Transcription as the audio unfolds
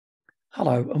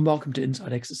Hello and welcome to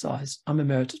Inside Exercise. I'm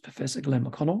Emeritus Professor Glenn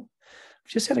McConell. I've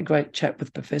just had a great chat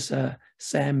with Professor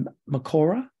Sam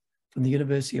Marcora from the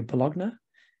University of Bologna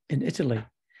in Italy.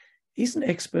 He's an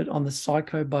expert on the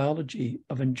psychobiology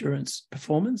of endurance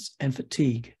performance and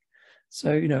fatigue.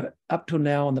 So, up till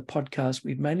now on the podcast,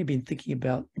 we've mainly been thinking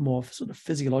about more sort of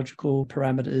physiological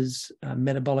parameters,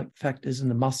 metabolic factors in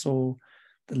the muscle,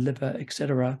 the liver,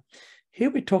 etc. Here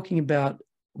we're talking about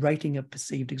rating of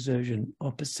perceived exertion or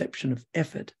perception of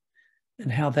effort and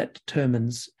how that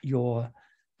determines your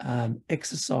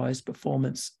exercise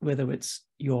performance, whether it's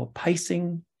your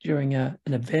pacing during an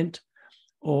event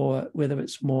or whether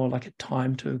it's more like a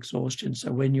time to exhaustion.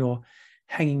 So when you're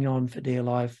hanging on for dear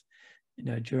life,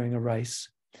 during a race,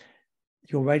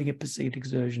 your rating of perceived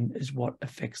exertion is what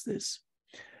affects this.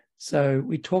 So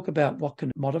we talk about what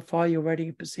can modify your rating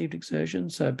of perceived exertion.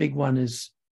 So a big one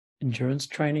is endurance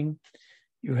training.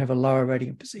 You have a lower rating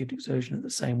of perceived exertion at the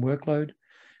same workload,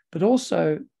 but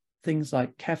also things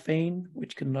like caffeine,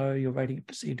 which can lower your rating of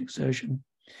perceived exertion,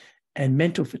 and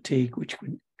mental fatigue, which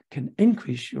can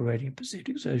increase your rating of perceived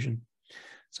exertion.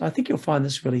 So I think you'll find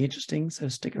this really interesting, so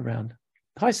stick around.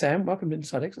 Hi, Sam. Welcome to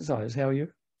Inside Exercise. How are you?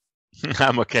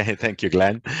 I'm okay. Thank you,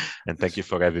 Glenn. And thank you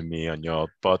for having me on your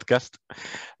podcast.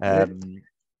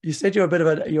 You said you're a bit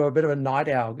of a night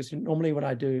owl, because normally when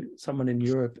I do someone in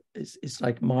Europe, it's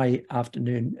like my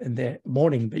afternoon and their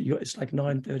morning, but it's like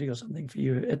 9:30 or something for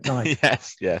you at night.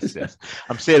 Yes.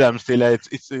 I'm still.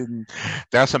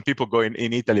 There are some people going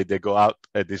in Italy. They go out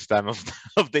at this time of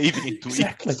the evening to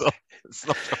Exactly. eat. So it's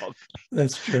not problem.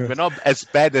 That's true. We're not as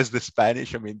bad as the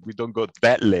Spanish. I mean, we don't go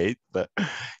that late, but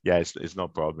yeah, it's no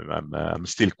problem. I'm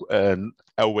still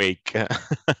awake.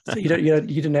 So you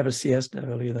didn't have a siesta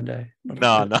earlier in the day?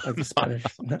 No. Like the Spanish.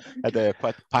 No. I had a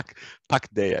quite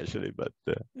packed day actually, but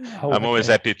I'm always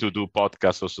happy to do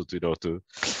podcasts also to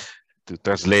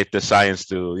translate the science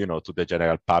to the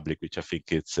general public, which I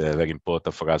think it's very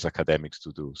important for us academics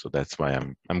to do. So that's why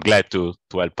I'm glad to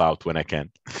help out when I can.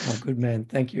 Oh, good man,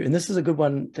 thank you. And this is a good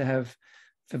one to have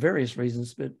for various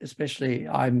reasons, but especially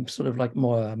I'm sort of like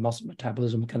more a muscle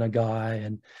metabolism kind of guy,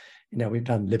 and we've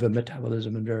done liver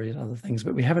metabolism and various other things,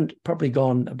 but we haven't probably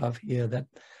gone above here that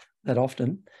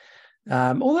often.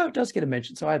 Although it does get a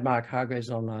mention. So I had Mark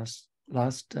Hargraves on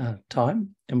last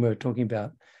time, and we were talking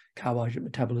about carbohydrate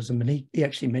metabolism, and he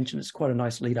actually mentioned, it's quite a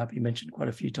nice lead up. He mentioned quite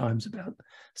a few times about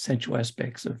sensual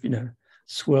aspects of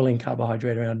swirling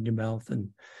carbohydrate around in your mouth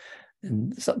and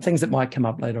some things that might come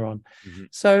up later on. Mm-hmm.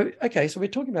 So we're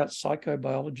talking about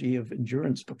psychobiology of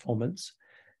endurance performance.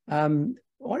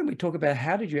 Why don't we talk about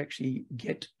how did you actually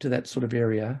get to that sort of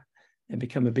area and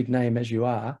become a big name as you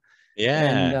are?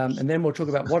 Yeah. And then we'll talk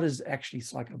about what is actually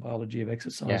psychobiology of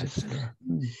exercise, yes. etc.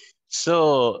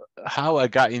 So how I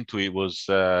got into it was,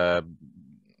 so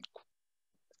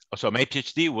my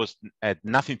PhD had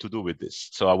nothing to do with this.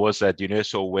 So I was at the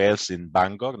University of Wales in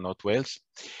Bangor, North Wales,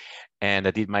 and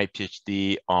I did my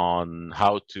PhD on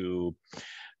how to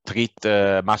treat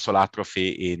muscle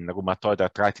atrophy in rheumatoid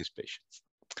arthritis patients.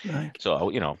 Right.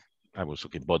 So, I was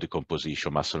looking at body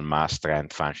composition, muscle mass,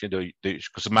 strength, function,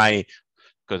 because my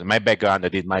background, I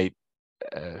did my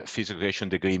physical education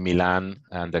degree in Milan,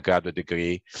 undergraduate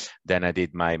degree. Then I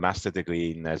did my master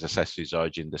degree in exercise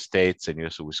physiology in the States, in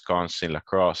University of Wisconsin, La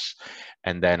Crosse.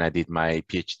 And then I did my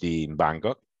PhD in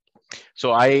Bangor.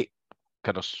 So I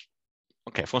kind of,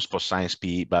 from sports science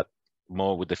PE, but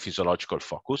more with the physiological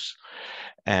focus.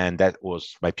 And that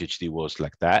was, my PhD was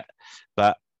like that.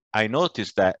 But I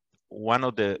noticed that one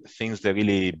of the things that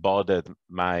really bothered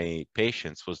my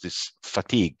patients was this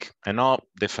fatigue, and not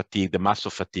the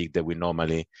muscle fatigue that we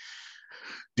normally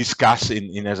discuss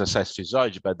in exercise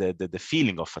physiology, but the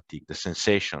feeling of fatigue, the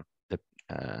sensation, the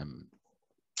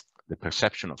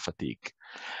perception of fatigue.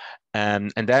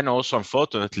 And then also,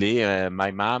 unfortunately,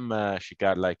 my mom, she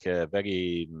got like a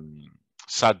very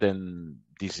sudden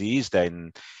disease.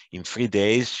 Then in 3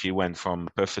 days, she went from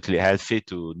perfectly healthy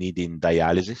to needing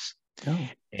dialysis. Oh.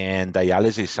 And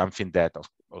dialysis is something that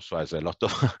also has a lot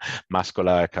of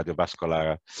muscular,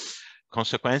 cardiovascular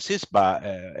consequences, but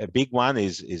a big one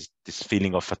is this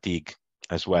feeling of fatigue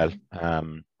as well.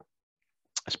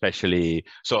 Especially,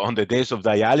 so on the days of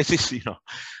dialysis,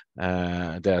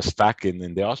 they're stuck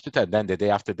in the hospital, and then the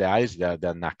day after dialysis,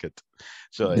 they're knackered.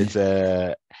 So it's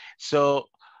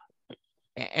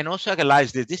and also I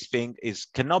realized that this thing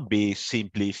cannot be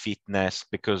simply fitness,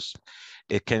 because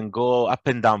it can go up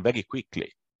and down very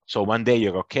quickly. So one day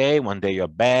you're okay, one day you're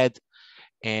bad.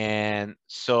 And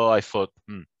so I thought,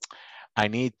 I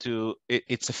need to,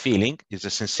 it's a feeling, it's a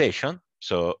sensation.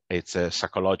 So it's a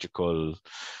psychological,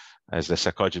 as the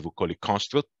psychology would call it,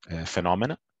 construct,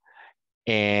 phenomena.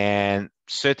 And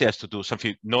certainly has to do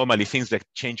something, normally things that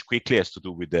change quickly has to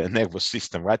do with the nervous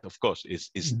system, right? Of course,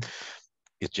 it's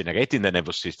generating the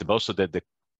nervous system, but also that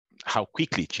how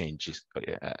quickly it changes.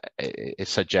 It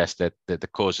suggests that the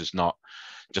cause is not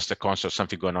just a consequence of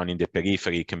something going on in the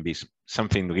periphery. It can be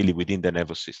something really within the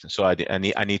nervous system. So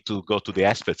I need to go to the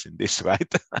experts in this,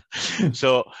 right?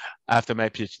 So after my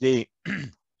PhD,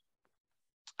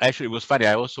 actually, it was funny.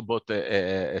 I also bought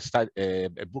a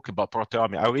book about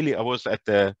proteomics. I was at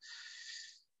the,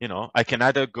 I can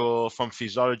either go from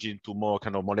physiology into more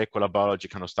kind of molecular biology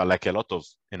kind of stuff, like a lot of,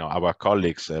 our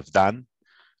colleagues have done,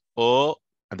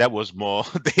 and that was more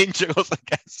dangerous, I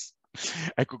guess.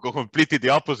 I could go completely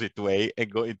the opposite way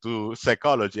and go into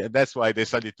psychology. And that's why I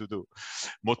decided to do,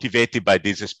 motivated by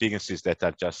these experiences that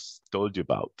I've just told you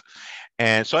about.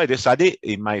 And so I decided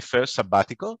in my first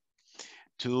sabbatical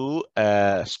to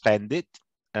spend it,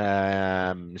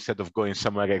 instead of going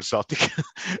somewhere exotic,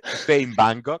 stay in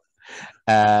Bangkok,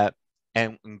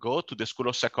 and go to the School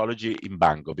of Psychology in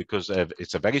Bangkok, because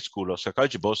it's a very school of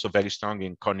psychology, but also very strong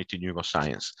in cognitive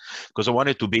neuroscience, because I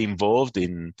wanted to be involved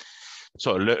in,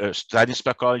 studying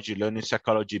psychology, learning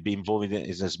psychology, be involved in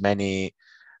as many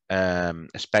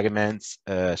experiments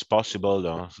as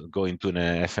possible, go into an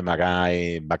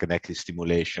fMRI, magnetic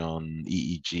stimulation,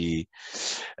 EEG,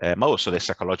 but also the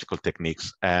psychological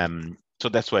techniques. So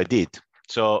that's what I did.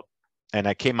 So, and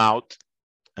I came out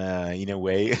in a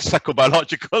way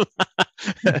psychobiological,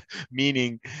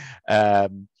 meaning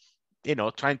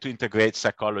trying to integrate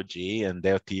psychology and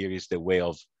their theories, the way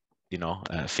of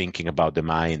thinking about the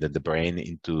mind and the brain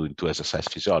into exercise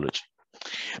physiology.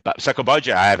 But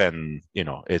psychobiology, I haven't,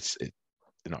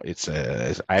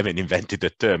 I haven't invented the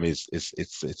term.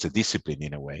 It's a discipline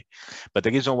in a way. But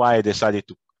the reason why I decided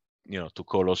to to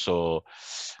call also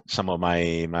some of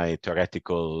my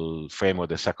theoretical framework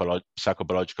the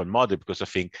psychobiological model, because I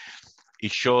think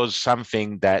it shows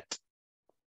something that,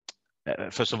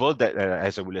 first of all, that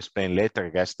as I will explain later, I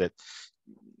guess that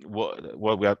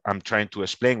I'm trying to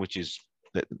explain, which is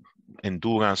that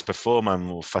endurance,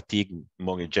 performance, fatigue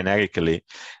more generically,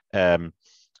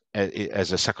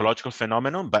 as a psychological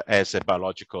phenomenon, but as a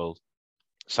biological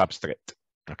substrate.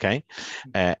 Okay,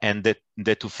 and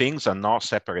the two things are not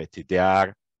separated; they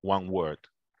are one word.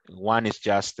 One is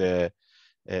just there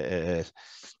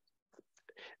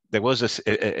was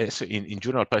in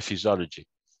Journal of Physiology,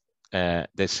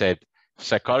 they said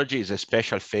psychology is a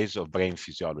special phase of brain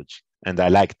physiology, and I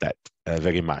like that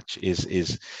very much.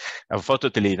 Is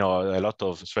unfortunately, a lot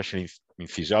of, especially in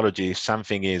physiology,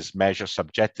 something is measured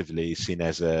subjectively, is seen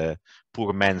as a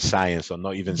poor man's science or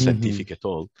not even scientific at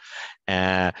all.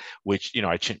 Which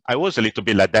I was a little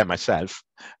bit like that myself,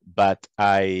 but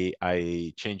I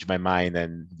changed my mind,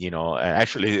 and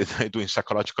actually doing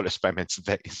psychological experiments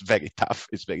is very tough.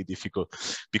 It's very difficult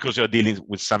because you're dealing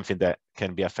with something that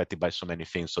can be affected by so many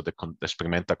things. So the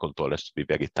experimental control has to be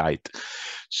very tight.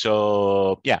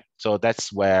 So yeah, so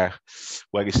that's where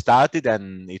it started,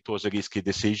 and it was a risky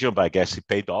decision, but I guess it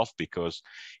paid off because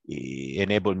it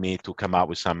enabled me to come out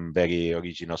with some very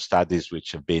original studies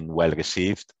which have been well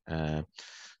received.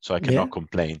 So I cannot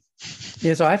complain.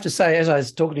 Yeah, so I have to say, as I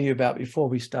was talking to you about before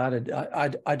we started,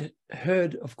 I'd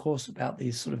heard, of course, about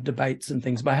these sort of debates and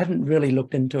things, but I hadn't really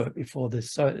looked into it before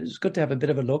this. So it's good to have a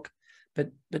bit of a look,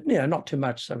 but not too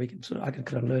much, so I can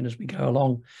kind of learn as we go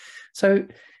along. So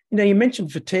you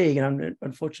mentioned fatigue, and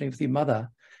unfortunately with your mother,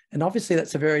 and obviously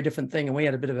that's a very different thing. And we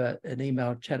had a bit of an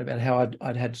email chat about how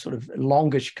I'd had sort of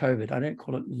longish COVID. I don't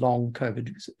call it long COVID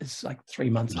because it's like 3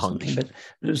 months or something, but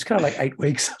it was kind of like 8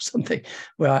 weeks or something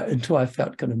until I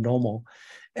felt kind of normal.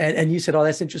 And you said, oh,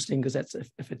 that's interesting because that's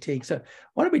a fatigue. So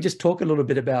why don't we just talk a little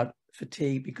bit about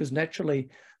fatigue, because naturally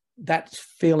that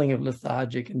feeling of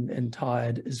lethargic and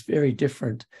tired is very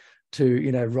different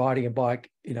to, riding a bike,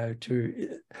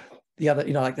 to the other,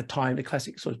 like the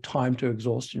classic sort of time to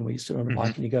exhaustion where you sit on a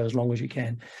bike and you go as long as you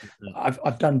can.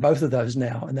 I've done both of those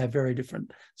now, and they're very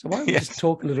different. So why don't we just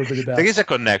talk a little bit about... There is a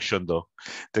connection, though.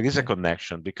 There is a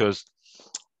connection, because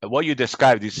what you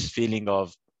described, this feeling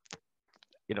of,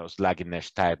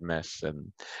 sluggishness, tiredness,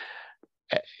 and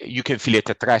you can feel it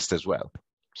at rest as well.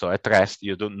 So at rest,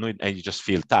 you don't know it, and you just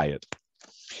feel tired.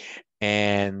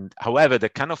 And however, the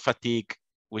kind of fatigue,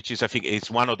 which is, I think,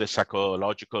 is one of the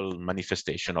psychological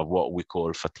manifestation of what we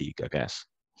call fatigue, I guess.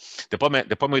 The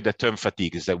problem with the term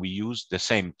fatigue is that we use the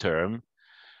same term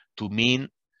to mean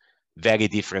very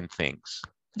different things.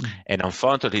 And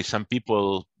unfortunately, some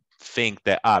people think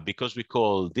that, because we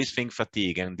call this thing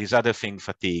fatigue and this other thing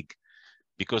fatigue,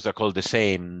 because they're called the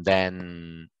same,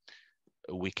 then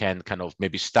we can kind of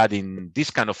maybe studying this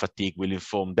kind of fatigue will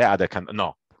inform the other kind.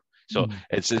 No. So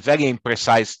it's a very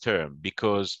imprecise term,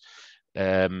 because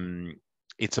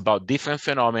it's about different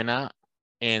phenomena,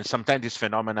 and sometimes these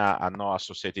phenomena are not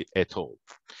associated at all.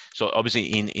 So obviously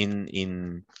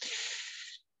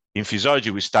in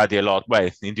physiology, we study a lot. Well,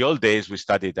 in the old days, we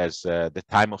studied as the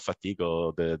time of fatigue,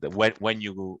 or when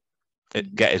you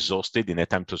get exhausted in a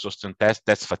time to exhaustion test.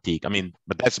 That's fatigue. I mean,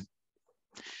 but that's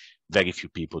very few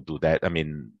people do that. I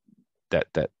mean,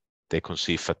 that they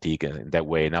conceive fatigue in that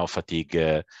way. Now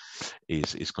fatigue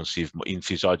is conceived in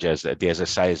physiology as the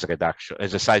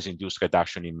exercise-induced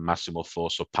reduction in maximal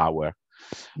force or power,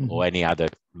 or any other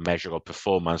measure of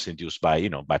performance induced by,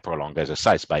 by prolonged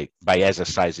exercise, by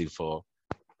exercising for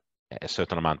a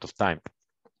certain amount of time.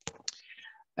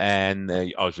 And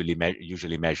obviously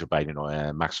usually measured by,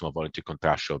 maximum voluntary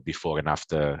contraction before and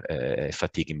after a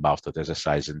fatiguing bout of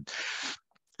exercise. And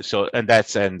so, and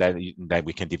then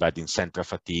we can divide in central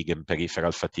fatigue and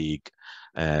peripheral fatigue,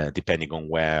 depending on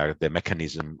where the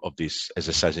mechanism of this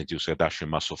exercise-induced reduction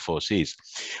in muscle force is,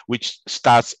 which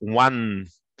starts one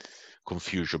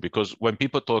confusion, because when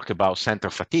people talk about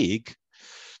central fatigue,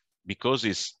 because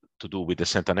it's to do with the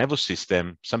central nervous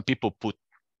system, some people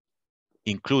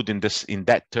include in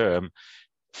that term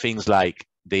things like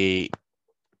the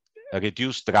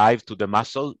reduced drive to the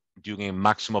muscle during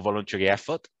maximum voluntary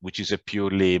effort, which is a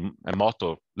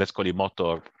motor, let's call it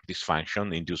motor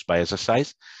dysfunction induced by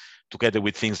exercise, together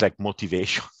with things like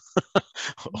motivation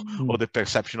or the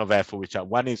perception of effort, which are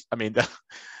one is, I mean,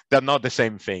 they're not the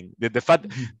same thing. The fact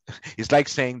it's like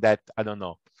saying that, I don't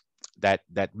know, that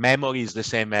memory is the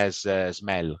same as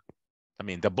smell. I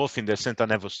mean, they're both in the central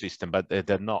nervous system, but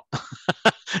they're not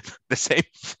the same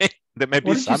thing. There may be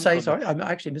what did you say? Sorry, I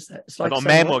actually missed that. It's like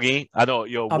memory. I know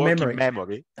your working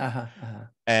memory.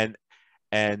 And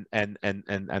I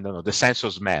don't know, the sense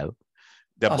of smell.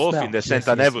 They're both smell. In the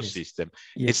central nervous system.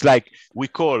 Yes. It's like we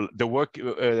call the work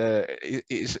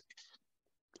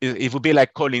it would be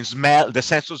like calling smell, the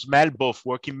sense of smell, both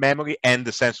working memory and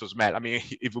the sense of smell. I mean,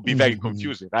 it would be very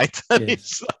confusing, right? Yes.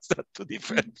 It's two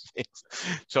different things.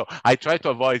 So I try to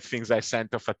avoid things like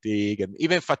central fatigue and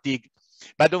even fatigue,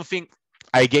 but I don't think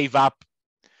I gave up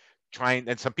trying,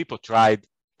 and some people tried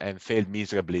and failed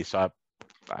miserably. So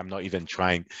I'm not even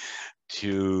trying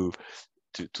to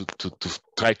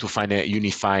try to find a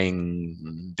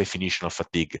unifying definition of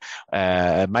fatigue.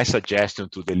 My suggestion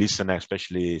to the listener,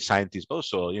 especially scientists, but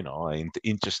also,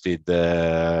 interested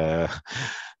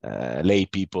lay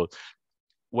people,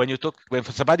 when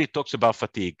somebody talks about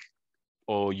fatigue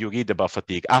or you read about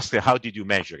fatigue, ask them, how did you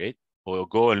measure it? Or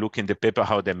go and look in the paper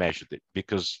how they measured it,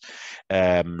 because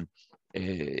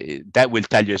that will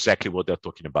tell you exactly what they're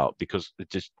talking about. Because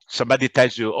just somebody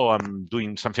tells you, oh, I'm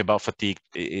doing something about fatigue,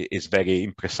 is very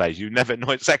imprecise. You never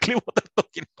know exactly what they're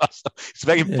talking about. So it's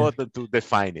very important to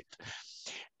define it.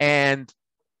 And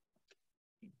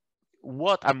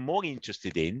what I'm more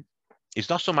interested in is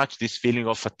not so much this feeling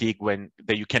of fatigue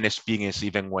that you can experience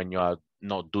even when you are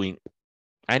not doing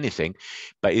anything,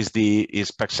 but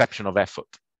is perception of effort.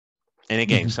 And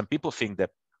again, some people think that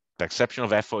perception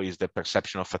of effort is the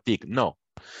perception of fatigue. No.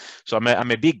 So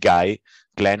I'm a big guy.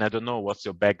 Glenn, I don't know what's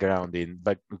your background in,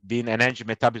 but being an energy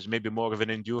metabolist, maybe more of an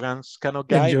endurance kind of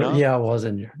guy. No? Yeah, I was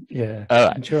endurance. Yeah.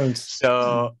 Right. Endurance.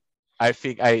 So I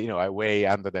think I weigh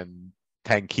under than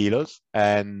 10 kilos.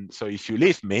 And so if you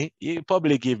lift me, you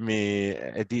probably give me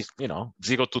at least, 0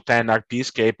 to 10 RP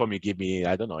scale, probably give me,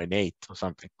 I don't know, an 8 or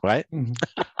something, right?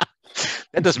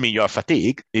 That doesn't mean you're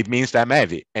fatigued. It means that I'm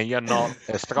heavy and you're not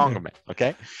a strong man,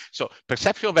 okay? So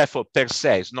perception of effort per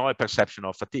se is not a perception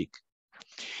of fatigue.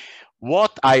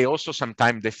 What I also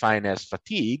sometimes define as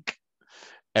fatigue,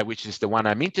 which is the one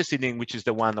I'm interested in, which is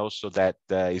the one also that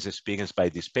is experienced by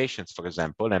these patients, for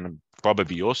example, and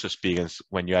probably you also experience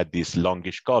when you had this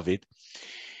longish COVID,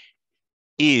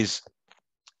 is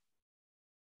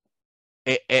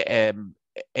an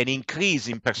increase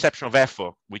in perception of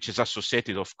effort, which is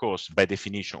associated, of course, by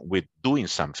definition with doing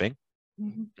something.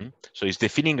 So it's the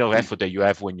feeling of effort that you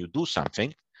have when you do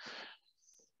something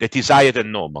that is higher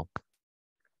than normal.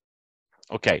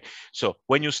 Okay, so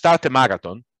when you start a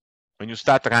marathon, when you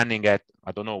start running at,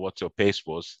 I don't know what your pace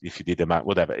was, if you did a marathon,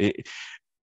 whatever. It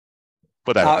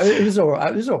was all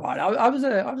right. It was all right. I was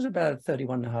about a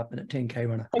 31.5-minute 10K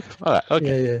runner. All right,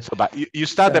 okay. Yeah. So, but you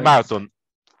start the marathon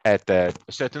at a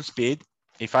certain speed.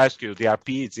 If I ask you the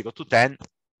RP 0 to 10,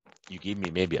 you give me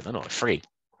maybe, I don't know, a 3.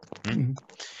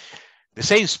 The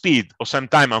same speed, or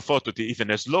sometimes, unfortunately,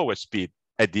 even a slower speed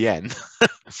at the end.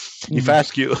 If I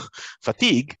ask you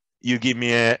fatigue, you give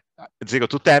me a 0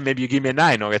 to 10, maybe you give me a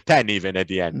 9 or a 10 even at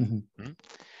the end.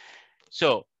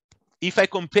 So if I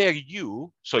compare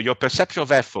you, so your perception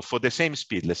of effort for the same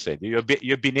speed, let's say,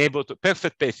 you've been able to,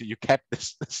 perfect pace, you kept the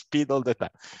speed all the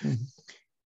time.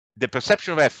 the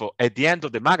perception of effort at the end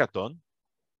of the marathon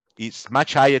is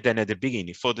much higher than at the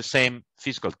beginning for the same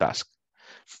physical task.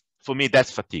 For me,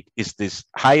 that's fatigue. Is this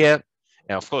higher?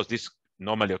 And of course, this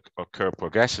normally occur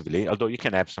progressively, although you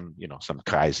can have some, some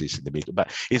crisis in the middle.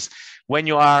 But it's when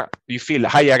you feel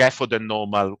higher effort than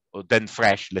normal, or than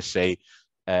fresh, let's say,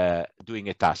 doing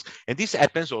a task. And this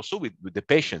happens also with the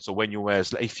patient. So when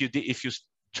if you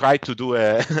try to do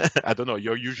I don't know,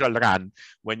 your usual run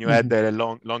when you had the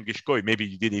longish going, maybe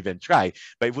you didn't even try,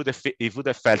 but it would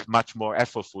have felt much more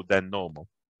effortful than normal.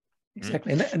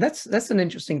 Exactly. And that's an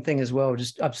interesting thing as well.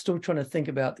 Just I'm still trying to think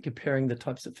about comparing the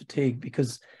types of fatigue,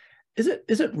 because is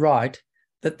it right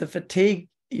that the fatigue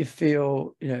you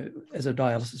feel, as a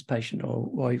dialysis patient or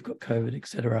while you've got COVID,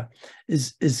 etc.,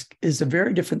 is a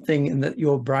very different thing, in that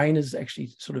your brain is actually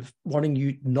sort of wanting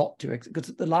you not to exercise?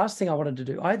 Because the last thing I wanted to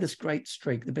do, I had this great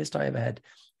streak, the best I ever had,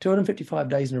 255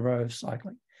 days in a row of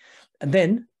cycling, and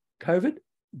then COVID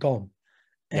gone,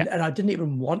 and I didn't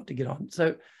even want to get on.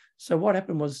 So what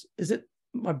happened was,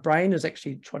 my brain is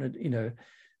actually trying to,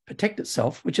 protect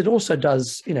itself, which it also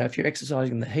does, if you're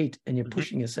exercising in the heat and you're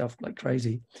pushing yourself like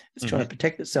crazy, it's trying to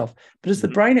protect itself. But is the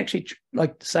brain actually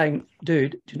like saying,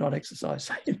 dude, do not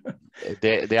exercise?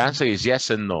 The answer is yes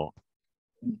and no.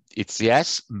 It's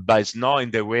yes, but it's not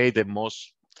in the way that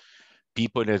most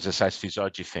people in exercise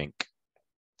physiology think,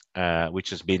 which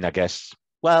has been, I guess,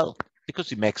 well,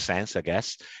 because it makes sense, I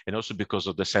guess, and also because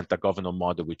of the center governor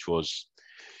model, which was,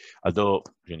 although,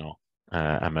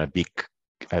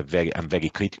 I'm very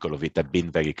critical of it. I've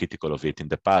been very critical of it in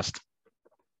the past.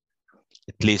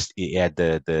 At least it had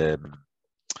the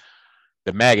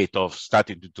merit of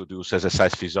starting to introduce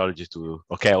exercise physiology to,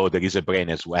 there is a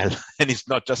brain as well. And it's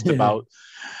not just about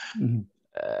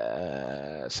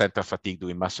central fatigue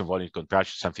doing muscle volume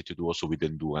contraction, something to do also with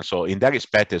endurance. So in that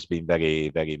respect, it's been very,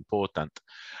 very important.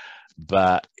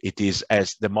 But it is,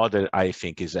 as the model, I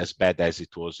think, is as bad as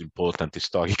it was important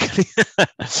historically.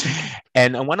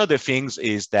 And one of the things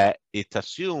is that it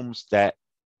assumes that,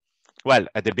 well,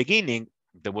 at the beginning,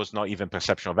 there was not even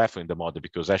perception of effort in the model,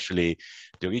 because actually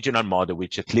the original model,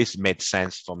 which at least made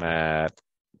sense from a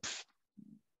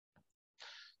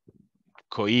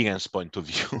coherence point of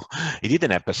view, it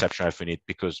didn't have perception of effort in it,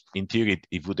 because in theory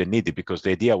it wouldn't need it, because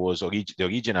the idea was, the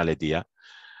original idea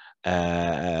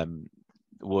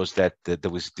was that there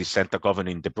was this center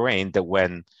governor in the brain that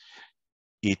when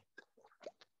it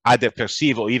either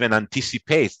perceive or even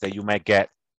anticipates that you might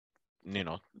get,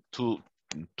 too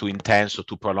intense or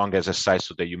too prolonged exercise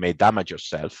so that you may damage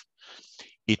yourself,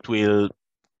 it will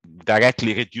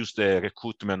directly reduce the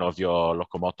recruitment of your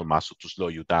locomotor muscle to slow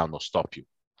you down or stop you.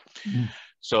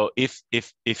 So if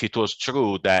it was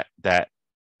true that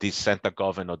this center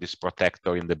governor, this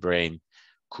protector in the brain,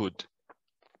 could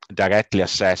directly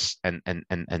assess and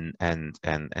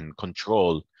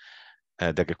control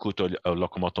the recruitment of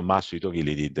locomotor muscle, you don't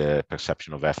really need the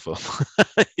perception of effort.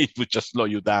 It would just slow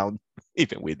you down,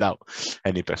 even without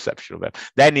any perception of effort.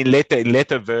 Then in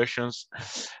later versions,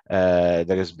 there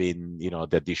has been,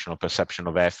 the additional perception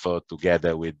of effort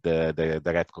together with the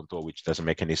red control, which doesn't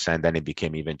make any sense. Then it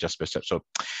became even just perception.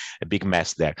 So a big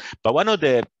mess there. But one of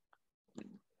the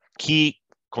key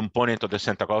components of the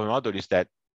center governor model is that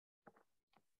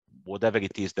whatever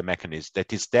it is, the mechanism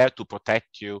that is there to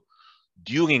protect you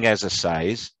during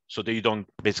exercise, so that you don't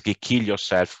basically kill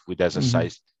yourself with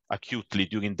exercise acutely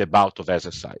during the bout of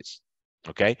exercise.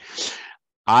 Okay,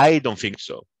 I don't think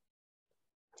so.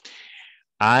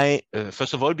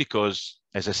 First of all, because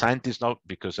as a scientist, not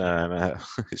because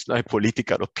it's not a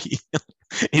political opinion,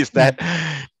 is that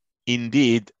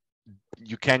indeed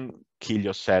you can kill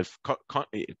yourself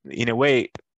in a way.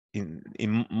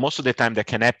 In most of the time that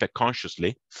can happen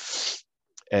consciously.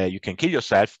 You can kill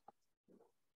yourself.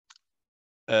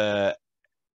 For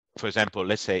example,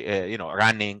 let's say,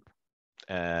 running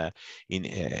in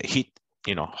heat,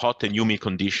 hot and humid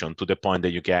condition, to the point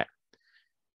that you get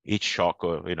heat shock,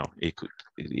 or, it could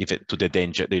even to the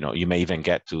danger, you may even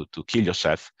get to kill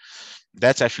yourself.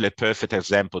 That's actually a perfect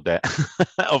example that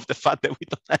of the fact that we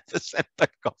don't have the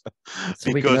center governor.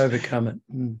 So we can overcome it.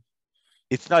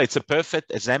 It's a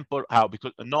perfect example how,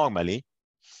 because normally,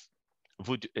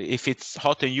 if it's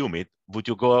hot and humid, would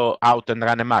you go out and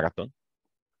run a marathon?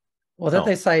 Well, that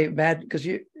they say mad, because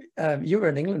you were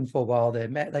in England for a while there.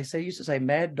 They used to say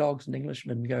mad dogs and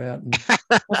Englishmen go out and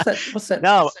what's that?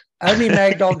 No, only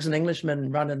mad dogs and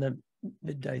Englishmen run in the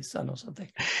midday sun or something.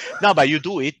 No, but you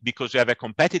do it because you have a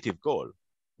competitive goal.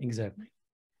 Exactly.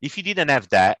 If you didn't have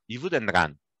that, you wouldn't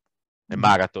run. a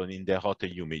marathon in the hot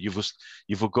and humid. You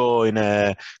would go in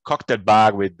a cocktail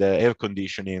bar with the air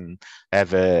conditioning,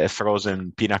 have a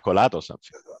frozen pina colada or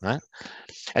something. Right?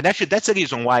 And actually, that's the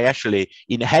reason why actually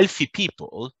in healthy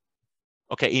people,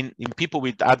 okay, in people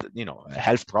with other, a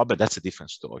health problem, that's a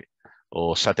different story.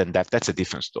 Or sudden death, that's a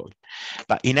different story.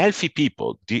 But in healthy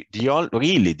people, the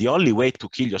only way to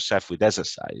kill yourself with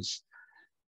exercise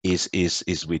is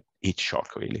with heat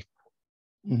shock, really.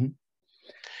 Mm-hmm.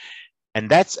 And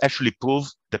that's actually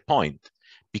proved the point,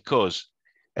 because,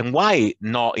 and why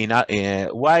not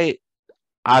why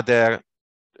other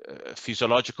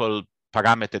physiological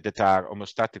parameters that are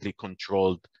homeostatically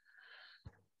controlled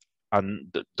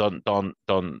and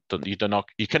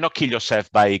you cannot kill yourself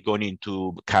by going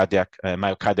into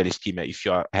myocardial ischemia if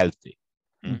you are healthy.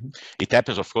 Mm-hmm. It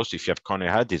happens, of course, if you have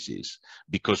coronary heart disease,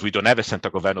 because we don't have a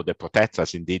central governor that protects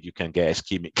us. Indeed, you can get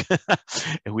ischemic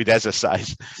with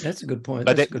exercise. That's a good point.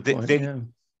 But that's a good point.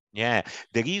 Yeah,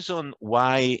 the reason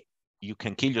why you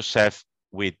can kill yourself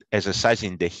with exercise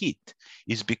in the heat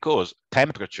is because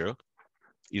temperature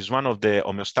is one of the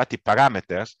homeostatic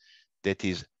parameters that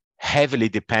is heavily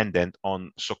dependent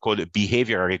on so-called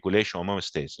behavioral regulation of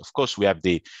homeostasis. Of course, we have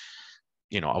the,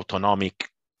 autonomic,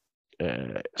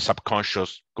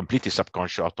 subconscious, completely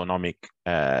subconscious autonomic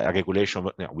regulation.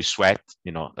 We sweat,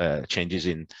 changes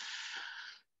in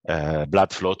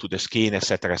blood flow to the skin,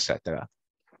 etc., etc.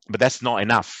 But that's not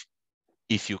enough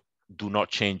if you do not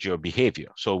change your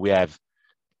behavior. So we have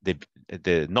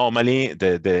normally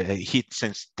the heat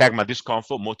sense thermal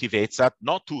discomfort motivates us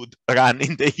not to run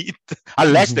in the heat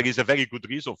unless there is a very good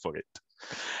reason for it.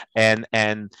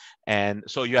 And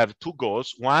so you have two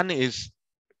goals. One is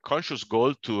conscious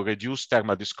goal to reduce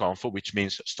thermal discomfort, which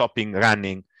means stopping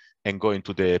running and going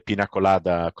to the pina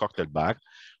colada cocktail bar,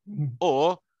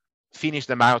 or finish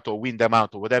the marathon, win the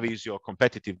marathon, whatever is your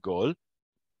competitive goal,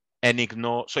 and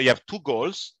ignore. So you have two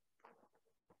goals,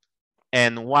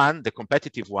 and one, the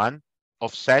competitive one,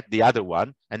 offset the other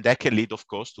one, and that can lead, of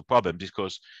course, to problems,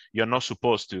 because you're not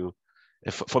supposed to,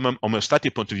 from a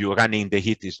homeostatic point of view, running in the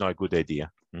heat is not a good idea.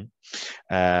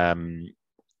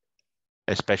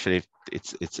 Especially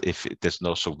if there's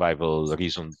no survival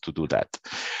reason to do that.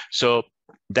 So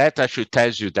that actually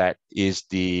tells you that it's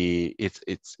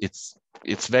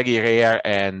very rare,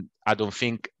 and I don't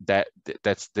think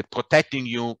that's the protecting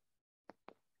you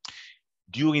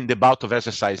during the bout of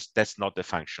exercise. That's not the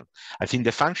function. I think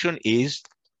the function is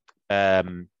has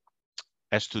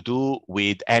to do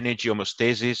with energy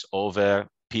homeostasis over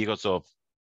periods of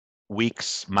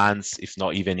weeks, months, if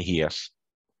not even years.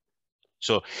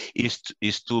 So is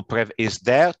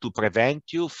there to prevent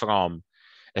you from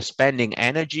spending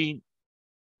energy,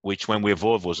 which when we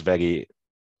evolved was very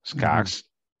scarce,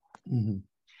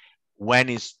 when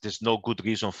there's no good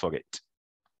reason for it.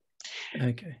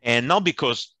 Okay. And not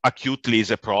because acutely is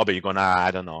a problem, you're gonna,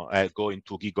 I don't know, go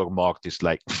into rigor mortis,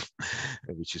 like,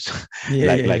 which is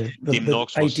like Tim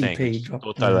Noakes was saying,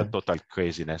 total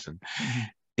craziness. And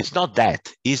it's not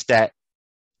that. It's that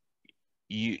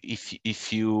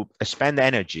if you spend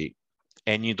energy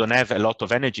and you don't have a lot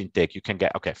of energy intake, you can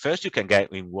get, first you can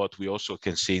get in what we also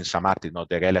can see in some athletes,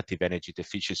 the relative energy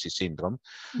deficiency syndrome,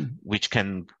 which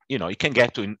can, it can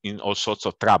get to in all sorts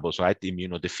of troubles, right?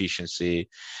 Immunodeficiency,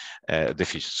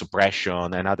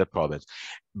 suppression, and other problems.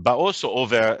 But also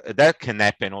that can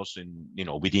happen also in,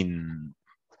 within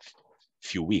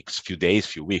few weeks, few days,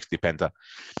 few weeks, depends.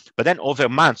 But then over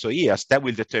months or years, that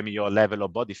will determine your level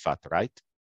of body fat, right?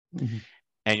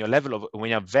 And your level of,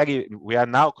 we are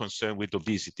now concerned with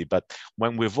obesity, but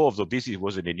when we evolved, obesity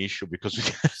wasn't an issue, because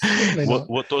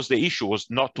what was the issue was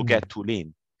not to get too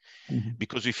lean.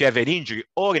 Because if you have an injury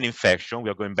or an infection,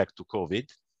 we are going back to COVID,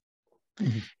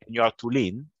 and you are too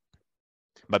lean,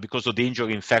 but because of the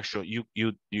injury infection,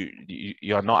 you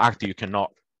are not active, you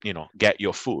cannot, get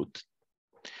your food.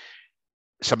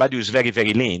 Somebody who is very,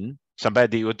 very lean,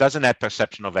 somebody who doesn't have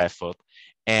perception of effort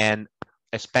and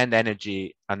spend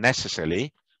energy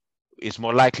unnecessarily, is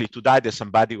more likely to die than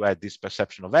somebody who had this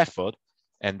perception of effort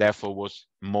and therefore was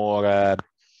more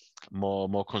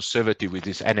conservative with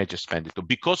this energy expenditure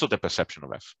because of the perception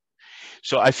of effort.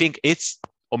 So I think it's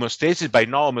homeostasis, by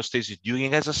no homeostasis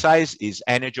during exercise, is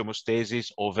energy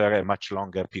homeostasis over a much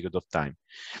longer period of time.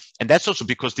 And that's also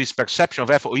because this perception of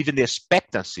effort, or even the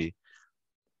expectancy,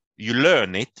 you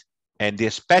learn it, and the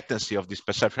expectancy of this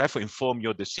perception of effort inform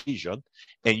your decision,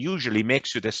 and usually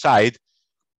makes you decide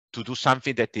to do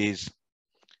something that is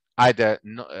either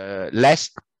less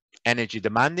energy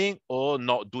demanding, or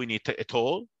not doing it at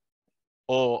all,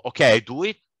 or I do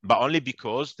it, but only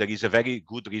because there is a very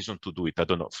good reason to do it. I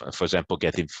don't know, for example,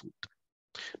 getting food.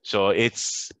 So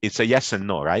it's a yes and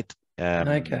no, right?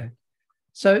 Okay.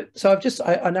 So I've just,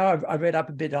 I know I read up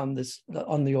a bit on this,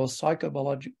 on your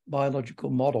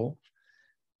psychobiological model.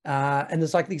 And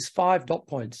there's like these 5 dot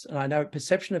points. And I know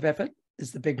perception of effort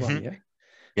is the big one, yeah?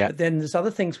 Yeah. But then there's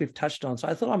other things we've touched on. So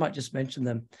I thought I might just mention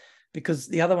them, because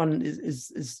the other one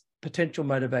is potential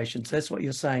motivation. So that's what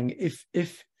you're saying.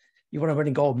 If you want to win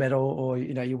a gold medal, or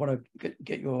you want to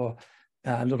get your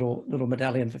little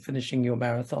medallion for finishing your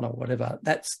marathon or whatever,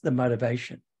 that's the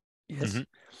motivation. Yes.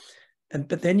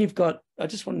 But then you've got, I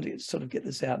just wanted to sort of get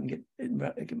this out and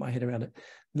get my head around it.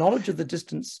 Knowledge of the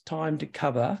distance, time to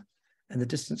cover, and the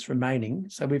distance remaining.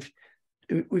 So we've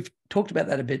talked about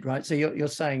that a bit, right? So you're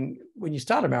saying when you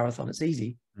start a marathon, it's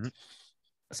easy.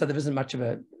 So there isn't much of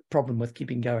a problem with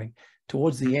keeping going.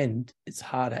 Towards the end, it's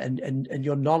harder. And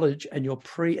your knowledge and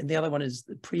and the other one is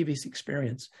the previous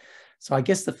experience. So I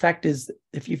guess the fact is,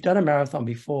 if you've done a marathon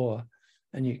before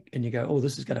and you go, oh,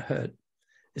 this is going to hurt,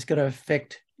 it's going to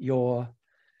affect your.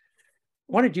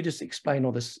 Why don't you just explain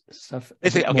all this stuff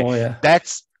a bit more? Yeah.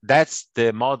 That's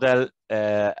the model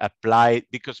applied,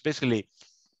 because basically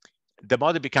the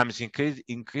model becomes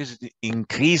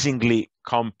increasingly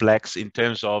complex in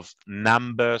terms of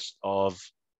numbers of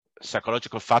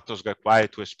psychological factors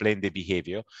required to explain the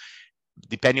behavior,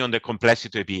 depending on the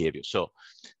complexity of the behavior. So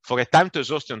for a time to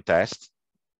exhaustion test,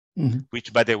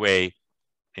 which, by the way,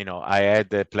 I had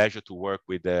the pleasure to work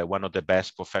with one of the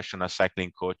best professional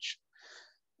cycling coach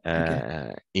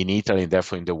in Italy, and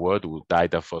therefore in the world, who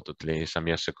died unfortunately some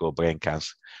years ago, brain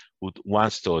cancer, who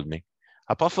once told me,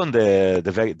 apart from the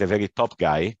very top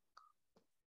guy,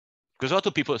 because a lot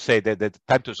of people say that the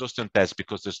time to exhaustion test,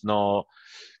 because there's no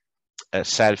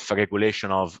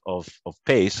self-regulation of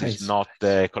pace, is not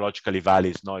ecologically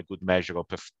valid, it's not a good measure of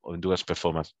endurance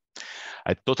performance.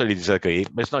 I totally disagree,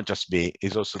 but it's not just me,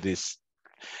 it's also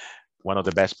one of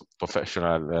the best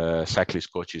professional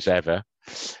cyclist coaches ever.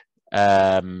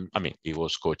 I mean, he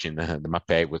was coaching the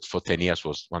Mapei, for 10 years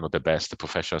was one of the best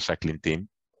professional cycling team.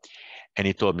 And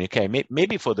he told me, okay,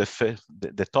 maybe for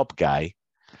the top guy,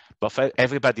 but for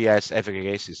everybody else, every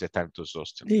race is a time to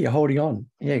exhaustion. Yeah, you're holding on.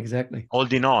 Yeah, exactly.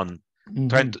 Holding on,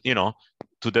 trying to,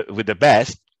 with the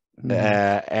best,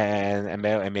 and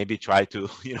maybe try to,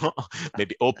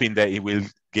 maybe hoping that he will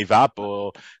give up,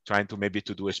 or trying to maybe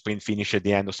to do a sprint finish at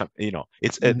the end or something,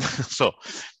 so.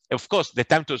 Of course, the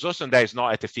time to exhaustion there is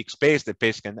not at a fixed pace. The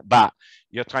pace but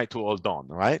you're trying to hold on,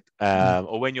 right?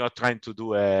 Or when you are trying to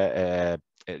do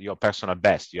your personal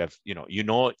best, you have,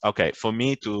 okay, for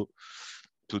me to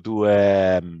do,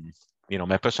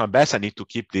 my personal best, I need to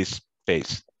keep this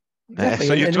pace. Exactly.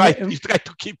 So you try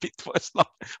to keep it for as long.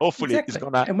 Hopefully, it's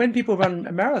gonna. And when people run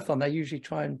a marathon, they usually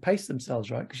try and pace themselves,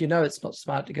 right? Because it's not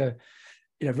smart to go,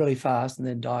 really fast and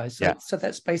then die. So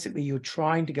that's basically, you're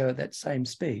trying to go at that same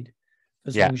speed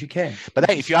as long as you can. But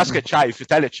then if you ask a child, if you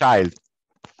tell a child,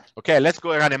 okay, let's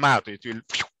go run a marathon, it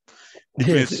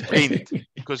will sprint,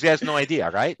 because he has no idea,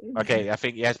 right? Okay, I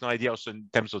think he has no idea also in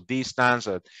terms of distance,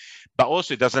 but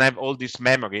also he doesn't have all this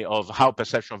memory of how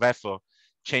perception of effort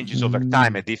changes over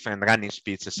time at different running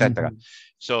speeds, etc.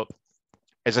 So,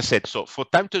 as I said, so for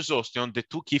time to exhaustion, the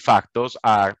 2 key factors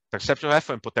are perception of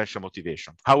effort and potential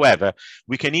motivation. However,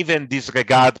 we can even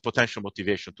disregard potential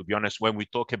motivation, to be honest, when we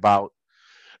talk about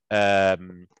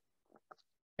an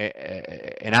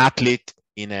athlete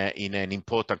in an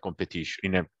important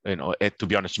competition, to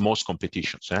be honest, most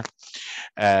competitions,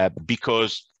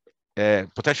 because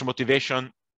potential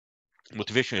motivation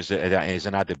is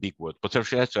another big word.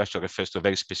 Potential actually refers to a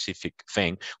very specific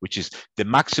thing, which is the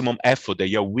maximum effort that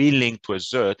you're willing to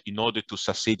exert in order to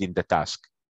succeed in the task.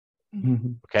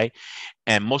 Okay,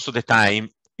 and most of the time,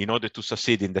 in order to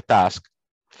succeed in the task,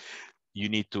 you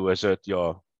need to exert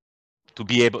to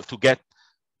be able to get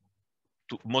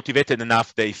motivated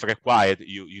enough that if required,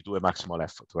 you do a maximal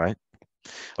effort, right?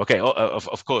 Okay,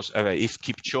 of course, if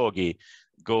Kipchoge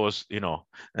goes,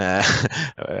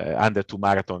 under 2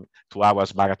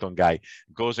 hours marathon guy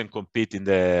goes and compete in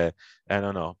the, I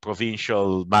don't know,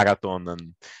 provincial marathon,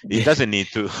 and he doesn't need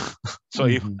to. So,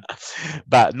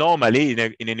 but normally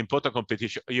in an important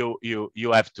competition, you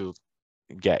have to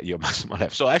get your maximal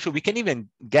effort. So actually, we can even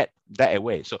get that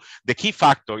away. So the key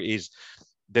factor is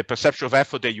the perception of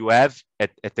effort that you have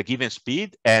at a given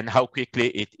speed and how quickly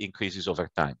it increases over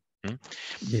time.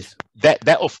 Yes.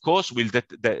 That of course will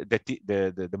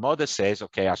the model says,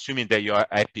 okay, assuming that you are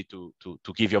happy to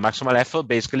give your maximal effort,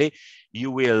 basically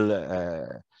you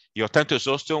will your time to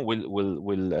exhaustion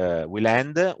will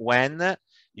end when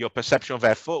your perception of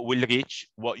effort will reach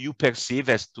what you perceive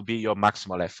as to be your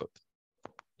maximal effort.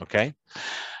 Okay,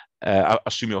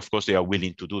 assuming of course they are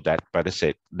willing to do that, but I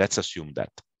said let's assume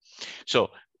that. So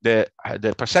the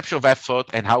perception of effort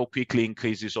and how quickly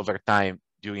increases over time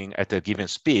at a given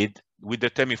speed, we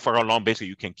determine for how long basically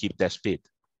you can keep that speed.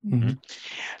 Mm-hmm.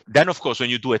 Then, of course, when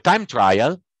you do a time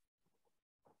trial,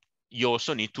 you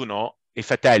also need to know,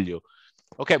 if I tell you,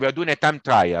 okay, we are doing a time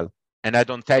trial, and I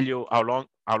don't tell you how long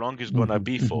it's going to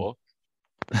be for,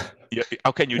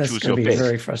 how can you That's choose going your to be pace?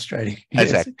 very frustrating.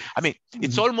 Exactly. Yes. I mean,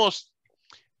 it's almost,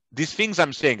 these things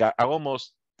I'm saying are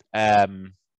almost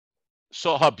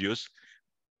so obvious,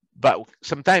 but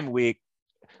sometimes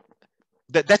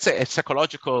that's a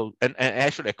psychological and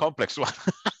actually a complex one.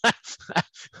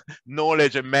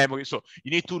 Knowledge and memory. So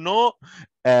you need to know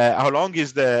how long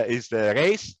is the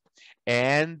race,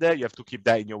 and you have to keep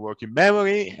that in your working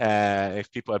memory.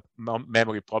 If people have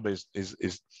memory problems,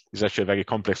 is actually a very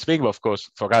complex thing. But of course,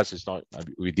 for us, it's not.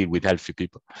 We deal with healthy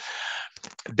people.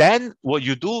 Then what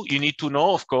you do, you need to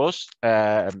know, of course,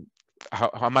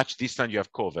 how much distance you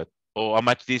have covered, or how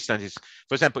much distance is.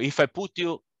 For example, if I put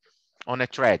you on a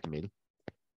treadmill,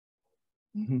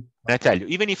 and I tell you,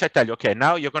 even if I tell you, okay,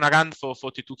 now you're going to run for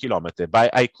 42 kilometers,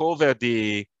 but I cover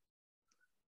the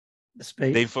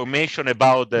information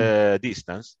about the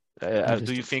distance,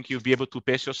 do you think you'll be able to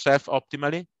pace yourself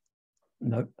optimally?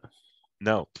 No.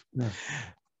 No.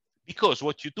 Because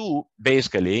what you do,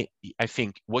 basically, I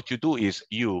think what you do is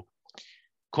you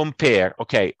compare,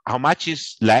 okay, how much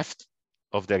is left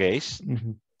of the race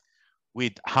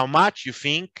with how much you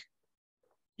think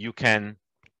you can,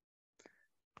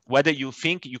 whether you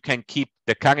think you can keep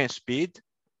the current speed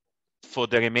for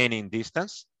the remaining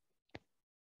distance.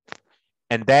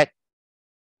 And that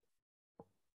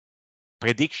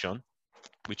prediction,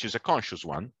 which is a conscious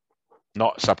one,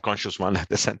 not subconscious one like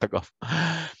the center of.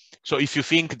 So if you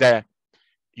think that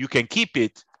you can keep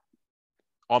it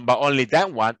on, but only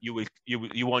that one, you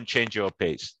won't change your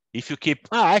pace. If you keep,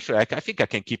 actually, I think I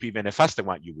can keep even a faster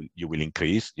one, you will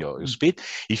increase your speed.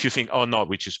 If you think, oh no,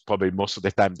 which is probably most of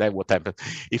the time that what happens.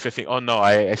 If you think, oh no,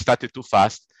 I started too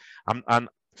fast, I'm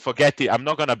forget it, I'm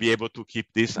not gonna be able to keep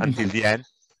this until the end.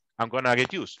 I'm gonna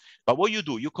reduce. But what you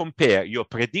do, you compare your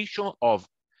prediction of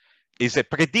is a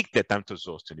predicted time to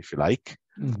exhaustion, if you like,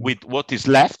 with what is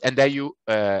left, and then you,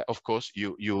 of course,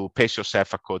 you pace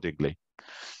yourself accordingly.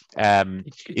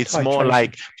 It's more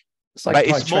like, but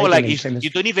it's more like if you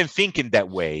don't even think in that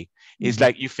way. It's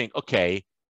like you think, okay,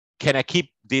 can I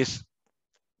keep this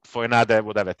for another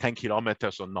whatever 10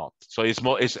 kilometers or not? So it's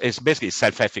more, it's basically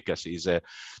self-efficacy.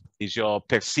 Is your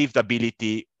perceived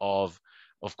ability of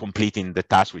completing the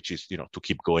task, which is, to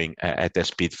keep going at the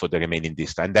speed for the remaining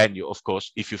distance. And then you, of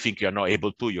course, if you think you're not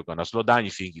able to, you're going to slow down. You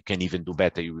think you can even do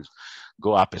better, you will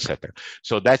go up, etc.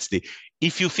 So that's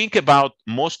if you think about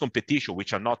most competition,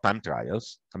 which are not time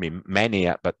trials, I mean,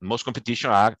 many, but most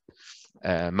competition are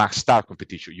max start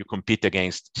competition. You compete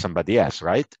against somebody else,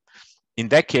 right? In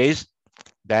that case,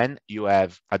 then you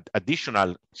have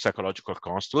additional psychological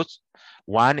constructs.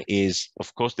 One is,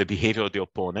 of course, the behavior of the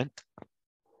opponent.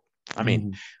 I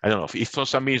mean, I don't know, if for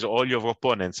some reason all your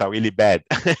opponents are really bad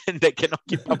and they cannot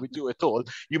keep up with you at all,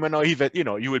 you may not even,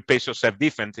 you will pace yourself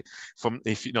different from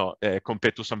if,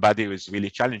 compared to somebody who is really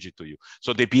challenging to you.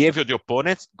 So the behavior of the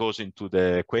opponents goes into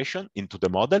the equation, into the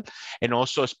model, and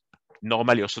also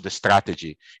normally also the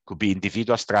strategy. Could be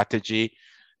individual strategy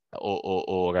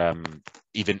or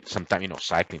even sometimes,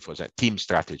 cycling, for example, team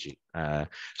strategy.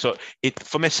 So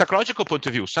from a psychological point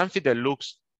of view, something that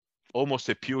looks almost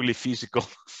a purely physical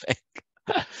thing,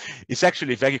 it's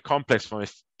actually very complex from a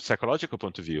psychological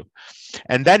point of view.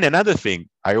 And then another thing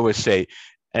I always say,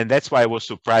 and that's why I was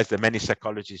surprised that many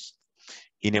psychologists,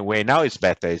 in a way, now it's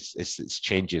better. It's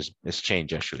changed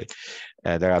actually.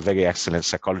 There are very excellent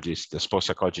psychologists, the sports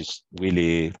psychologists,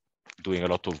 really doing a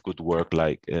lot of good work,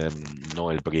 like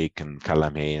Noel Brick and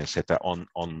Carla May, etc.,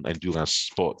 on endurance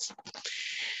sports.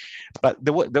 But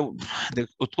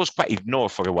it was quite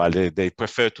ignored for a while. They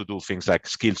prefer to do things like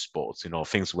skill sports,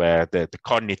 things where the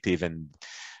cognitive and,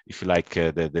 if you like,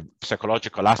 the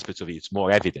psychological aspects of it is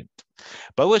more evident.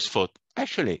 But I always thought,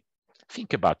 actually,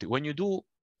 think about it. When you do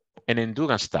an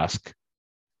endurance task,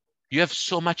 you have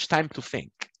so much time to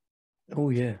think. Oh,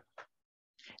 yeah.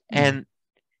 And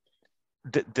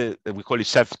we call it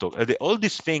self-talk. All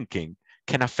this thinking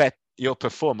can affect your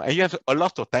performance, and you have a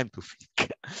lot of time to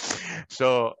think.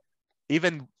 So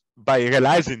even by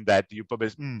realizing that, you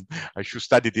probably I should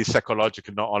study this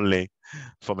psychologically, not only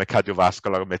from a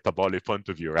cardiovascular or metabolic point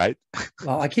of view, right?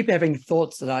 Well, I keep having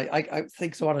thoughts that I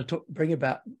think so I want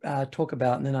to talk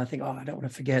about, and then I think, I don't want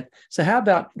to forget. So how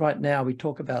about right now we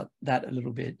talk about that a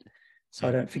little bit, so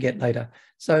I don't forget later.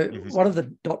 So one of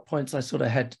the dot points I sort of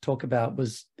had to talk about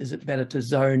was, is it better to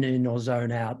zone in or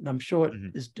zone out? And I'm sure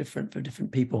it is different for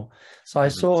different people. So I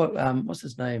saw, what's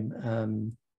his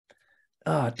name?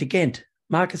 De Gent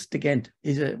Marcus de Gent.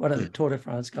 He's one of the Tour de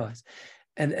France guys.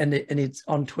 And it's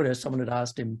on Twitter, someone had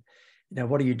asked him, you know,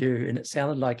 what do you do? And it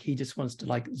sounded like he just wants to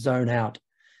like zone out.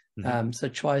 So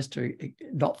tries to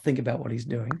not think about what he's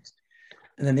doing.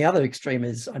 And then the other extreme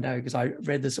is, I know, because I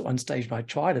read this at one stage and I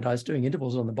tried it, I was doing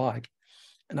intervals on the bike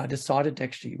and I decided to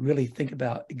actually really think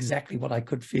about exactly what I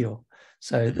could feel.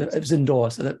 So it was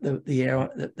indoors, so that the air,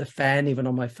 the fan even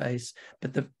on my face,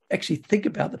 but actually think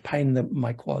about the pain in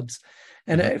my quads.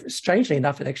 And strangely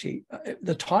enough, it actually,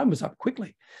 the time was up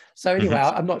quickly. So anyway,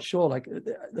 I'm not sure, like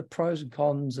the pros and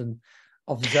cons and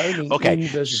of zoning in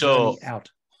versus zoning out.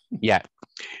 Yeah.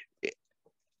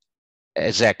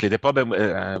 Exactly. The problem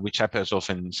which happens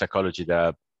often in psychology,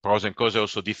 the pros and cons are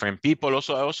also different people.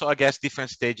 Also, I guess,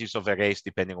 different stages of a race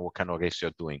depending on what kind of race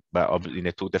you're doing. But in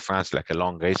a Tour de France, like a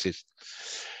long races.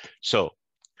 So,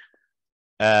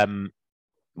 well,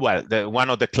 one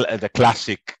of the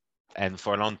classic, and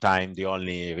for a long time, the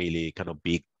only really kind of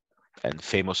big and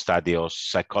famous study of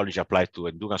psychology applied to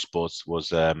endurance sports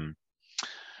was a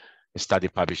study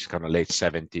published kind of late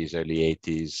 70s, early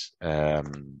 80s.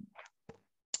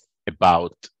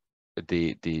 About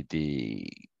the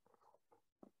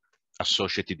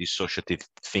associated dissociative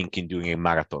thinking during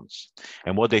marathons.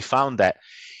 And what they found that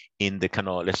in the kind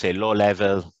of, let's say,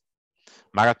 low-level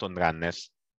marathon runners,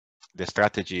 the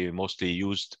strategy mostly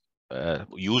used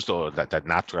or that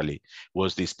naturally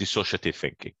was this dissociative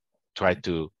thinking.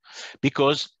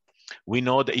 Because we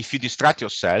know that if you distract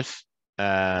yourself,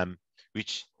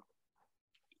 which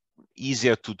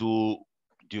easier to do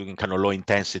during kind of low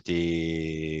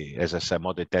intensity, as I said,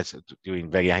 moderate intensity, during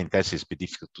very high intensity, it's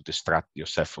difficult to distract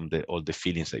yourself from all the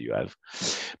feelings that you have.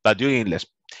 But during like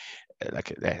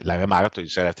a marathon,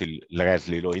 it's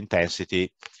relatively low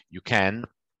intensity. You can,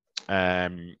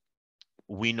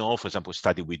 we know, for example,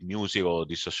 study with music or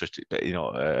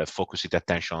dissociative, focusing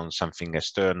attention on something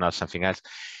external, something else.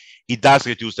 It does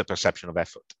reduce the perception of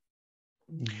effort.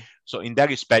 So in that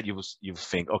respect, you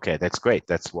think, okay, that's great.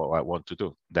 That's what I want to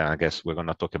do. Then I guess we're going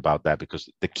to talk about that, because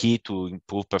the key to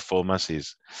improve performance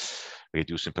is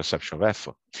reducing perception of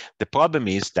effort. The problem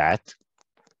is that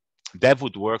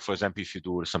would work, for example, if you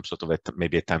do some sort of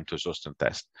maybe a time to exhaustion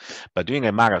test. But doing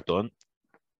a marathon,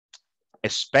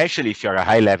 especially if you're a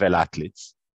high-level athlete,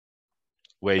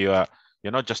 where you're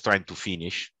not just trying to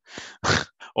finish.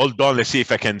 Hold on, let's see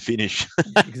if I can finish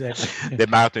the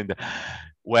marathon.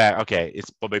 Where, okay, it's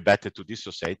probably better to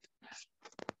dissociate.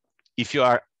 If you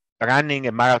are running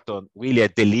a marathon really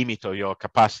at the limit of your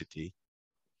capacity,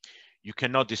 you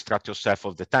cannot distract yourself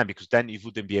all the time, because then you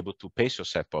wouldn't be able to pace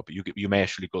yourself properly. You may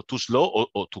actually go too slow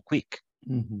or too quick.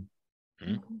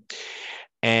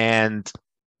 And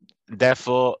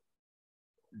therefore,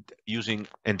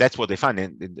 and that's what they find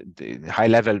in the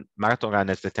high-level marathon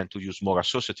runners, they tend to use more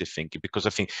associative thinking, because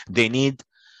I think they need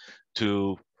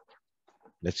to,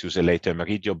 let's use a later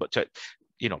meridian, but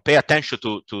pay attention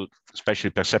to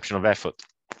especially perception of effort,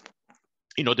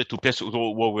 in order to pace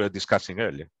what we were discussing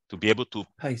earlier, to be able to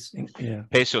pace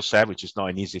yourself, which is not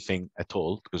an easy thing at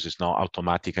all, because it's not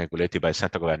automatic and regulated by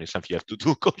central government. It's something you have to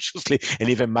do consciously, and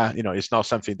even it's not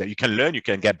something that you can learn. You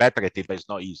can get better at it, but it's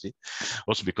not easy.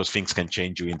 Also because things can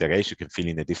change during the race. You can feel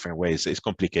in a different ways. It's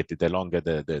complicated. The longer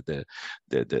the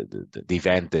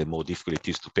event, the more difficult it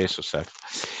is to pace yourself,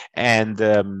 and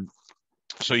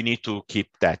so you need to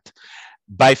keep that.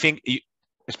 But I think,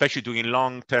 especially during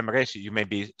long-term races, you may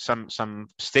be some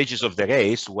stages of the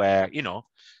race where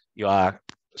you are,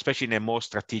 especially in a more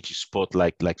strategic sport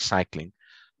like cycling,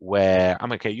 where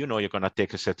you're going to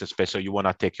take a certain space, so you want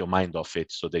to take your mind off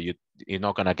it, so that you're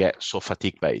not going to get so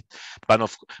fatigued by it.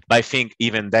 But I think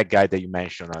even that guy that you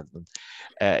mentioned,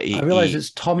 I realize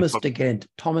it's Thomas de Gent.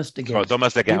 Thomas de Gent.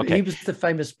 Okay. He was the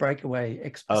famous breakaway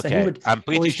expert. Okay. So he would I'm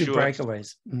pretty sure. Do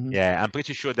breakaways. Yeah, I'm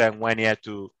pretty sure that when he had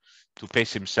to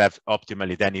pace himself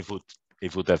optimally, then he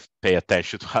would have paid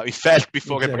attention to how he felt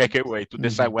before a breakaway, to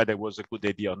decide whether it was a good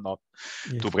idea or not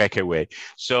to break away.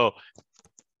 So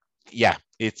yeah,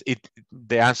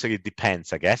 the answer, it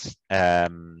depends, I guess,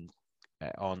 on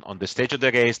the stage of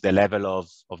the race, the level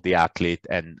of the athlete,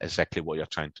 and exactly what you're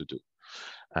trying to do.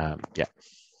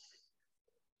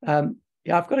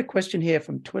 I've got a question here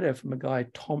from Twitter from a guy,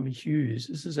 Tom Hughes.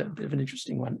 This is a bit of an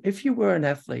interesting one. If you were an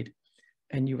athlete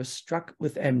and you were struck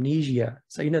with amnesia,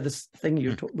 so this thing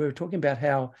we were talking about,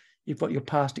 how you've got your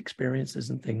past experiences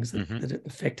and things that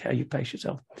affect how you pace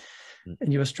yourself,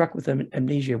 and you were struck with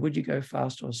amnesia, would you go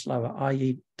faster or slower?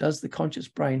 I.e., does the conscious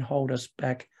brain hold us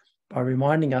back by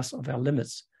reminding us of our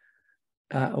limits,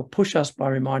 or push us by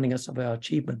reminding us of our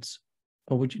achievements,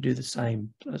 or would you do the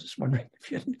same? So I was just wondering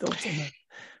if you had any thoughts on that.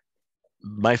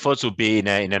 My thoughts would be in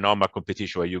a normal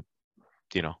competition where you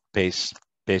pace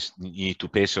need to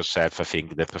pace yourself, I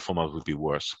think the performance would be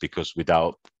worse, because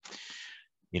without,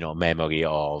 memory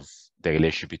of the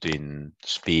relationship between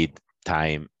speed,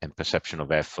 time, and perception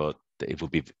of effort, it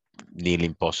would be nearly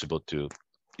impossible to.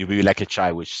 You will be like a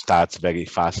child which starts very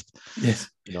fast, yes,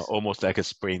 almost like a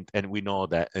sprint. And we know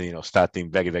that, starting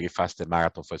very, very fast a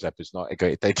marathon, for example, is not a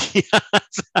great idea.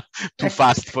 Too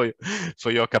fast for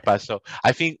your capacity. So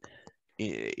I think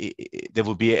there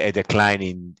will be a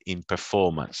decline in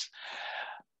performance.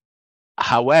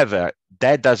 However,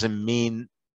 that doesn't mean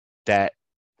that,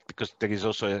 because there is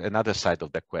also another side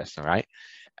of the question, right?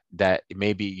 That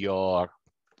maybe your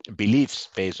beliefs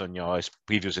based on your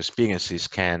previous experiences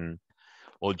can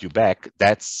hold you back.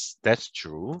 That's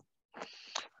true.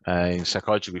 In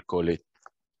psychology, we call it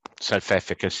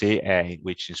self-efficacy,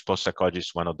 which in sports psychology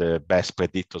is one of the best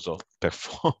predictors of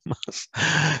performance.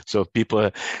 So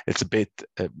people, it's a bit,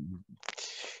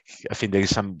 I think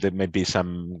there may be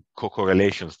some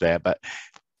co-correlations there, but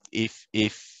if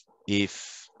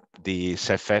the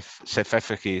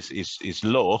self-efficacy is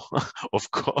low,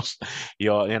 of course,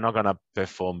 you're not going to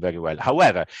perform very well.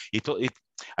 However,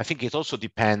 I think it also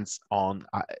depends on,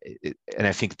 and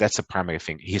I think that's a primary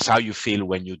thing, is how you feel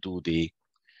when you do the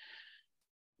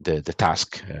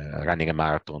task, running a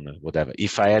marathon, whatever.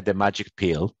 If I had a magic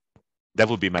pill, that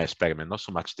would be my experiment, not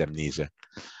so much the amnesia.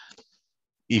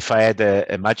 If I had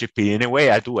a magic pill, in a way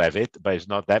I do have it, but it's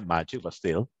not that magic, but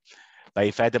still. But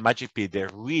if I had a magic pill, they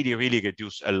really, really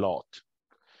reduce a lot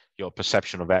your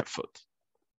perception of effort.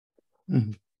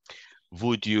 Mm-hmm.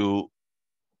 Would you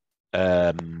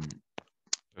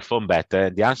perform better?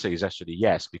 And the answer is actually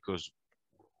yes, because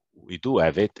we do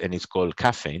have it, and it's called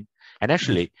caffeine. And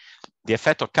actually, the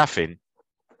effect of caffeine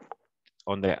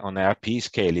on the RPE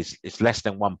scale is less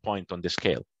than 1 point on the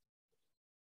scale.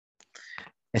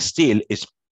 And still, it's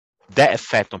that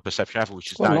effect on perception of effort,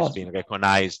 which is now being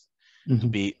recognized to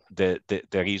be the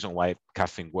reason why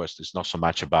caffeine works. It's not so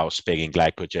much about sparing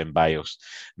glycogen by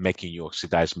making you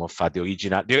oxidize more fat. The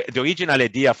original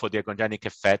idea for the ergogenic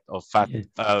effect of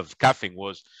of caffeine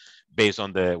was based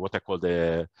on what I call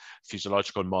the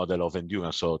physiological model of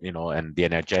endurance. So, and the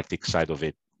energetic side of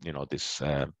it, this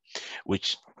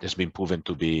which has been proven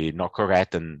to be not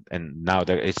correct, and now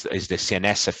there is the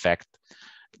CNS effect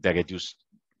that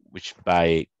which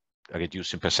by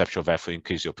reducing perception of effort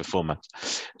increase your performance.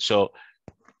 So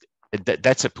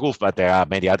that's a proof, but there are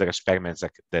many other experiments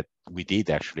that we did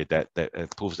actually that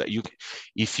proves that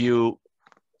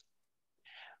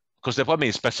because the problem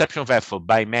is perception of effort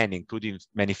by many, including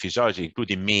many physiologists,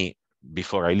 including me,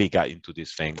 before I really got into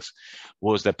these things,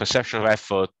 was that perception of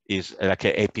effort is like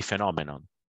an epiphenomenon.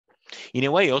 In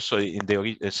a way, also in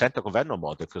the center of Venn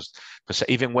model, because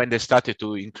even when they started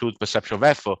to include perception of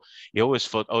effort, you always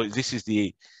thought, oh, this is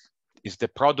the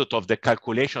product of the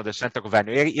calculation of the center of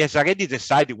value. He has already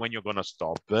decided when you're going to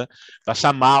stop, but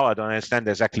somehow I don't understand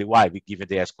exactly why, given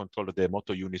he has control of the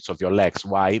motor units of your legs.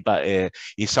 Why? But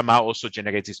he somehow also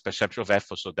generates this perception of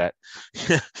effort so that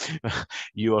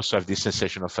you also have this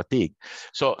sensation of fatigue.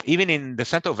 So even in the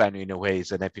center of value, in a way,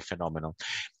 is an epiphenomenon.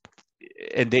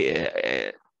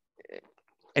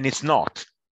 And it's not.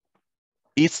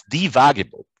 It's the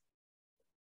variable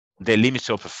that limits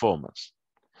your performance.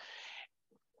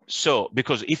 So,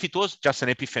 because if it was just an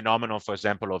epiphenomenon, for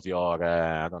example, of your,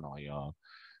 I don't know,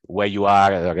 where you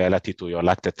are relative to your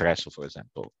lactate threshold, for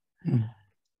example,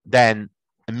 then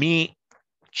me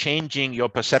changing your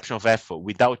perception of effort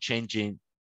without changing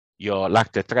your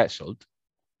lactate threshold,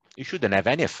 it shouldn't have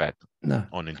any effect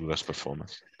on endurance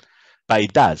performance. But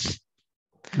it does.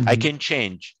 I can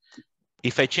change.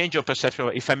 If I change your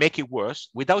perception, if I make it worse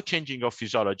without changing your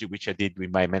physiology, which I did with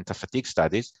my mental fatigue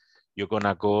studies, you're going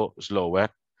to go slower,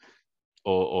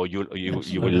 or you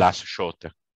will last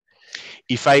shorter.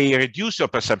 If I reduce your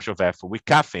perception of effort with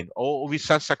caffeine or with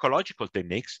some psychological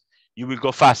techniques, you will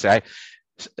go faster.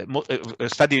 A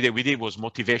study that we did was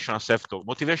motivational self-talk.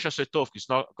 Motivational self-talk is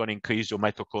not going to increase your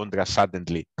mitochondria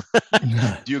suddenly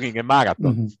during a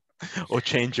marathon or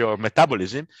change your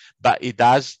metabolism, but it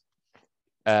does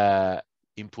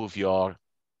reduce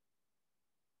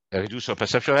your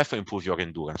perception of effort, improve your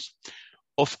endurance.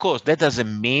 Of course, that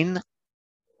doesn't mean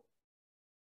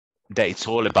that it's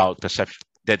all about perception,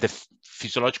 that the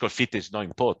physiological fit is not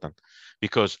important,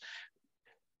 because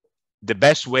the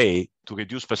best way to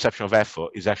reduce perception of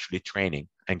effort is actually training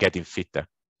and getting fitter.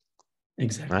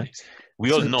 Exactly. Right?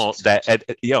 We all know that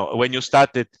when you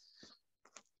started,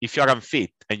 if you're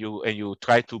unfit and you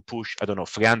try to push, I don't know,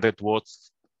 300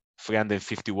 watts,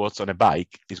 350 watts on a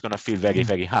bike, it's going to feel very,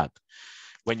 very hard.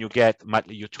 When you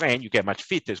train, you get much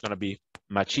fitter, it's going to be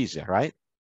much easier, right?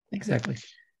 Exactly.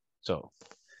 So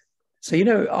So, you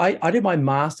know, I did my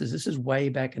master's. This is way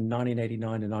back in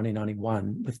 1989 and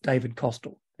 1991 with David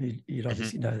Costel. You'd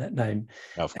obviously know that name.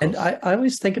 Of And course. I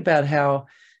always think about how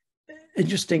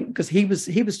interesting, because he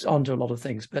was onto a lot of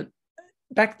things, but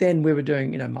back then we were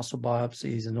doing, you know, muscle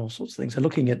biopsies and all sorts of things, so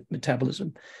looking at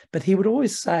metabolism. But he would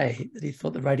always say that he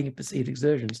thought the rating of perceived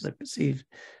exertions,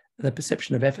 the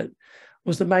perception of effort,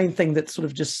 was the main thing that sort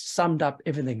of just summed up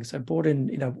everything. So brought in,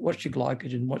 you know, what's your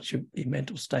glycogen, what's your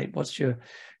mental state, what's your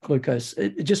glucose.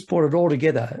 It just brought it all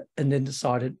together and then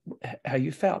decided how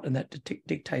you felt, and that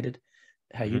dictated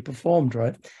how you performed,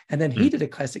 right? And then he did a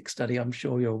classic study, I'm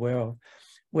sure you're aware of,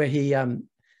 where he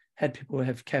had people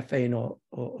have caffeine or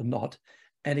not,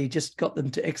 and he just got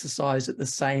them to exercise at the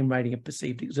same rating of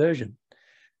perceived exertion.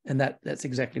 And that's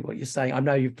exactly what you're saying. I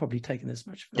know you've probably taken this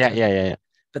much further. Yeah.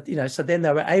 But, you know, so then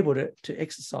they were able to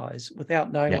exercise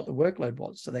without knowing what the workload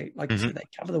was. So they, like you said, they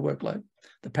cover the workload,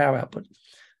 the power output.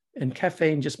 And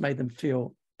caffeine just made them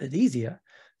feel it easier.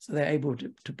 So they're able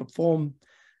to perform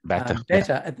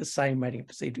better at the same rating of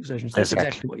perceived exertion. So that's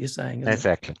exactly what you're saying.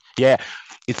 Exactly. Yeah.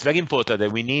 It's very important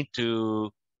that we need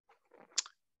to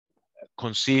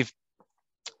conceive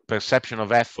perception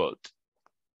of effort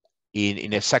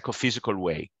in a psychophysical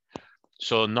way.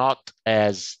 So not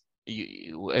as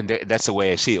that's the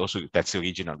way I see it. Also, that's the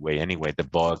original way anyway, the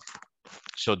Borg.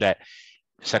 So that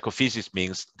psychophysics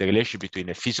means the relationship between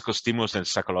a physical stimulus and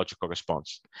psychological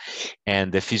response.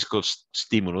 And the physical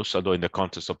stimulus, although in the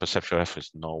context of perceptual effort,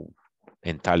 is not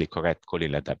entirely correct calling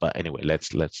it like that, but anyway, let's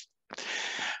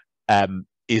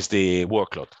is the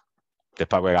workload, the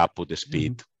power output, the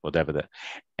speed, whatever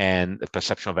and the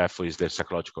perception of effort is the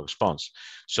psychological response.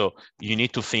 So you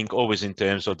need to think always in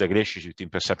terms of the relationship between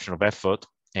perception of effort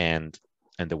and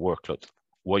the workload.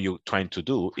 What you're trying to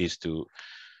do is to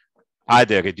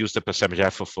either reduce the perception of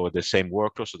effort for the same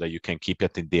workload so that you can keep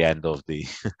it in the end of the,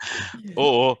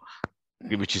 or,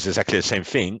 which is exactly the same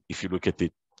thing, if you look at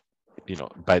it, you know,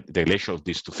 by the relation of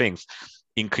these two things,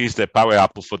 increase the power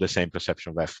output for the same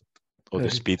perception of effort, or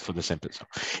the speed for the same person.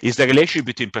 It's the relationship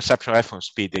between perception of effort and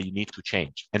speed that you need to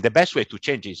change. And the best way to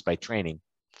change is by training.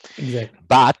 Exactly.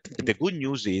 But the good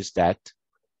news is that,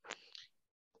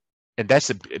 and that's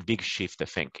a big shift, I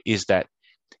think, is that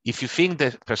if you think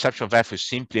that perception of effort is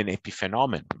simply an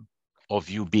epiphenomenon of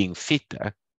you being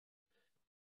fitter,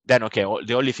 then okay,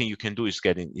 the only thing you can do is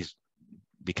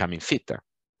becoming fitter.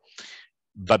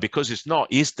 But because it's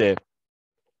not, is the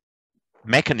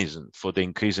mechanism for the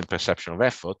increase in perception of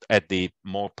effort at the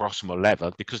more proximal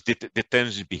level, because it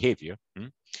determines behavior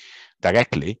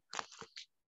directly.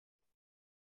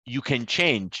 You can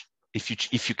change, if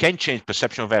you can change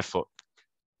perception of effort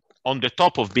on the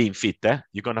top of being fitter,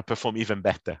 you're going to perform even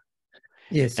better.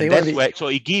 Yes, and that's where, so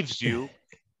it gives you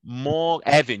more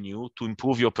avenue to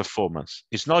improve your performance.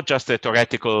 It's not just a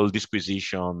theoretical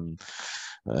disquisition.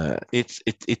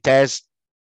 It has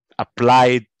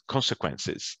applied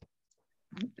consequences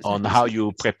on how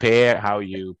you prepare, how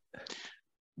you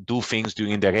do things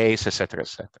during the race, etc.,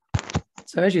 etc.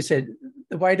 So as you said,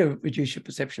 the way to reduce your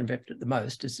perception of effort the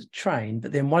most is to train.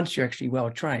 But then once you're actually well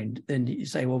trained, then you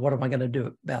say, well, what am I going to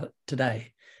do about it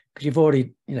today? Because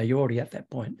you're already at that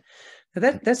point.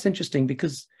 Now that's interesting,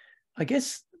 because I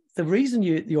guess the reason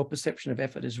your perception of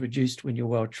effort is reduced when you're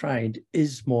well trained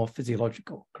is more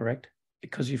physiological, correct?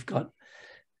 Because you've got,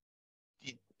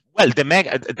 well,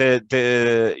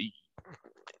 the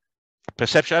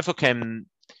perception of effort can,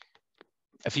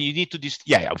 I think you need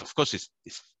to of course it's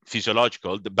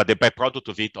physiological, but the byproduct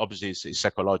of it obviously is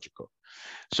psychological.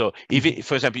 So if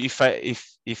for example,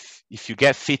 if you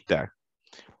get fitter,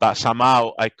 but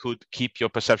somehow I could keep your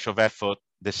perception of effort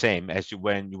the same as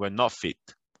when you were not fit,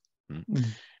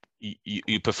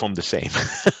 you perform the same.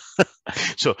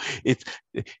 So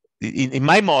in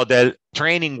my model,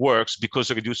 training works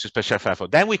because it reduces perception of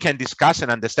effort. Then we can discuss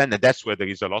and understand, and that's where there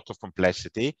is a lot of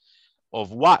complexity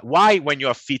of why when you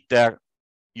are fitter,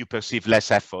 you perceive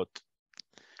less effort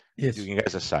during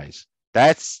exercise.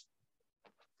 That's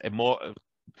a more,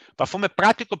 but from a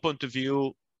practical point of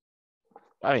view,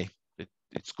 I mean,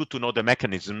 it's good to know the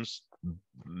mechanisms,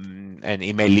 and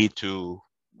it may lead to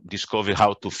discover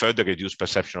how to further reduce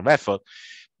perception of effort.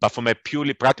 But from a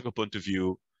purely practical point of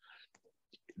view,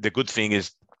 the good thing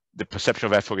is the perception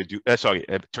of effort,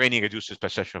 training reduces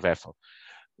perception of effort.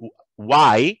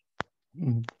 Why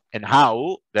and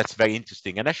how? That's very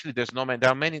interesting. And actually, there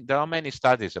are many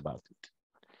studies about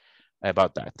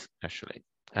that. Actually,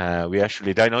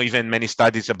 there are not even many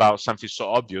studies about something so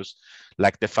obvious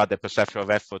like the fact that perception of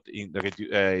effort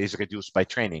is reduced by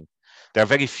training. There are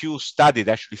very few studies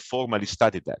that actually formally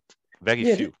studied that. Very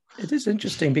few. It is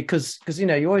interesting because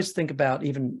you always think about,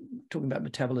 even talking about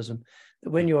metabolism, that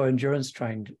when you're endurance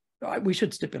trained, we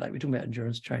should stipulate, we're talking about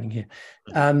endurance training here.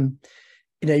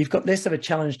 You've got less of a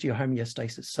challenge to your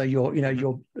homeostasis. So your,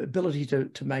 your ability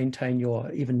to maintain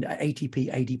your even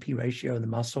ATP, ADP ratio in the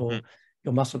muscle,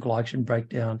 your muscle glycogen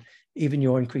breakdown, even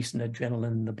your increase in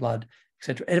adrenaline in the blood,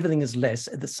 etc. Everything is less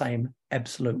at the same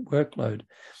absolute workload.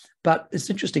 But it's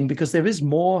interesting because there is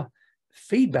more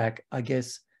feedback, I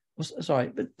guess.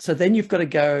 So then you've got to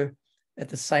go at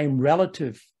the same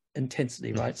relative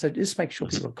intensity, right? So just make sure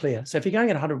people are clear. So if you're going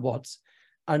at 100 watts,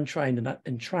 untrained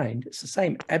and trained, it's the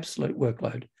same absolute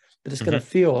workload, but it's going to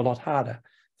feel a lot harder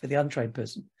for the untrained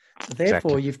person. So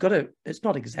therefore, you've got to, it's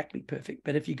not exactly perfect,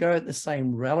 but if you go at the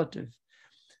same relative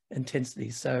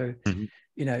intensity, so,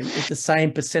 at the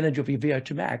same percentage of your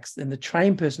VO2 max, then the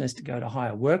trained person has to go to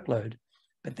higher workload,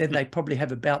 but then they probably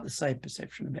have about the same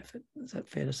perception of effort. Is that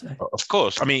fair to say? Of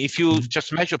course. I mean, if you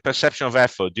just measure perception of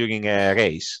effort during a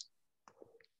race,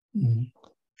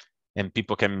 and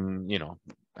people can,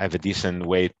 have a decent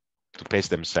way to pace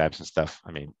themselves and stuff.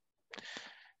 I mean,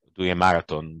 doing a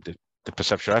marathon, the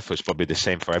perception of effort is probably the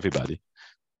same for everybody.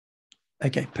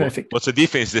 Okay, perfect. What's the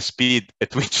difference? The speed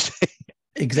at which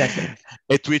exactly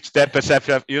at which that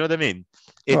perception of, you know what I mean?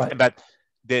 Right. But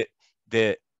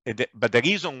but the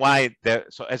reason why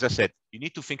so as I said, you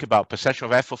need to think about perception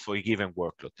of effort for a given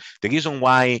workload. The reason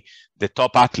why the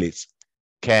top athletes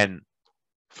can,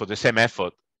 for the same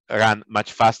effort, run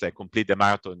much faster and complete the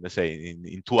marathon, let's say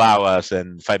in 2 hours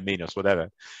and 5 minutes, whatever,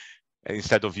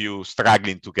 instead of you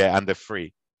struggling to get under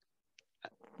 3.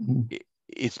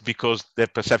 It's because the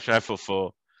perception effort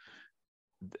for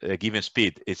a given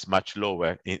speed is much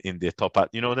lower in the top.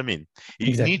 You know what I mean?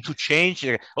 You need to change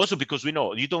also, because we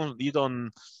know they don't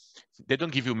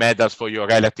give you medals for your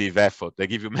relative effort. They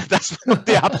give you medals for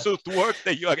the absolute work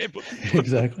that you are able to do.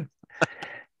 Exactly.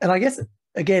 And I guess,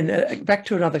 again, back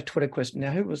to another Twitter question.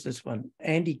 Now, who was this one?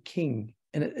 Andy King.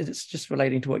 And it's just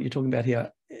relating to what you're talking about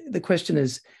here. The question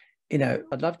is,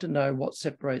 I'd love to know what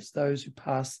separates those who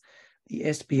pass the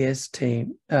SBS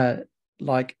team,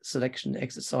 like selection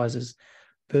exercises,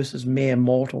 versus mere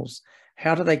mortals.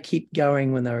 How do they keep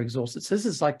going when they're exhausted? So this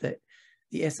is like the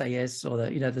SAS or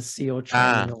the SEAL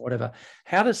training or whatever.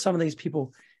 How do some of these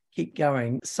people keep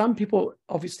going? Some people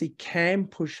obviously can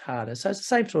push harder. So it's the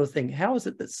same sort of thing. How is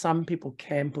it that some people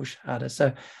can push harder?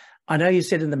 So I know you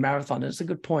said in the marathon, and it's a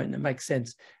good point, and it makes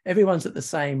sense. Everyone's at the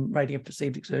same rating of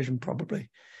perceived exertion probably,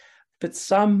 but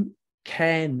some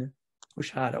can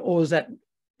push harder. Or is that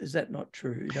not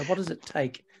true? What does it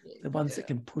take, the ones that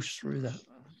can push through that?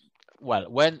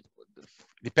 Well,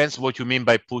 depends what you mean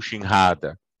by pushing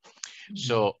harder.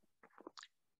 So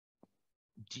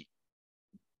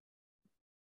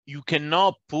you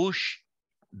cannot push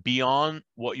beyond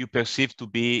what you perceive to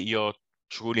be your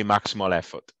truly maximal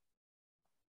effort.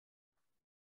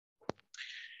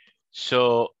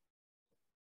 So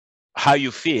how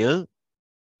you feel,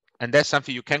 and that's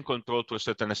something you can control to a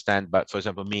certain extent. But for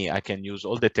example, me, I can use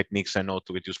all the techniques I know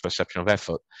to reduce perception of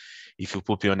effort. If you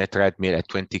put me on a treadmill at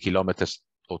 20 kilometers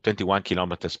or 21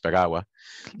 kilometers per hour,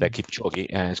 like Kipchoge,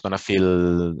 and it's going to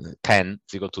feel 10,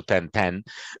 0 to 10, 10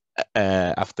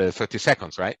 after 30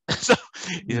 seconds, right? So,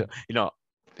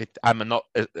 I'm not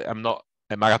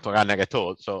a marathon runner at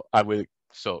all. So I will.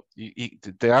 So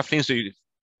there are things that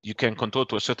you can control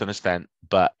to a certain extent,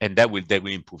 and they will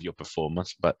improve your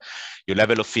performance. But your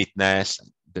level of fitness,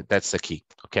 that's the key,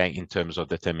 okay, in terms of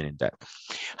determining that.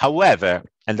 However,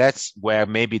 and that's where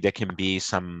maybe there can be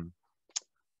some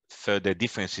further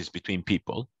differences between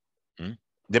people.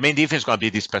 The main difference is going to be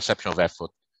this perception of effort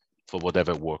for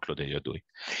whatever workload that you're doing.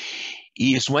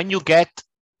 Is when you get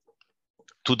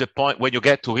to the point when you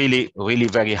get to really, really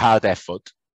very hard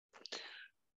effort,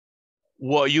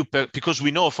 because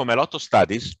we know from a lot of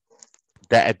studies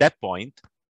that at that point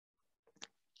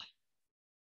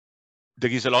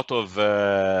there is a lot of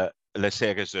let's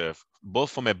say reserve, both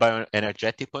from a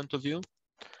bioenergetic point of view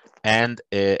and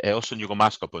also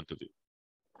neuromuscular point of view.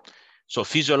 So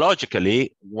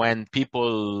physiologically, when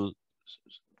people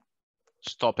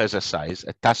stop exercise,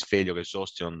 a task failure,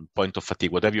 exhaustion, point of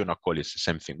fatigue, whatever you want to call it, it's the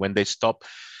same thing. When they stop,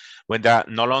 when they are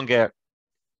no longer,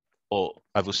 or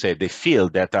I would say they feel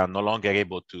that they are no longer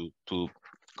able to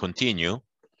continue,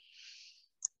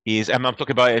 I'm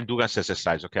talking about endurance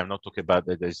exercise, okay? I'm not talking about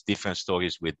there's different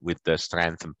stories with the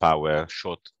strength and power,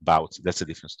 short bouts, that's a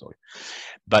different story.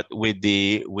 But with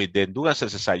the endurance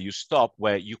exercise, you stop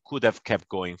where you could have kept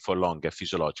going for longer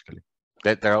physiologically.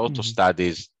 There are also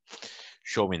studies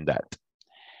showing that.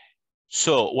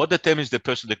 So what determines the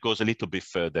person that goes a little bit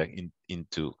further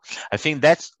into, I think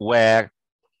that's where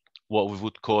what we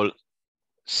would call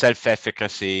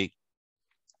self-efficacy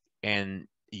and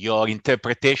your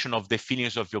interpretation of the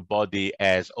feelings of your body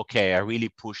as, okay, I really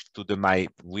pushed to my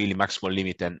really maximal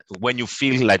limit. And when you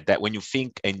feel like that, when you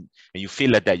think and you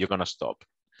feel like that, you're going to stop.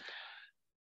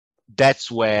 That's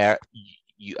where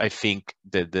I think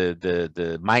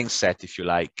the mindset, if you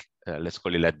like, let's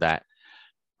call it like that,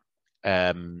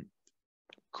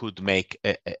 could make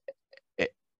a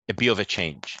bit of a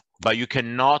change. But you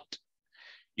cannot,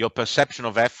 your perception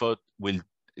of effort will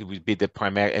be the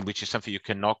primary, and which is something you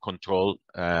cannot control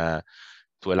to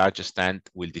a large extent,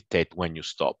 will dictate when you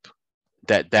stop.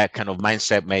 That kind of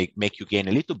mindset may make you gain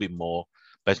a little bit more,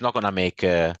 but it's not going to make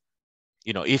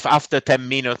you know, if after 10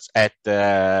 minutes at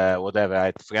whatever,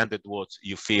 at 300 watts,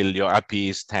 you feel your RP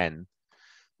is 10,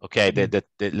 okay,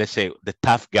 let's say the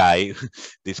tough guy,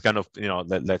 this kind of, you know,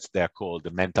 they're called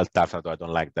the mental tough, although I don't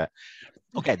like that.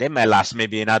 Okay, they may last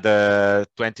maybe another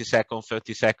 20 seconds,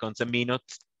 30 seconds, a minute,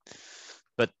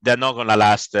 but they're not going to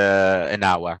last an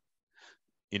hour.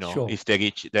 You know, sure. If they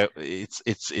reach,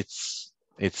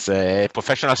 it's a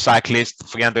professional cyclist,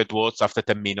 300 watts after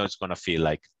 10 minutes, going to feel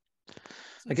like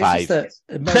I guess 5.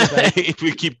 It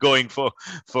will keep going for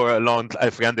a long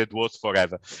 300 watts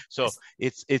forever. So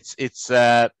it's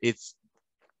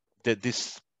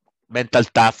this mental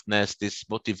toughness, this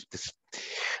motive, this,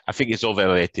 I think it's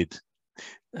overrated.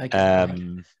 Okay,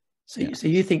 right. So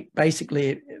you think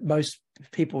basically most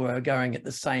people are going at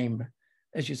the same,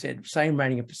 as you said, same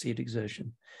rating of perceived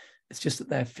exertion. It's just that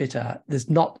they're fitter. There's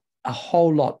not a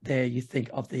whole lot there, you think,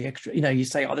 of the extra, you know, you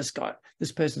say, oh, this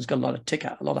person's got a lot of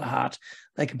ticker, a lot of heart.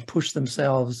 They can push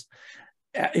themselves,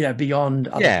 you know, beyond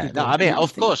other people. No, I mean,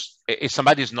 of course, if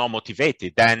somebody is not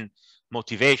motivated, then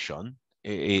motivation,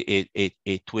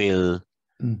 it will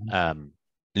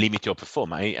limit your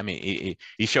performance. I mean,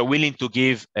 if you're willing to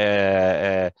give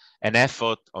an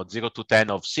effort of 0 to 10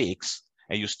 of 6,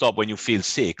 and you stop when you feel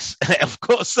 6, of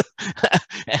course,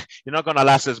 you're not going to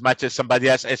last as much as somebody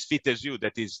else as fit as you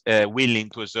that is willing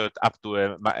to exert up to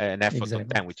an effort of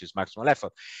 10, which is maximal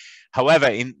effort. However,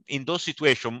 in those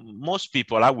situations, most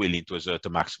people are willing to exert a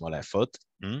maximal effort.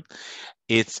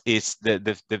 It's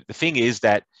the thing is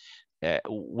that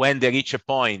when they reach a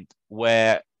point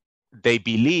where they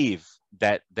believe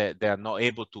that they are not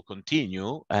able to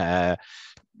continue,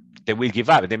 they will give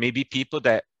up. There may be people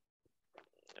that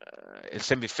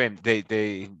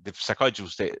the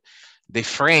psychologists, they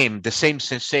frame the same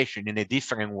sensation in a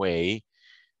different way,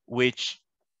 which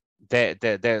they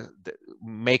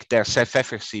make their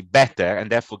self-efficacy better and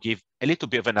therefore give a little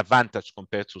bit of an advantage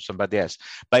compared to somebody else.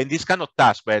 But in this kind of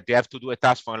task where they have to do a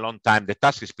task for a long time, the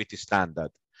task is pretty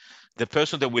standard. The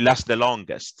person that will last the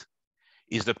longest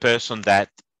is the person that,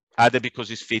 either because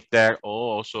he's fitter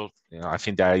or also, you know, I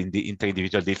think there are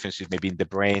inter-individual differences, maybe in the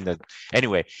brain.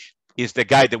 Anyway, is the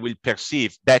guy that will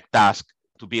perceive that task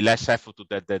to be less effort to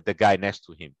the guy next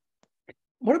to him.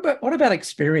 What about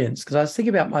experience? Because I was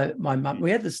thinking about my mum.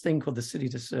 We had this thing called the City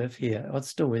to Surf here. It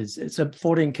still is. It's a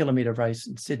 14-kilometer race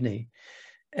in Sydney.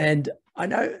 And I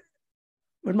know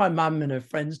when my mum and her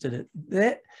friends did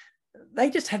it, they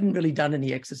just hadn't really done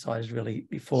any exercise really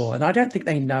before. And I don't think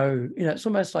they know, you know, it's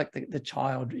almost like the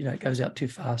child, you know, goes out too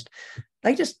fast.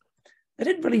 They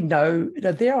didn't really know, you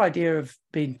know, their idea of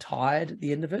being tired at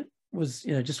the end of it was,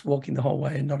 you know, just walking the whole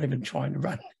way and not even trying to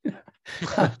run.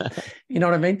 You know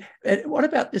what I mean? What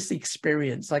about this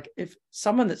experience? Like if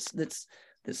someone that's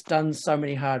done so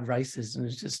many hard races and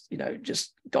is just, you know,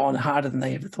 just gone harder than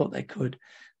they ever thought they could,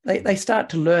 they start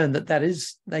to learn that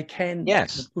is, they can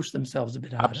push themselves a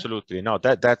bit harder. Absolutely. No,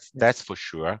 that's for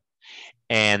sure.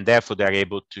 And therefore they're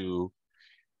able to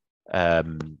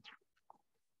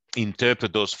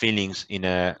interpret those feelings in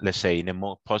a, let's say, in a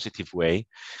more positive way,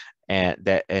 and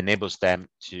that enables them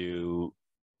to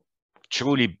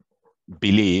truly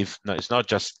believe. No, it's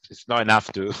not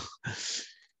enough to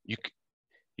you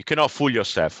cannot fool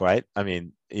yourself, right? I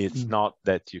mean, it's not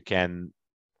that you can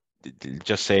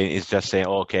just say,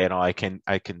 oh, okay, no, I can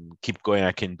keep going,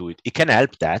 I can do it. It can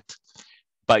help that,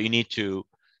 but you need to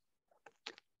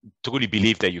truly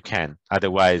believe that you can.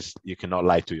 Otherwise, you cannot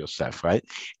lie to yourself, right?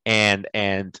 And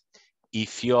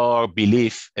if your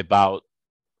belief about,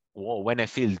 well, when I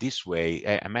feel this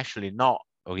way, I'm actually not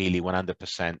really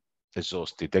 100%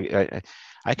 exhausted.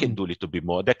 I can do a little bit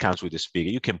more. That comes with the spirit.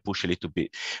 You can push a little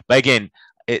bit. But again,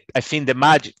 I think the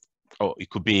magic, it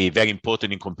could be very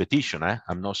important in competition.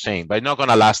 I'm not saying, but it's not going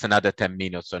to last another 10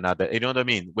 minutes or another, you know what I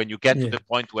mean? When you get to the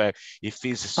point where it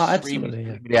feels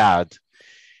extremely hard,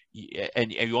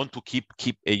 and you want to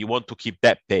keep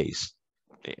that pace,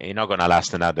 you're not going to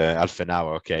last another half an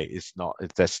hour. Okay,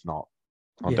 that's not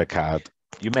on the card.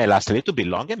 You may last a little bit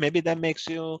longer. Maybe that makes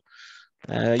you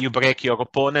you break your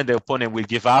opponent. The opponent will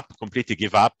completely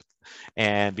give up,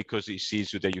 and because it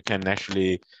sees you that you can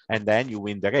actually, and then you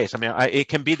win the race. I mean, it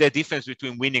can be the difference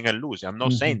between winning and losing. I'm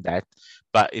not saying that,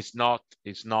 but it's not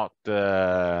you're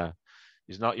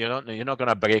not going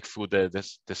to break through the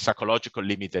psychological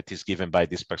limit that is given by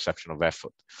this perception of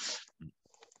effort.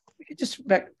 Just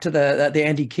back to the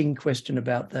Andy King question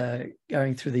about the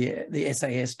going through the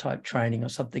SAS type training or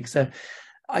something. So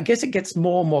I guess it gets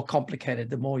more and more complicated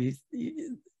the more you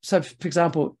so for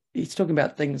example, he's talking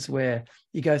about things where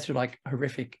you go through like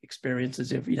horrific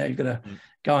experiences of, you've got to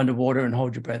go underwater and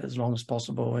hold your breath as long as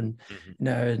possible, and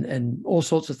and all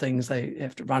sorts of things. They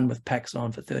have to run with packs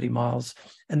on for 30 miles,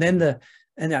 and then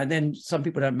then some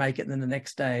people don't make it, and then the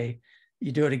next day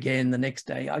you do it again the next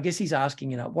day. I guess he's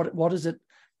asking, what is it,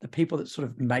 the people that sort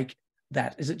of make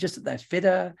that? Is it just that they're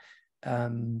fitter?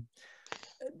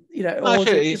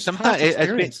 Actually, sometimes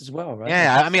experience as well, right?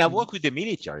 Yeah, I mean, I work with the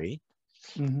military.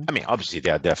 I mean, obviously, they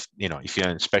are if you're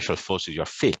in special forces, you're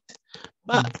fit,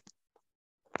 but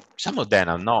some of them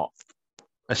are not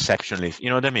exceptionally. You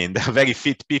know what I mean? They're very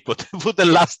fit people for the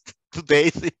last 2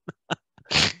 days,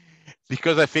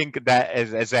 because I think that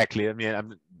is exactly. I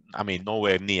mean,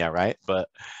 nowhere near, right? But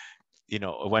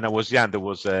when I was young, there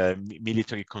was a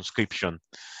military conscription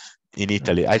in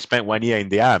Italy. I spent 1 year in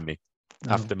the army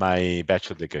after my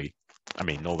bachelor degree. I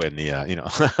mean, nowhere near,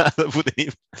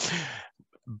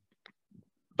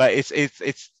 but it's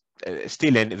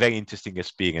still a very interesting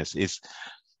experience. It's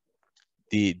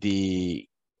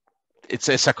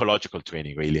a psychological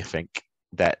training, really. I think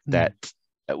that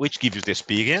which gives you the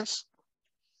experience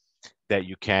that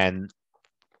you can,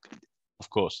 of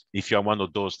course, if you're one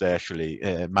of those that actually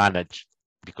manage,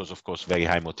 because of course very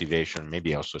high motivation,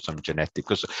 maybe also some genetic,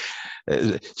 because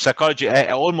psychology,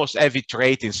 almost every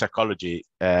trait in psychology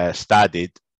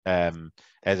studied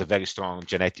has a very strong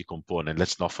genetic component.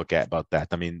 Let's not forget about that.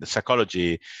 I mean, the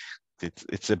psychology,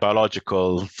 it's a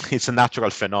biological, it's a natural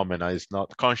phenomenon. It's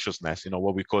not consciousness,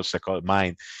 what we call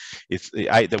mind.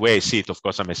 The way I see it, of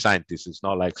course, I'm a scientist. It's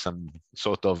not like some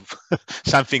sort of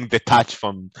something detached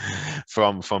from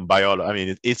biology. I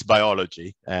mean, it's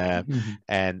biology,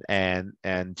 and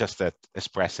just that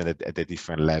expressing it at a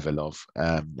different level of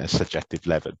a subjective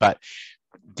level. But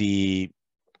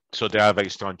so there are very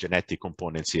strong genetic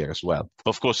components here as well.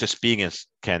 Of course, experience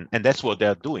can, and that's what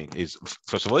they're doing, is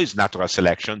first of all, is natural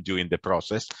selection during the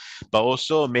process, but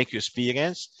also make you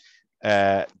experience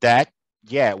that,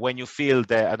 when you feel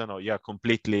that, I don't know, you're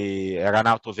completely run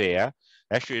out of air,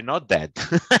 actually you're not dead.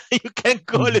 You can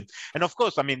call it. And of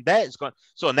course, I mean, that's going,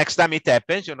 so next time it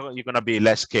happens, you're going to be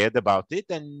less scared about it,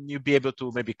 and you'll be able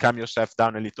to maybe calm yourself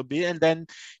down a little bit, and then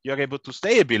you're able to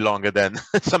stay a bit longer than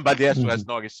somebody else who has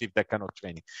not received that kind of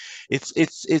training. It's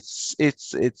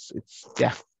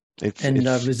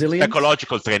resilience.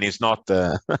 Psychological training is not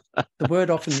the word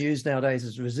often used nowadays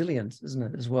is resilience, isn't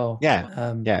it, as well?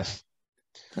 Yeah. Yes.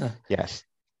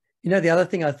 The other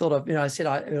thing I thought of, I said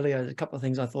earlier, a couple of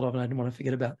things I thought of and I didn't want to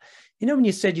forget about. When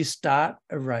you said you start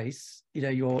a race,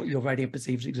 your rating of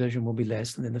perceived exertion will be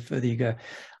less, and then the further you go.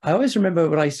 I always remember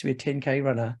when I used to be a 10K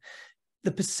runner,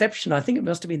 the perception, I think it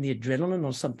must have been the adrenaline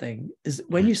or something, is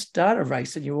when you start a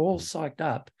race and you're all psyched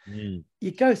up,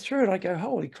 you go through it, I go,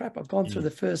 holy crap, I've gone through the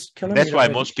first kilometer. That's why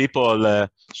most people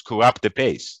screw up the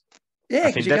pace. Yeah,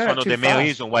 I think that's one of the main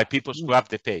reasons why people screw up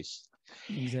the pace.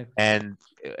 Exactly. And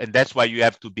that's why you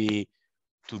have to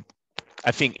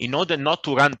I think, in order not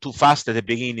to run too fast at the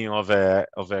beginning of a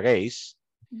race,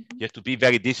 you have to be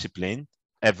very disciplined,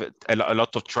 have a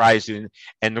lot of tries and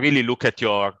really look at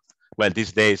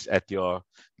these days at your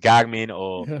Garmin,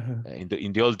 or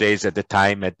in the old days at the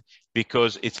time,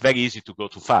 because it's very easy to go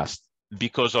too fast.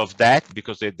 Because of that,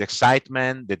 because the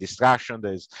excitement, the distraction,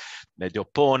 there's the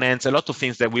opponents, a lot of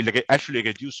things that will actually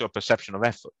reduce your perception of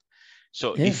effort.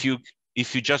 So if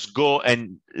you just go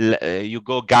and you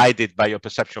go guided by your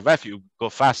perception of effort, you go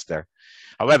faster.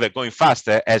 However, going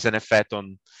faster has an effect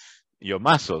on your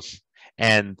muscles,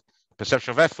 and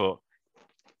perception of effort.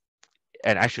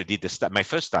 And I actually did my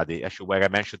first study, actually, where I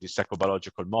mentioned the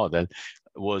psychobiological model,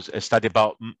 was a study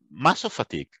about muscle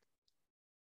fatigue.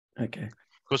 Okay.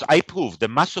 Because I proved that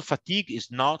muscle fatigue is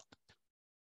not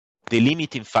the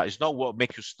limiting factor, is not what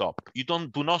makes you stop. You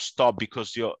do not stop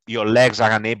because your legs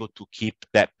are unable to keep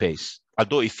that pace.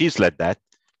 Although it feels like that,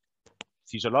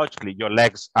 physiologically, your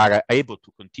legs are able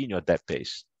to continue at that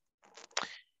pace.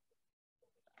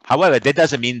 However, that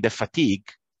doesn't mean the fatigue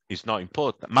is not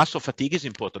important. Muscle fatigue is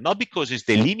important, not because it's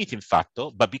the limiting factor,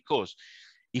 but because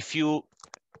if you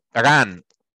run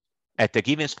at a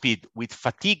given speed with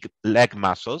fatigued leg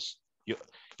muscles,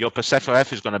 your perception of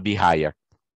effort is going to be higher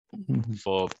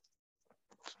for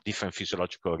different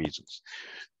physiological reasons.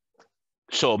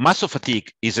 So muscle fatigue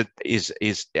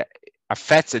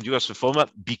affects endurance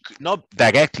performance, not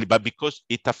directly, but because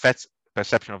it affects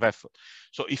perception of effort.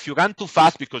 So if you run too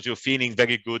fast because you're feeling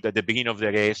very good at the beginning of the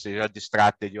race, you are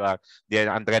distracted, you are the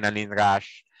adrenaline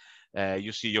rush,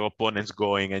 you see your opponents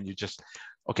going, and you just,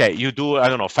 okay, you do, I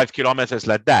don't know, 5 kilometers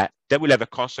like that, that will have a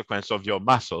consequence of your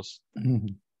muscles. Mm-hmm.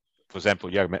 For example,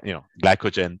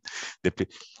 glycogen,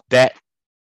 that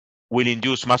will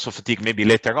induce muscle fatigue maybe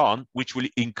later on, which will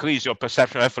increase your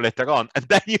perception of effort later on. And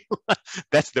then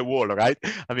that's the wall, right?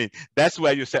 I mean, that's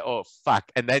where you say, oh,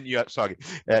 fuck. And then you have to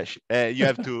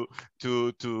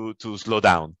slow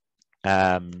down.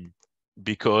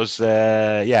 Because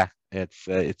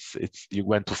it's you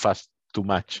went too fast, too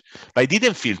much. But I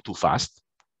didn't feel too fast.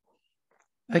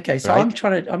 Okay, so right?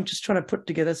 I'm just trying to put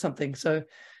together something. So,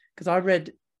 because I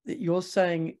read that you're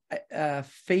saying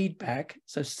feedback,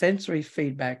 so sensory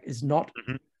feedback is not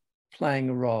playing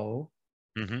a role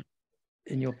in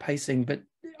your pacing, but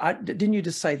didn't you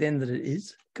just say then that it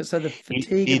is? Because so the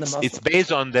fatigue and the muscle. It's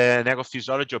based on the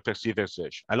neurophysiology of perceived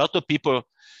exertion. A lot of people,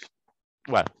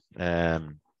 well, I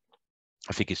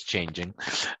think it's changing,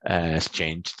 has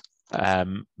changed,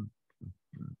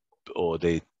 or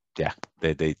they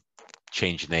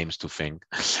change names to think.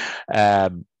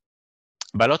 But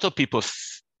a lot of people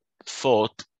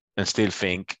thought and still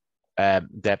think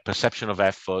that perception of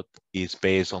effort is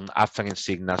based on afferent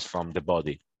signals from the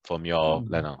body, from your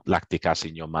lactic acid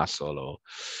in your muscle, or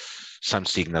some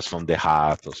signals from the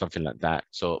heart, or something like that.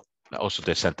 So also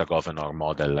the center governor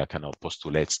model kind of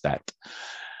postulates that.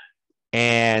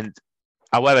 And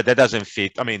however, that doesn't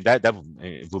fit. I mean, that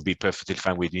would be perfectly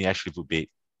fine with me. Actually, it would be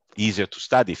easier to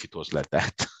study if it was like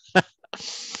that.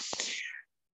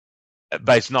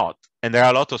 But it's not. And there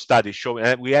are a lot of studies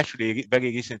showing, we actually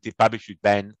very recently published with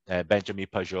Benjamin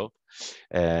Pajot,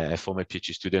 a former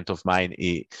PhD student of mine.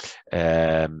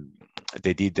 They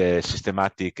did a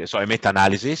a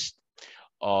meta-analysis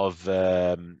of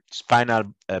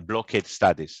spinal blockade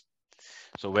studies.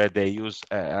 So where they use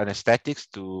anesthetics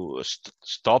to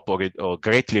stop or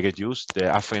greatly reduce the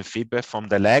afferent feedback from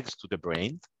the legs to the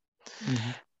brain.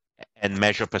 And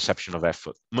measure perception of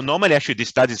effort. Normally, actually, these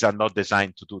studies are not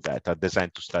designed to do that. Are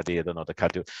designed to study, I don't know,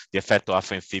 the effect of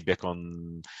afferent feedback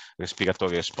on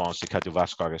respiratory response,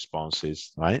 cardiovascular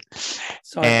responses, right?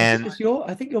 Sorry, and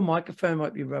I think your microphone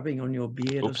might be rubbing on your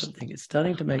beard or something. It's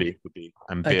starting to make.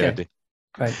 I'm bearded. Okay,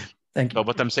 great, thank you. So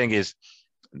what I'm saying is,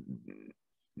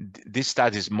 these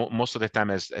studies most of the time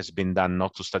has been done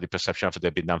not to study perception effort.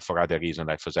 They've been done for other reasons,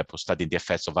 like for example, studying the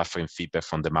effects of afferent feedback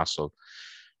from the muscle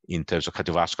in terms of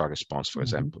cardiovascular response, for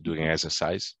example, during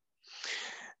exercise.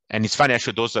 And it's funny,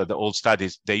 actually, those are the old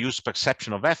studies. They use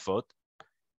perception of effort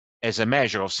as a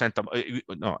measure of center. There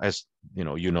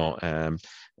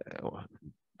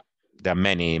are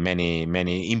many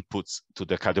inputs to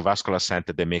the cardiovascular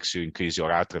center that makes you increase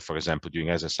your heart rate, for example,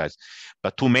 during exercise.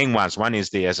 But two main ones. One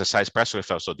is the exercise pressure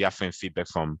effect, so the afferent feedback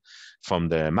from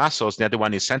the muscles. The other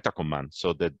one is center command.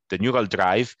 So the neural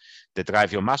drive that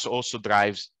drive your muscle also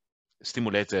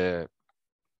stimulate the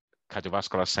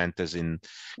cardiovascular centers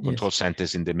control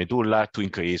centers in the medulla to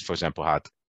increase, for example, heart.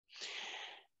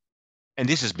 And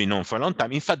this has been known for a long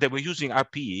time. In fact, they were using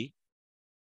RPE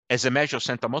as a measure of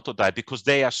center motor drive because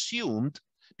they assumed,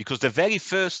 because the very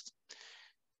first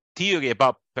theory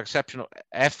about perception of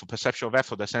effort,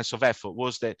 the sense of effort,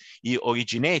 was that it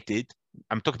originated,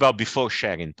 I'm talking about before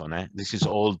Sherrington, this is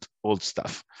old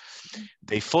stuff.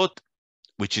 They thought,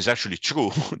 which is actually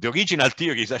true, the original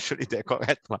theory is actually the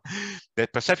correct one,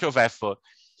 that perception of effort,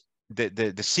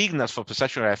 the signals for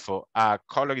perception of effort are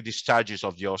corollary discharges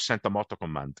of your center motor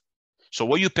command. So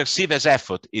what you perceive as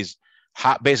effort is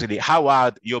basically how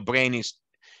hard your brain is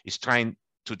trying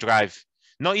to drive,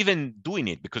 not even doing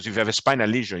it, because if you have a spinal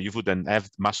lesion, you wouldn't have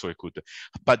muscle recruiter,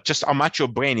 but just how much your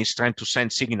brain is trying to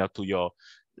send signal to your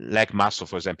leg muscle,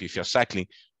 for example, if you're cycling,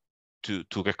 to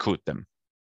recruit them.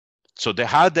 So the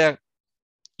harder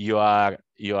you are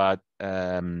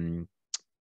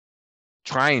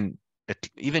trying,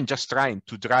 even just trying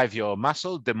to drive your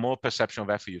muscle, the more perception of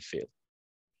effort you feel.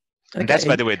 And that's,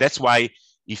 by the way, that's why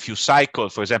if you cycle,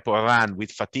 for example, or run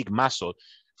with fatigue muscle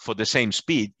for the same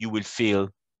speed, you will feel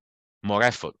more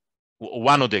effort.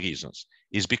 One of the reasons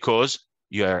is because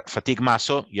your fatigue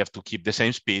muscle, you have to keep the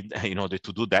same speed. In order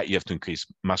to do that, you have to increase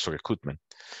muscle recruitment,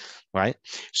 right?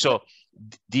 So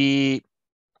these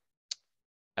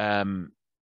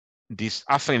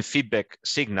afferent feedback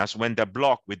signals, when they're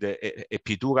blocked with the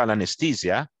epidural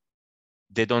anesthesia,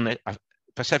 they don't.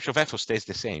 Perception of effort stays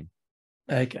the same.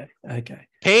 Okay.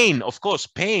 Pain, of course,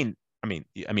 pain. I mean,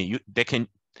 they can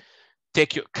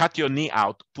cut your knee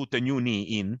out, put a new knee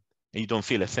in, and you don't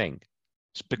feel a thing.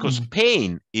 because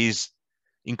pain is,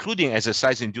 including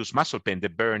exercise-induced muscle pain, the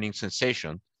burning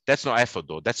sensation. That's not effort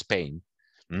though, that's pain.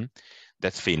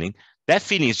 That feeling. That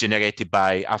feeling is generated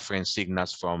by afferent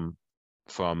signals from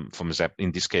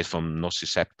in this case, from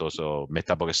nociceptors or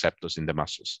metaboreceptors in the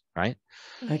muscles, right?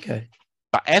 Okay.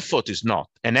 But effort is not.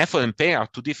 And effort and pain are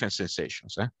two different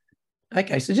sensations.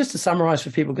 Okay, so just to summarize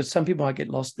for people, because some people might get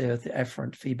lost there with the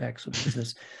afferent feedback sort of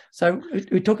business. So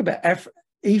we talk about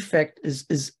effect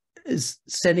is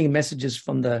sending messages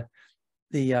from the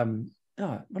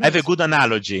I have a good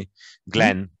analogy,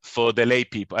 Glenn, for the lay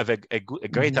people. I have a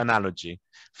great analogy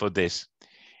for this.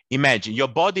 Imagine your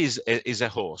body is a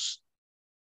horse,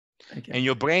 and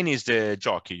your brain is the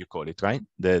jockey, you call it, right?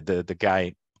 The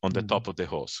guy on the top of the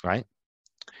horse, right?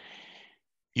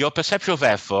 Your perception of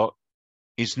effort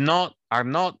are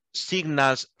not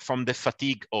signals from the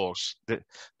fatigue horse.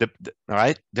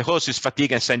 Right? The horse is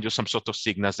fatigued and send you some sort of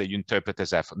signals that you interpret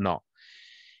as effort. No.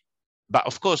 But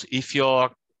of course, if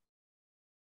your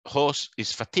horse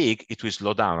is fatigued, it will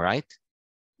slow down, right?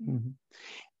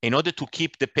 In order to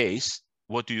keep the pace,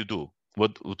 what do you do?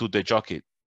 What do the jockey?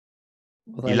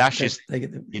 Well, he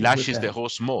lashes the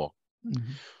horse more.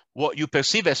 What you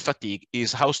perceive as fatigue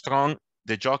is how strong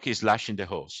the jockey is lashing the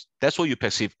horse. That's what you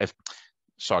perceive as,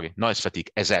 sorry, not as fatigue,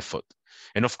 as effort.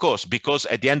 And of course, because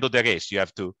at the end of the race,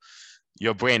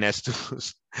 your brain has to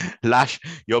lash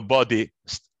your body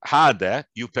harder,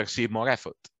 you perceive more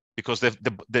effort because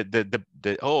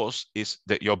the horse is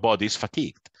your body is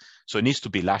fatigued. So it needs to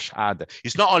be lashed harder.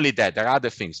 It's not only that, there are other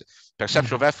things.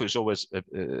 Perception of effort is always,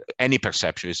 any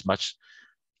perception is much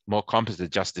more complex than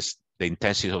just the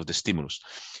intensity of the stimulus,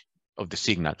 of the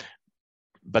signal.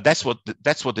 But that's what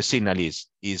the signal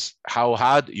is how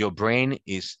hard your brain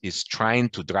is trying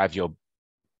to drive your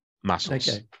muscles.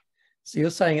 Okay. So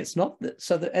you're saying it's not that,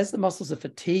 so that as the muscles are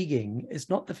fatiguing, it's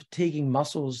not the fatiguing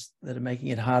muscles that are making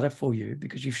it harder for you,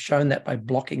 because you've shown that by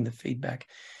blocking the feedback.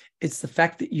 It's the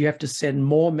fact that you have to send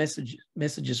more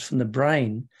messages from the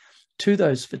brain to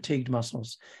those fatigued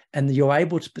muscles, and you're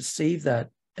able to perceive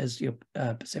that as your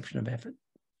perception of effort.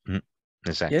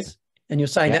 Exactly. Yes. And you're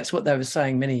saying that's what they were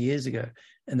saying many years ago,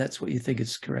 and that's what you think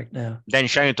is correct now. Then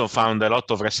Sherrington found a lot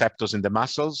of receptors in the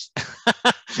muscles,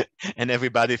 and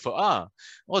everybody thought,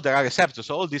 there are receptors.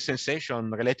 So all this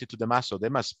sensation related to the muscle, they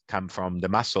must come from the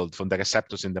muscle, from the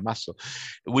receptors in the muscle,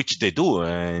 which they do.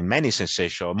 Many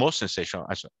sensations, most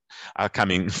sensations are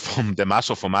coming from the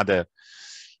muscle, from other,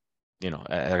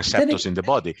 receptors in the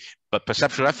body. But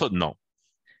perceptual effort, no.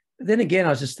 Then again, I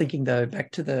was just thinking though,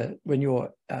 back to when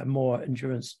you're more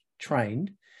endurance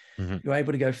trained, you're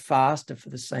able to go faster for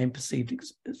the same perceived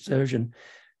exertion.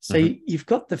 So you've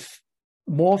got the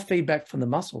more feedback from the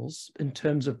muscles in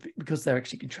terms of, because they're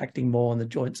actually contracting more and the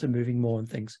joints are moving more and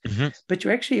things, but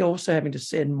you're actually also having to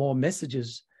send more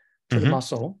messages to the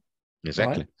muscle.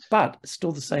 Exactly. Right? But it's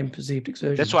still the same perceived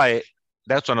exertion.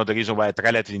 That's one of the reasons why at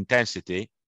relative intensity,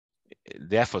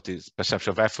 the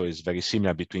perception of effort is very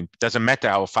similar between, doesn't matter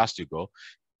how fast you go.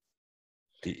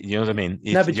 You know what I mean?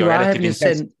 No, but you are having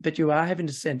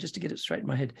to send, just to get it straight in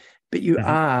my head, but you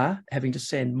are having to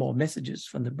send more messages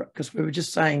from the, because we were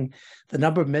just saying the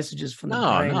number of messages from the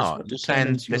brain is what you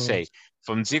send, let's say,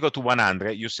 from 0 to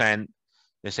 100, you send,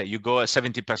 let's say, you go at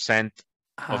 70%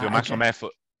 of your maximum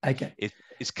effort. Okay.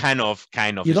 It's kind of.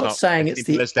 You're not saying it's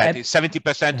the it's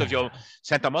 70% of your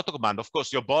center motor command. Of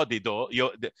course, your body, though,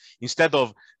 instead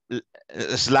of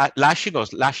lashing,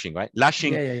 right?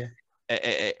 Lashing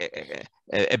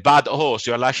a bad horse,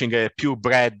 you're lashing a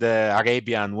purebred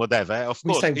Arabian, whatever. Of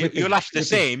course, you lash the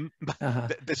same,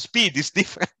 but the speed is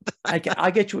different. I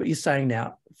get you what you're saying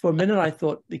now. For a minute, I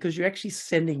thought, because you're actually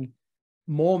sending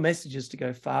more messages to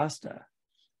go faster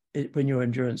when you're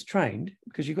endurance trained,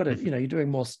 because you've got to, you're doing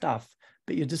more stuff,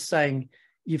 but you're just saying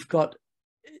you've got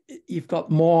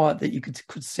more that you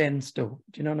could send still.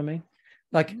 Do you know what I mean?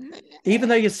 Like, even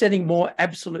though you're sending more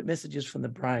absolute messages from the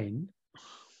brain,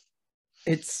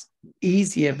 it's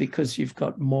easier because you've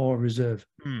got more reserve.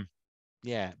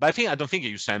 Yeah, but I don't think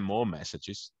you send more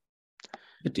messages.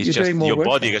 But it's just your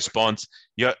body response.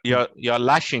 You're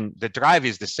lashing. The drive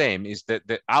is the same. Is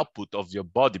the output of your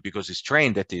body, because it's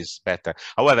trained, that is better.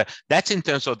 However, that's in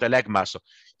terms of the leg muscle.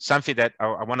 Something that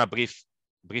I want to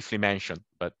briefly mention,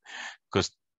 but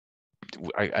because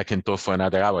I can talk for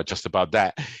another hour just about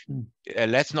that.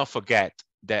 Let's not forget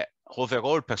that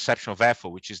overall perception of effort,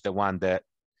 which is the one that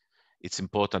it's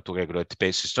important to regulate the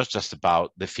pace. It's not just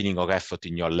about the feeling of effort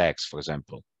in your legs, for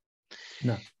example.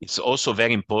 No. It's also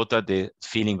very important, the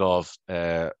feeling of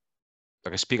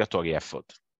respiratory effort,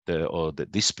 or the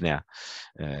dyspnea,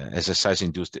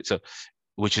 exercise-induced. So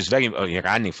which is very,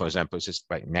 running, for example, is just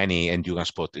like in any endurance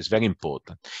sport, is very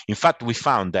important. In fact, we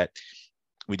found that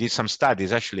we did some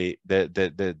studies, actually,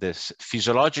 the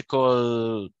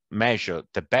physiological measure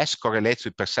that best correlates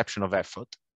with perception of effort.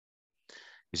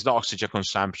 It's not oxygen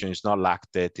consumption, it's not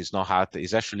lactate, it's not heart,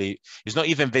 it's not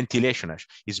even ventilation, actually.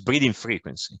 It's breathing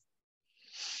frequency.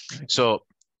 Okay. So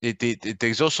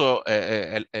there's also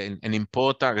an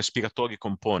important respiratory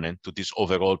component to this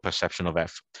overall perception of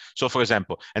effort. So, for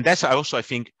example, and that's also, I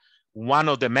think, one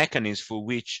of the mechanisms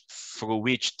through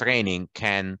which training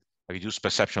can reduce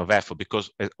perception of effort, because,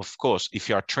 of course, if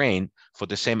you are trained for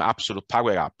the same absolute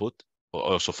power output, or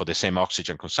also for the same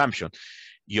oxygen consumption,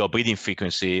 your breathing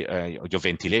frequency, your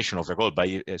ventilation overall, but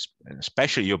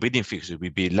especially your breathing frequency will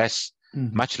be less,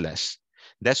 much less.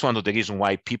 That's one of the reasons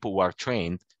why people who are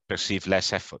trained perceive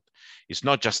less effort. It's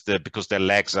not just because their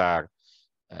legs are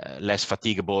less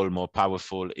fatigable, more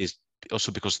powerful, it's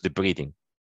also because of the breathing,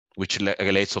 which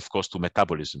relates, of course, to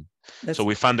metabolism. So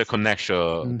we found a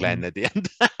connection, Glenn, at the end.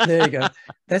 There you go.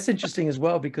 That's interesting as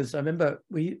well, because I remember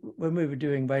when we were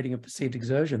doing rating of perceived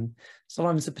exertion,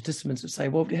 sometimes the participants would say,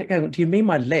 well, do you mean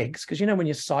my legs? Because, when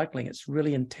you're cycling, it's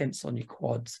really intense on your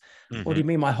quads. Or do you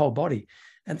mean my whole body?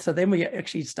 And so then we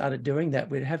actually started doing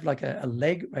that. We'd have like a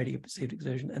leg rating of perceived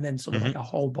exertion, and then sort of like a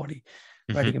whole body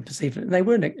rating of perceived. And they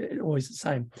weren't always the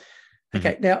same.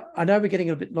 Okay, now I know we're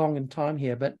getting a bit long in time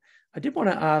here, but I did want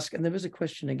to ask, and there was a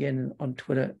question again on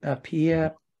Twitter,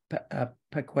 Pierre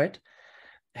Paquette,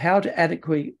 how to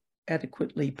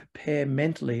adequately prepare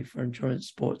mentally for endurance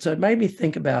sport. So it made me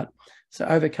think about,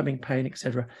 overcoming pain,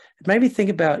 etc. It made me think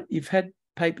about, you've had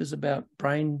papers about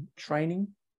brain training.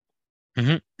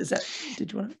 Is that,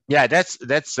 did you want to? Yeah, that's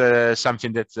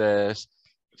something that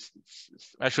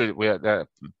actually we are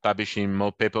publishing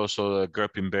more papers. So a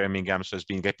group in Birmingham, so it's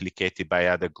being replicated by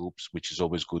other groups, which is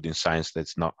always good in science.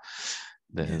 That's not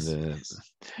the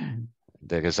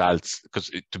results, because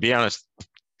to be honest,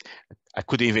 I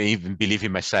couldn't even believe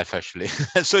in myself, actually.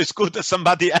 So it's good that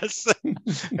somebody else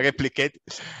replicate.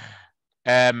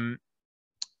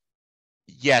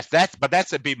 Yes, but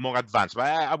that's a bit more advanced. But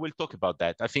I will talk about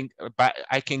that. I think, but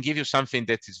I can give you something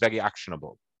that is very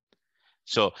actionable.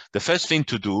 So the first thing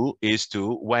to do is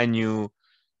when you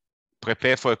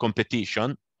prepare for a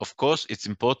competition, of course, it's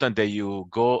important that you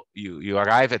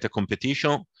arrive at a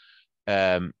competition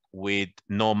with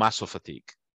no muscle fatigue,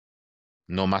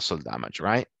 no muscle damage,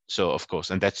 right? So, of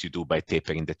course, and that's you do by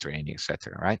tapering the training,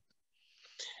 etc., right?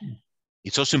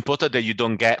 It's also important that you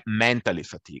don't get mentally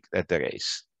fatigued at the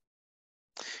race,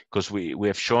 because we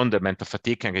have shown that mental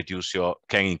fatigue can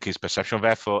increase perception of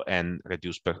effort and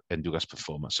reduce endurance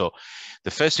performance. So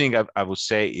the first thing I would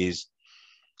say is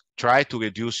try to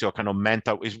reduce your kind of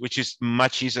mental, which is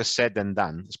much easier said than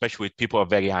done, especially with people who are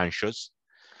very anxious.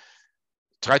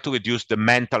 Try to reduce the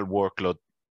mental workload,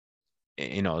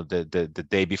 the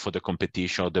day before the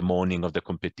competition or the morning of the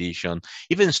competition.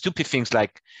 Even stupid things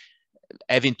like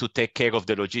having to take care of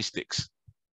the logistics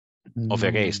of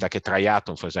a race, like a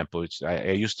triathlon, for example.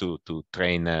 I used to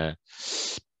train a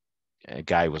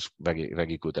guy who was very,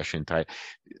 very good actually.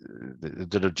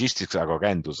 The logistics are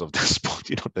horrendous of the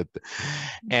sport,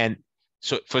 and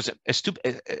so for a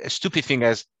stupid thing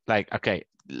as like, okay,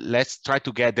 let's try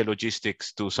to get the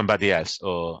logistics to somebody else,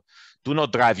 or do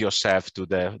not drive yourself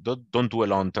don't do a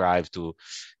long drive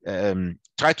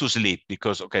try to sleep,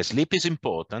 because sleep is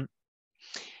important.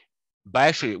 But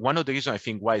actually, one of the reasons I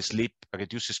think why sleep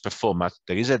reduces performance,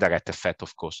 there is a direct effect,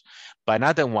 of course. But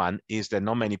another one is that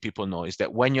not many people know, is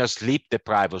that when you're sleep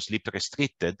deprived or sleep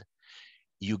restricted,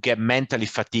 you get mentally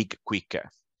fatigued quicker.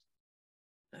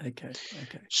 Okay.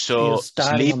 So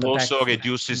sleep also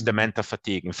reduces the mental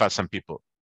fatigue. In fact, some people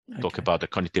talk about the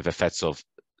cognitive effects of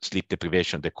sleep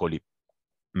deprivation. They call it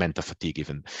mental fatigue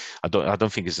even. I don't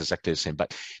think it's exactly the same,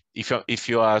 but if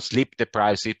you are sleep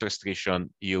deprived, sleep restriction,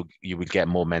 you will get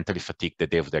more mentally fatigued the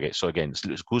day of the race. So again,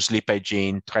 good sleep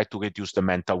hygiene, try to reduce the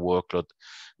mental workload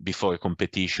before a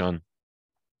competition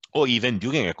or even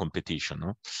during a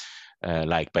competition,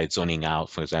 like by zoning out,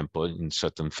 for example, in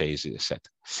certain phases, etc.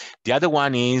 The other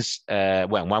one is,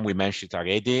 one we mentioned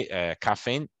already,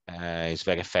 caffeine is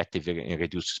very effective in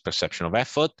reduces perception of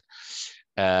effort.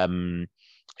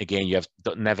 Again, you have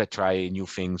never try new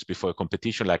things before a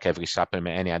competition, like every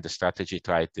supplement, any other strategy,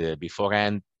 try it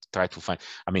beforehand. Try to find,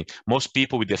 most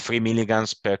people with the 3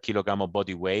 milligrams per kilogram of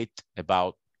body weight,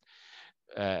 about,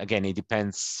 again, it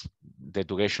depends the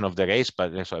duration of the race,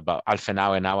 but about half an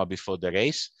hour before the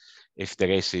race. If the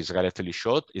race is relatively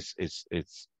short,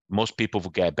 it's most people will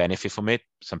get benefit from it.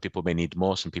 Some people may need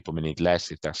more, some people may need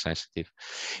less if they're sensitive.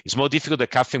 It's more difficult, the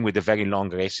caffeine with the very long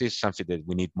races, something that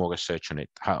we need more research on it,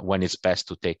 when it's best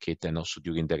to take it and also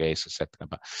during the race, etc.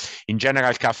 But in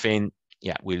general, caffeine,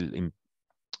 yeah, will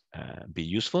be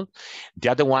useful. The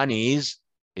other one is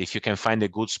if you can find a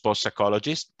good sports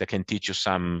psychologist that can teach you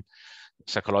some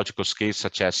psychological skills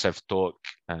such as self-talk,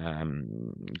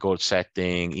 goal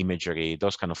setting, imagery,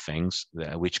 those kind of things,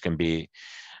 which can be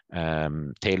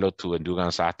tailored to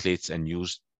endurance athletes and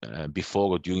used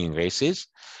before or during races.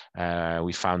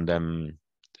 We found them,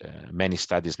 many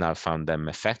studies now found them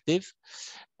effective.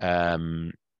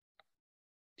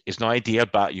 It's not ideal,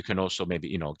 but you can also maybe,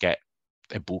 you know, get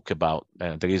a book about,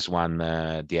 there is one,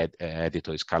 the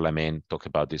editor is Carla Main, talk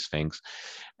about these things,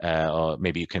 or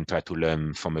maybe you can try to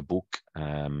learn from a book,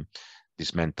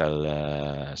 this mental,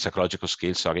 psychological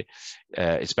skills, sorry.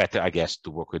 It's better, I guess, to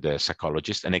work with a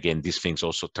psychologist. And again, these things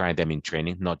also try them in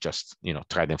training, not just, you know,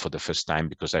 try them for the first time,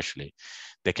 because actually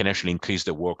they can actually increase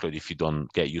the workload if you don't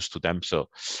get used to them. So,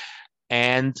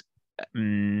 and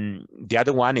the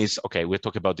other one is, okay, we're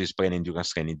talking about this brain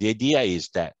endurance training. The idea is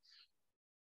that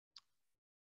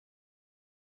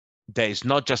there is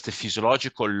not just the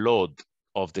physiological load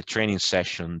of the training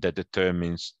session that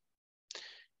determines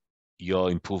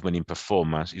your improvement in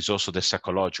performance, it's also the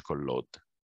psychological load.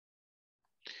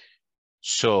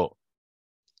 So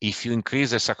if you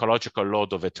increase the psychological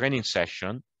load of a training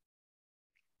session,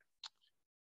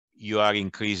 you are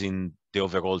increasing the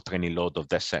overall training load of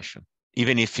that session,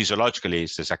 even if physiologically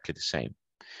it's exactly the same,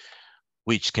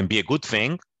 which can be a good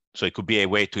thing. So it could be a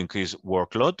way to increase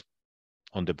workload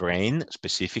on the brain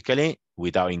specifically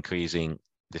without increasing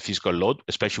the physical load,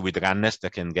 especially with runners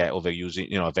that can get overusing,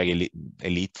 you know, very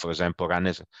elite, for example,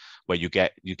 runners, where you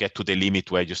get to the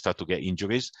limit where you start to get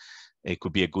injuries. It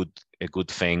could be a good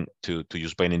thing to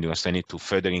use brain endurance training to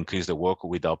further increase the work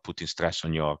without putting stress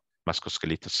on your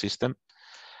musculoskeletal system.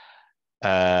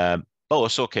 But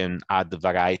also can add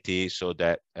variety so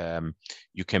that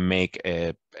you can make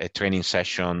a training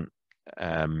session,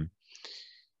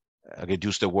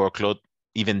 reduce the workload,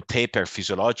 even taper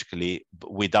physiologically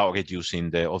without reducing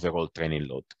the overall training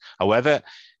load. However,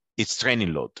 it's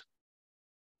training load.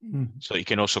 So it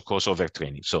can also cause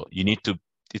overtraining. So you need to,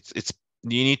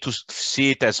 you need to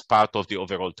see it as part of the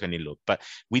overall training load. But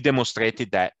we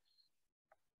demonstrated that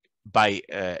by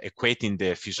equating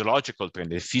the physiological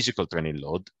training, the physical training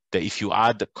load, that if you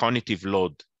add the cognitive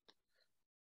load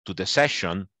to the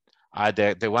session,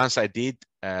 the ones I did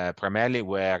primarily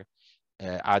were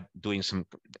doing some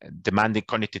demanding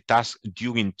cognitive tasks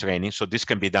during training. So this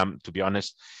can be done, to be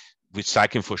honest, with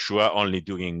cycling for sure, only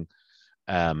during,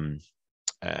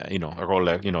 you know, a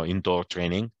roller, you know, indoor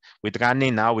training. With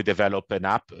running now, we develop an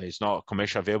app. It's not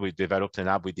commercial available. We developed an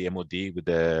app with the MOD, with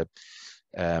the,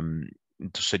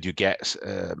 so you get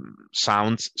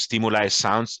sounds, stimuli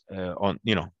sounds on,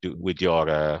 you know, with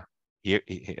your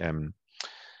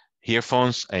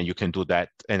earphones, and you can do that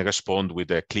and respond with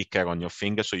a clicker on your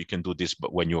finger. So you can do this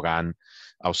when you run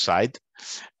outside.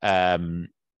 But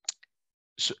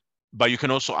you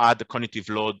can also add the cognitive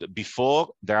load before.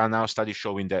 There are now studies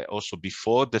showing that also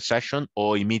before the session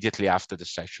or immediately after the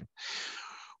session.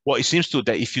 Well, it seems to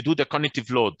that if you do the cognitive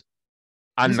load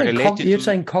unrelated, you're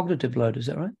saying cognitive load, is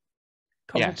that right?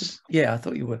 Cognitive? Yes. Yeah, I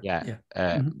thought you were. Yeah.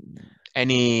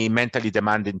 Any mentally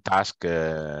demanding task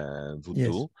would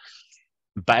do,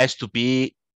 but has to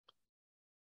be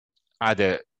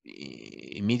either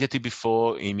immediately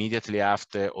before, immediately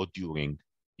after, or during.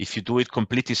 If you do it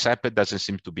completely separate, doesn't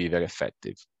seem to be very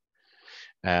effective.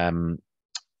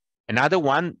 Another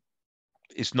one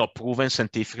is not proven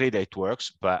scientifically that it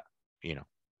works, but you know,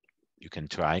 you can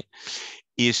try,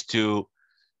 is to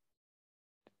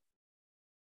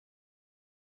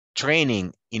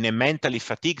training in a mentally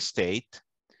fatigued state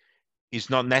is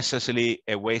not necessarily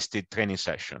a wasted training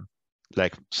session,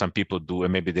 like some people do,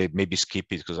 and maybe they skip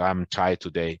it because I'm tired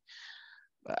today.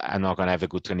 I'm not gonna have a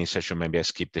good training session. Maybe I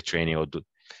skip the training or do.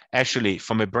 Actually,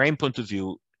 from a brain point of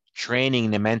view, training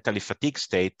in a mentally fatigued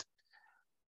state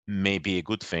may be a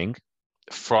good thing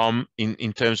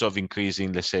in terms of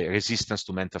increasing, let's say, resistance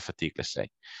to mental fatigue, let's say.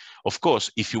 Of course,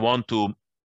 if you want to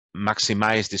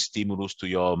maximize the stimulus to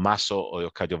your muscle or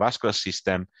your cardiovascular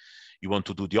system, you want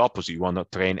to do the opposite. You want to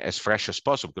train as fresh as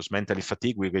possible, because mentally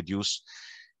fatigue will reduce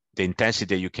the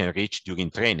intensity you can reach during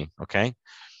training, okay?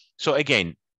 So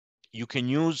again, you can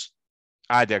use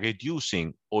either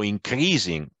reducing or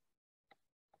increasing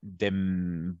the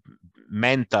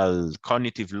mental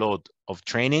cognitive load of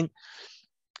training,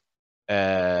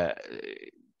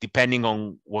 depending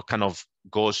on what kind of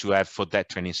goals you have for that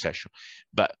training session.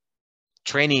 But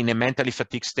training in a mentally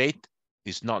fatigued state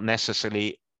is not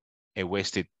necessarily a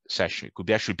wasted session. It could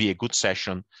actually be a good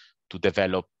session to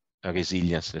develop a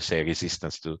resilience, let's say,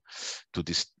 resistance to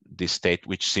this state,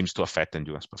 which seems to affect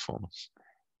endurance performance.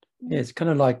 Yeah, it's kind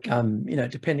of like, you know,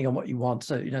 depending on what you want.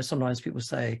 So, you know, sometimes people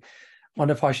say,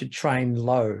 wonder if I should train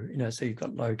low, you know, so you've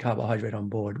got low carbohydrate on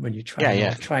board when you train,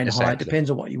 or train high. It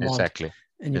depends on what you want. Exactly.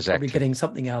 And you're probably getting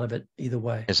something out of it either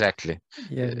way. Exactly.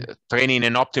 Yeah. Training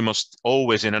in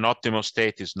always in an optimal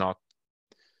state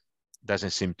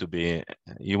doesn't seem to be.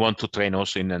 You want to train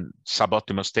also in a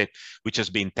suboptimal state, which has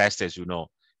been tested, as you know,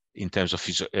 in terms of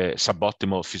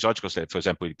suboptimal physiological state, for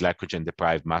example, with glycogen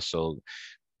deprived muscle.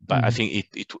 But I think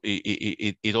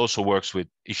it also works with,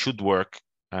 it should work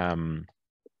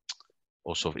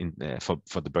also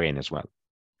for the brain as well.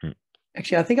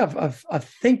 Actually, I think I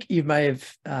think you may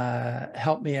have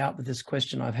helped me out with this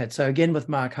question I've had. So again, with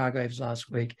Mark Hargraves last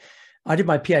week, I did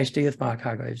my PhD with Mark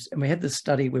Hargraves, and we had this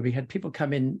study where we had people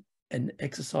come in and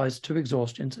exercise to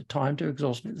exhaustion, so time to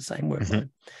exhaustion at the same workload,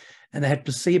 and they had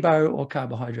placebo or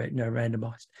carbohydrate, no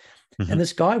randomized. And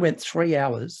this guy went 3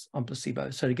 hours on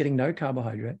placebo, so getting no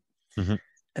carbohydrate. And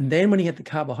then when he had the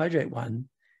carbohydrate one,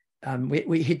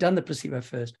 he'd done the placebo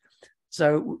first.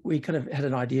 So we kind of had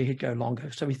an idea he'd go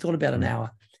longer. So we thought about an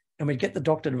hour, and we'd get the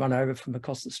doctor to run over from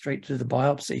across the street to do the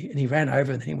biopsy. And he ran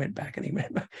over, and then he went back, and he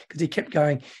ran back because he kept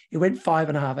going. He went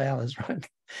 5.5 hours, right?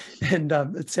 And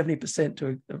it's 70%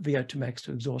 to VO2 max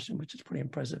to exhaustion, which is pretty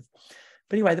impressive.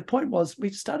 But anyway, the point was, we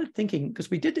started thinking, because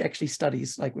we did actually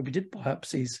studies, like when we did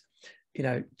biopsies, you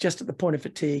know, just at the point of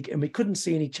fatigue, and we couldn't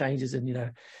see any changes in, you know,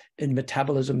 in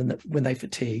metabolism when they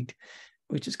fatigued,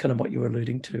 which is kind of what you were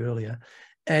alluding to earlier.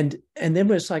 And then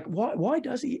we're like, why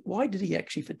did he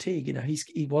actually fatigue? You know,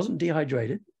 he wasn't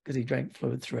dehydrated because he drank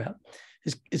fluid throughout.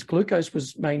 His glucose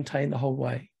was maintained the whole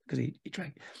way because he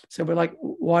drank. So we're like,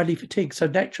 why did he fatigue? So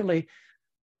naturally,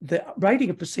 the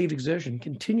rating of perceived exertion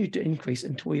continued to increase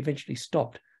until we eventually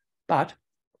stopped. But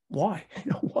why?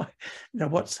 You know, why? You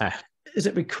know, is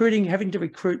it recruiting, having to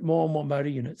recruit more and more motor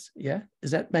units? Yeah,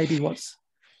 is that maybe what's?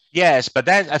 Yes, but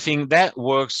I think that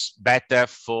works better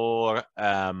for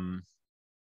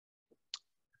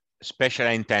special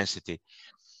intensity.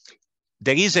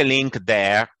 There is a link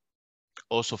there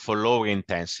also for lower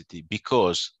intensity,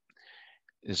 because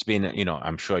it's been, you know,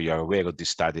 I'm sure you're aware of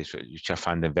these studies, which I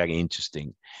find them very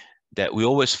interesting, that we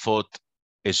always thought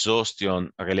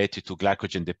exhaustion related to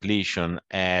glycogen depletion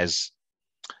as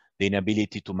the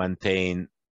inability to maintain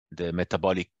the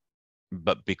metabolic,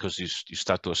 but because you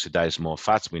start to oxidize more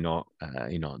fats, we know,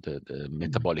 you know, the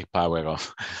metabolic power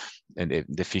of and the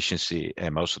efficiency,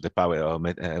 and also the power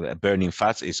of burning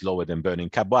fats is lower than burning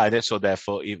carbohydrates. So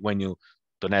therefore, when you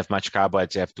don't have much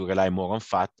carbohydrates, you have to rely more on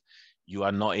fat. You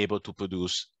are not able to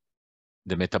produce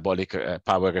the metabolic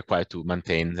power required to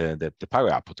maintain the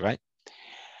power output, right?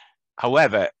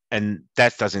 However, and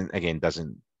that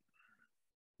doesn't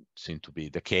seem to be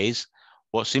the case.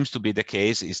 What seems to be the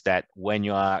case is that when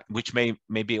you are, which may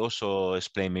maybe also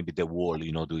explain maybe the wall,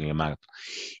 you know, during a marathon,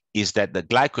 is that the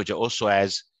glycogen also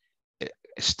has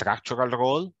a structural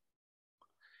role.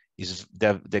 Is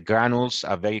the granules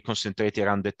are very concentrated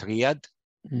around the triad.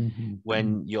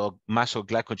 When your muscle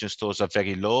glycogen stores are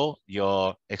very low,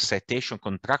 your excitation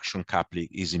contraction coupling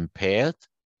is impaired.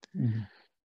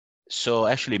 So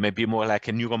actually maybe more like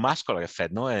a neuromuscular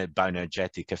effect, not a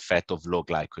bioenergetic effect of low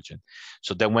glycogen.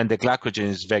 So then when the glycogen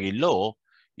is very low,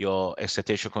 your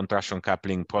excitation contraction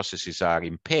coupling processes are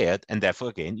impaired, and therefore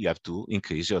again you have to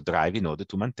increase your drive in order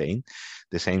to maintain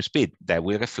the same speed. That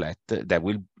will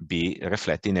be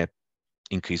reflecting an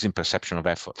increase in perception of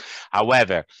effort.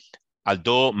 However,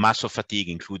 although muscle fatigue,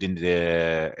 including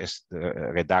the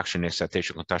reduction in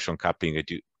excitation contraction coupling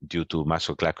due to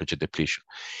muscle glycogen depletion,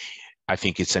 I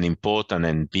think it's an important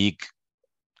and big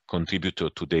contributor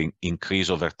to the increase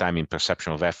over time in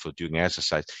perception of effort during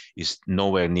exercise, is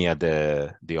nowhere near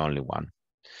the only one.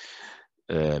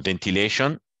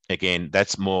 Ventilation, again,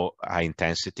 that's more high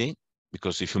intensity,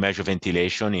 because if you measure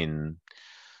ventilation in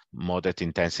moderate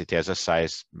intensity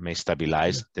exercise may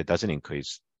stabilize, that doesn't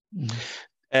increase.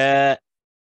 The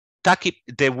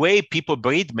way people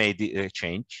breathe may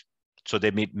change, so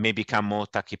they may become more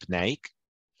tachypneic.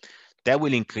 That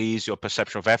will increase your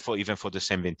perception of effort even for the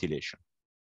same ventilation.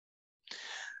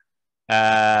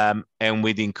 And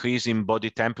with increasing body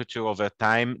temperature over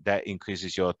time, that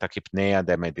increases your tachypnea.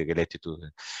 That might be related to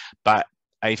it. But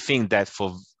I think that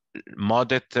for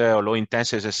moderate or low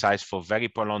intensity exercise for very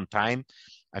prolonged time,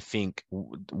 I think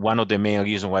one of the main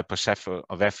reasons why perception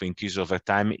of effort increases over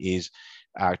time is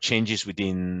changes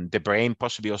within the brain,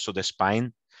 possibly also the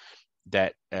spine,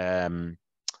 that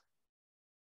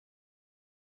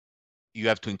you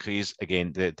have to increase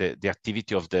again the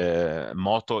activity of the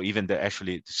motor, even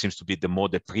actually it seems to be the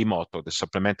premotor, the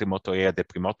supplementary motor area, the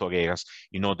premotor areas,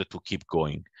 in order to keep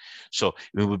going. So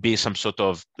it would be some sort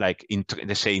of like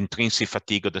let's say intrinsic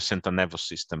fatigue of the central nervous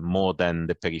system more than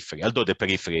the periphery. Although the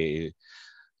periphery,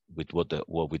 with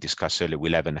what we discussed earlier,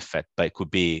 will have an effect, but it could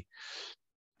be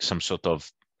some sort of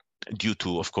due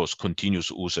to, of course,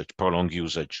 continuous usage, prolonged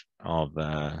usage of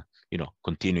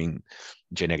continuing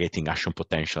generating action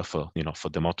potential for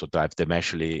the motor drive. They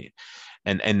actually,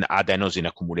 and adenosine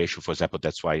accumulation, for example,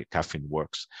 that's why caffeine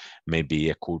works, may be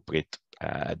a culprit.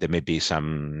 There may be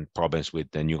some problems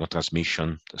with the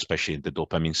neurotransmission, especially the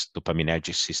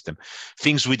dopaminergic system.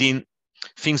 Things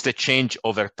that change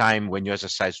over time when you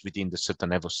exercise within the central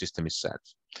nervous system itself.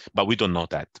 But we don't know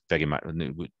that very much.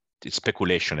 It's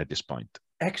speculation at this point.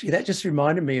 Actually, that just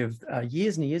reminded me of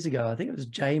years and years ago. I think it was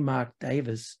J. Mark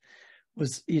Davis.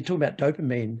 You're talking about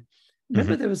dopamine.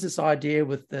 Remember, there was this idea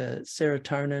with the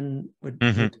serotonin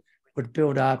would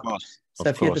build up. So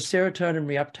if you had the serotonin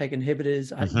reuptake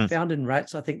inhibitors, I found in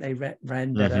rats, I think they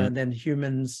ran better, and then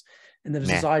humans. And there was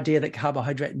this idea that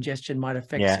carbohydrate ingestion might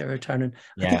affect serotonin.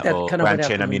 I think that kind of went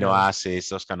out the window. Amino acids,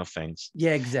 those kind of things.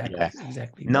 Yeah, exactly.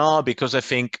 Exactly. No, because I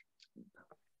think,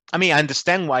 I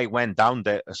understand why it went down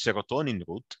the serotonin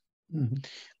route,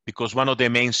 because one of the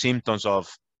main symptoms of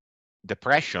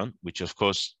depression, which of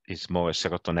course is more a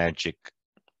serotonergic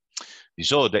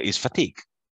disorder, is fatigue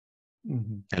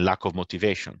and lack of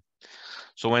motivation.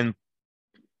 So when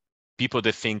people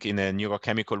that think in a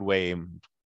neurochemical way,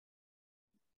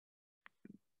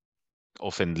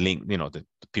 often link, the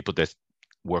people that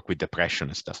work with depression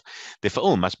and stuff, they thought,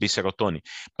 oh, it must be serotonin.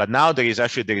 But now there is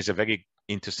a very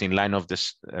interesting line of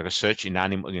this research in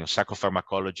animal,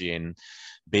 psychopharmacology and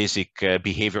basic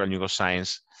behavioral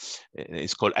neuroscience.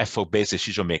 It's called effort-based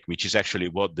decision making, which is actually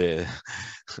what the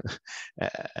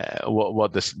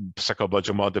what the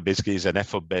psychobiological model basically is, an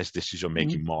effort-based decision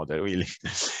making model, really.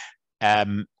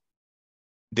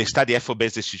 They study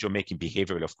effort-based decision making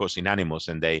behaviorally, of course, in animals,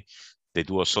 and they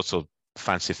do all sorts of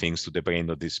fancy things to the brain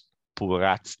of these poor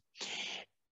rats.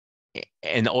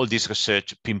 And all this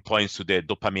research pinpoints to the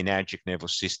dopaminergic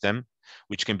nervous system,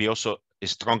 which can be also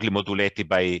strongly modulated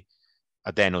by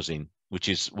adenosine, which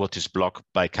is what is blocked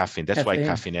by caffeine. That's why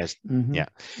caffeine has,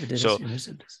 So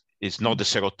it's not the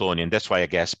serotonin. That's why I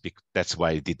guess that's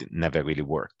why it never really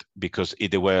worked, because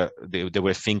they were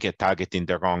targeting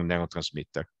the wrong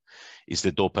neurotransmitter. It's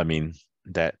the dopamine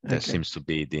that seems to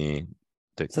be the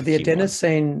so the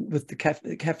adenosine with the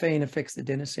caffeine affects the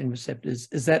adenosine receptors.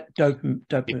 Is that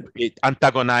dopamine? It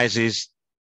antagonizes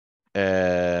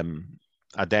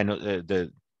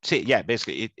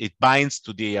basically it binds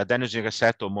to the adenosine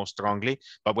receptor more strongly,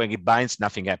 but when it binds,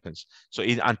 nothing happens. So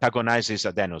it antagonizes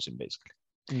adenosine basically.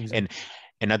 And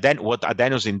what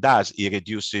adenosine does, it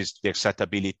reduces the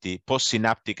excitability,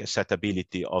 postsynaptic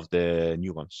excitability of the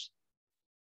neurons.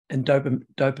 And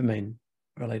dopamine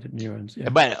related neurons,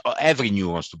 Well, every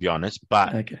neurons, to be honest,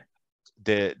 but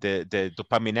the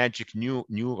dopaminergic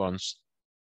neurons,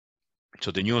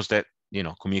 so the neurons that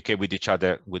communicate with each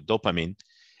other with dopamine,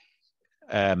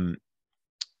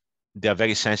 they are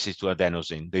very sensitive to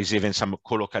adenosine. There's even some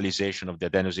co-localization of the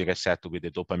adenosine receptor with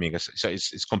the dopamine receptor. So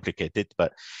it's complicated,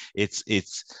 but it's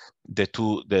the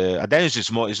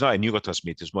adenosine is not a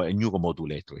neurotransmitter, it's more a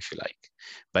neuromodulator, if you like,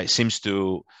 but it seems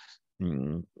to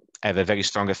have a very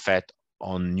strong effect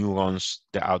on neurons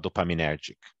that are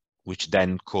dopaminergic, which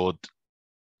then code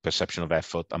perception of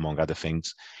effort, among other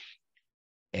things.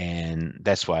 And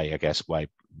that's why, I guess, why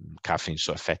caffeine is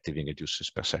so effective in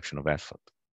reduces perception of effort.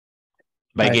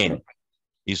 But again,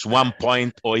 it's 1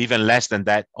 point or even less than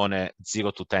that on a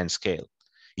 0 to 10 scale.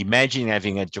 Imagine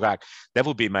having a drug. That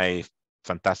would be my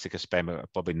fantastic experiment. I'll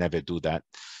probably never do that,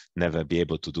 never be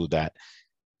able to do that.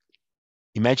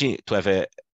 Imagine to have a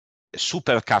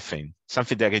super caffeine,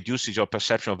 something that reduces your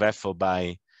perception of effort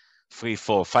by 3,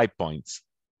 4, 5 points.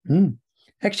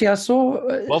 Actually, I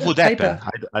saw what would happen.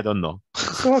 I don't know. I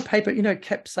saw a paper,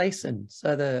 capsaicin.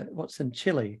 So what's in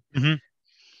chili.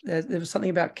 There was something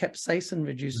about capsaicin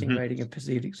reducing rating of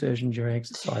perceived exertion during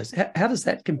exercise. How does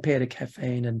that compare to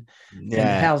caffeine, and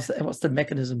what's the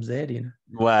mechanisms there? Do you know?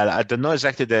 Well, I don't know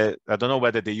exactly. I don't know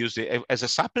whether they use it as a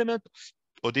supplement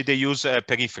or did they use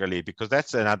peripherally, because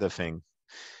that's another thing.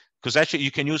 Because actually,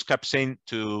 you can use capsaicin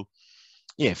to,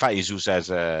 in fact, it's used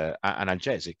as an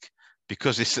analgesic,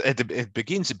 because it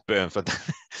begins to burn. For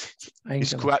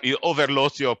you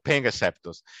overload your pain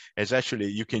receptors. It's actually,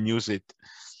 you can use it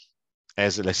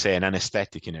as, let's say, an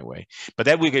anesthetic in a way. But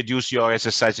that will reduce your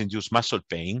exercise-induced muscle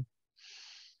pain,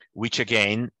 which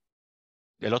again,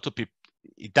 a lot of people,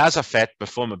 it does affect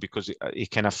performance because it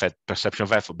can affect perception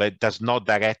of effort, but it does not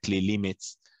directly limit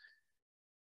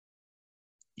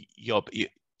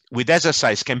with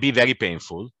exercise can be very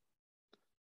painful.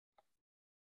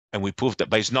 And we proved that,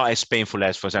 but it's not as painful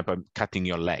as, for example, cutting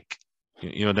your leg.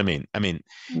 You know what I mean? I mean,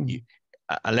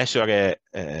 unless you're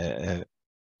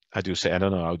how do you say? I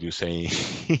don't know how do you say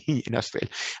in Australia.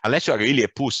 Unless you are really a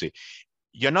pussy,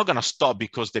 you're not gonna stop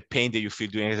because the pain that you feel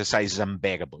doing exercise is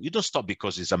unbearable. You don't stop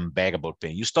because it's unbearable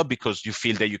pain. You stop because you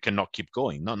feel that you cannot keep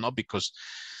going. Not because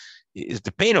it's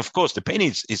the pain. Of course, the pain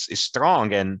is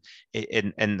strong, and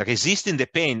resisting the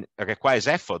pain requires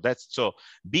effort. That's so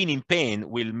being in pain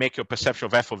will make your perception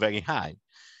of effort very high.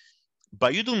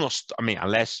 But you do not. I mean,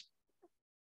 unless.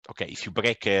 Okay, if you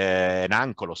break an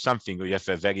ankle or something, or you have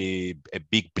a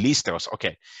big blister,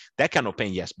 okay, that kind of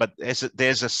pain, yes. But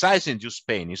there's a size-induced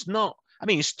pain. It's not. I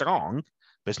mean, it's strong,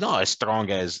 but it's not as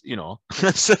strong as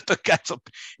certain kinds of.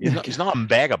 It's not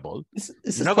unbearable. This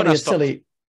is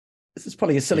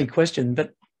probably a silly question,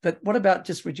 but what about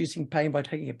just reducing pain by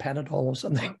taking a Panadol or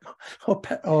something? or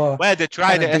well, they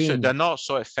tried it. They're not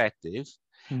so effective.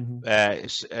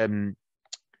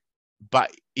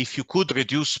 But if you could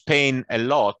reduce pain a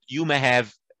lot, you may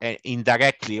have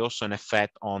indirectly also an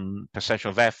effect on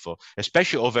perception of effort,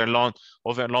 especially over a long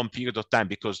period of time,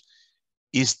 because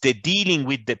is the dealing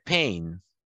with the pain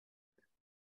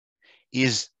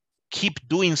is keep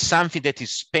doing something that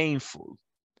is painful.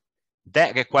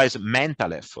 That requires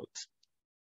mental effort.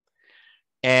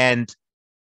 And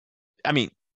I mean,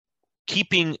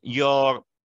 keeping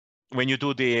when you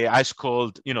do the ice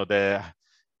cold, the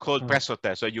cold pressure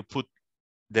test, so you put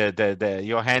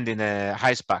your hand in a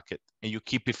ice bucket and you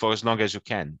keep it for as long as you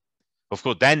can. Of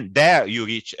course, then there you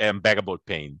reach unbearable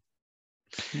pain.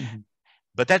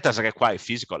 But that doesn't require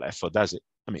physical effort, does it?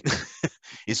 I mean,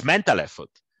 it's mental effort.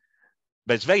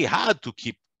 But it's very hard to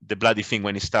keep the bloody thing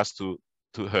when it starts to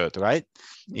hurt, right?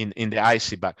 In the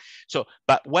icy bag. So,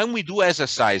 but when we do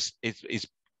exercise, it's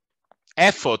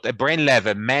effort at brain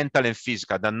level, mental and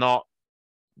physical, they're not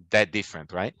that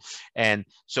different, right? And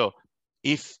so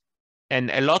and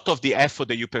a lot of the effort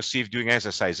that you perceive during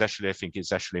exercise, actually, I think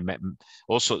is actually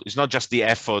also, it's not just the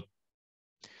effort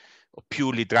of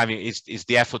purely driving, it's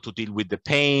the effort to deal with the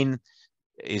pain,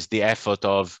 is the effort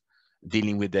of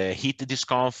dealing with the heat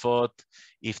discomfort,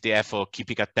 if the effort of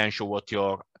keeping attention what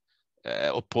your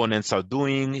opponents are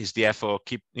doing, is the effort of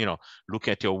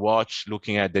looking at your watch,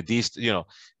 looking at the distance,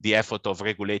 the effort of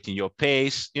regulating your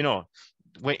pace.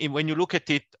 When you look at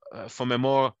it from a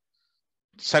more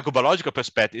psychobiological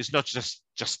perspective, it's not just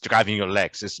driving your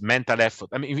legs, it's mental effort.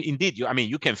 I mean, indeed,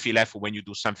 you can feel effort when you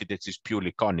do something that is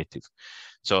purely cognitive.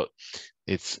 So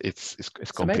it's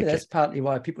complicated. So maybe that's partly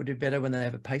why people do better when they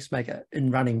have a pacemaker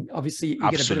in running. Obviously,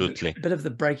 you get a bit of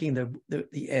the breaking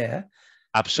the air.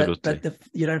 Absolutely. But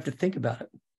you don't have to think about it.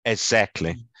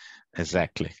 Exactly.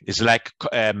 It's like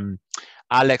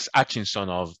Alex Hutchinson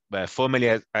of formerly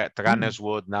at Runner's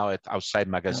World, now at Outside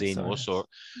Magazine, also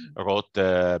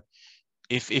wrote.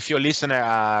 If your listeners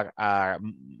are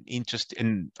interested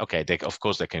in, okay, of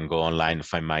course they can go online and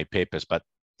find my papers, but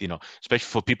especially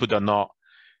for people that are not,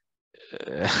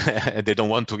 they don't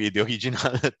want to read the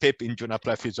original paper in Journal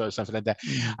Applied Physiology or something like that,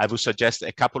 I would suggest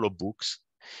a couple of books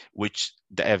which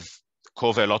have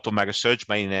covered a lot of my research,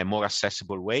 but in a more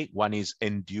accessible way. One is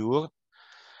Endure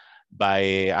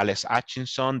by Alex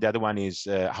Hutchinson. The other one is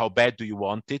How Bad Do You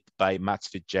Want It by Matt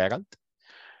Fitzgerald.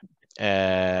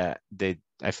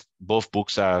 Both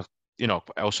books are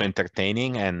also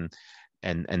entertaining and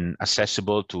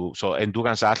accessible to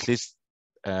endurance athletes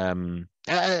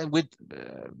with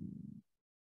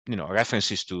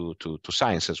references to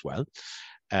science as well,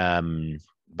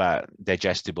 but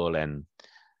digestible and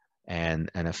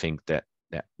I think that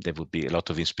there would be a lot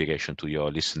of inspiration to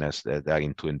your listeners that are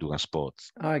into endurance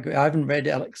sports. I agree. I haven't read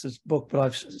Alex's book, but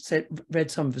I've read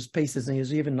some of his pieces, and he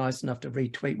was even nice enough to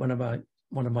retweet one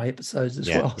of my episodes as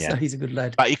well. Yeah. So he's a good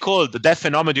lad. But he called that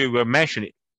phenomenon you were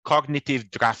mentioning cognitive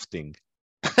drafting.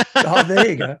 Oh, there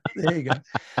you go.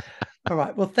 All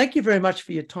right. Well, thank you very much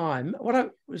for your time. What I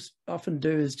often do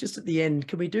is just at the end,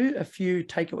 can we do a few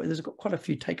takeaway? There's quite a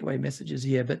few takeaway messages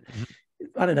here, but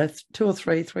I don't know, 2 or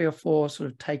 3 or 4 sort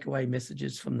of takeaway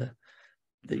messages from that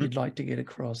you'd like to get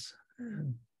across.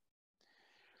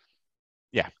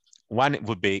 Yeah. One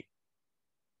would be,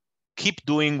 keep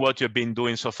doing what you've been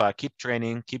doing so far. Keep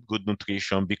training, keep good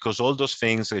nutrition, because all those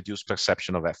things reduce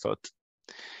perception of effort.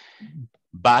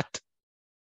 But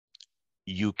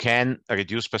you can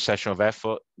reduce perception of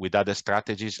effort with other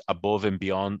strategies above and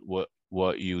beyond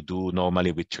what you do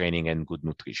normally with training and good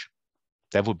nutrition.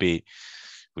 That would be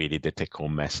really the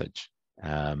take-home message.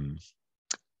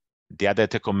 The other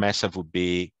take-home message would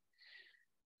be,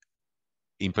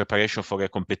 in preparation for a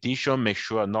competition, make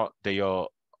sure not that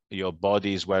your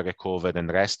body is well recovered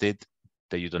and rested,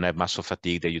 that you don't have muscle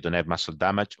fatigue, that you don't have muscle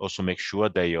damage. Also make sure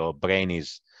that your brain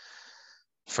is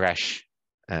fresh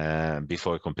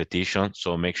before a competition.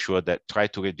 So make sure that try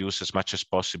to reduce as much as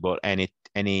possible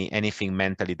anything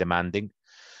mentally demanding,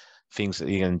 things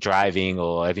even driving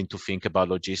or having to think about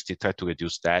logistics. Try to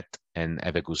reduce that and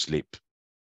have a good sleep.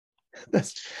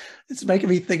 It's making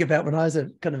me think about when I was a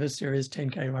kind of a serious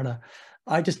 10K runner.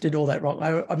 I just did all that wrong.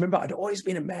 I remember I'd always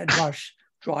been a mad rush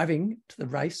driving to the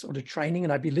race or to training,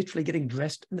 and I'd be literally getting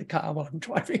dressed in the car while I'm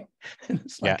driving. And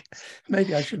it's like,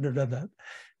 maybe I shouldn't have done that.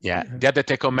 Yeah. The other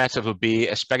take-home message would be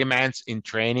experiments in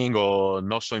training or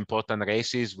not so important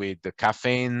races with the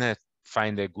caffeine.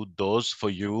 Find a good dose for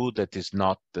you that is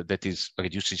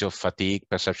reduces your fatigue,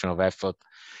 perception of effort,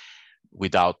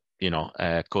 without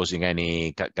causing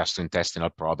any gastrointestinal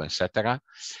problem, etc.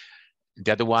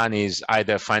 The other one is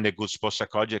either find a good sports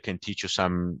psychologist that can teach you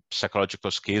some psychological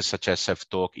skills such as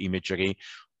self-talk, imagery,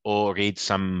 or read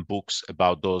some books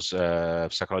about those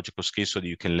psychological skills so that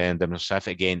you can learn them yourself.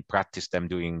 Again, practice them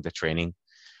during the training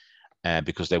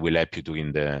because they will help you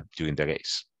during the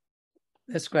race.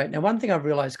 That's great. Now, one thing I've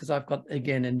realized, because I've got,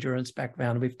 again, endurance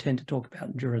background, we tend to talk about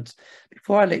endurance.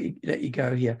 Before I let you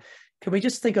go here, can we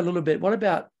just think a little bit, what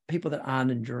about people that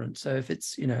aren't endurance? So if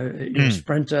it's, you're a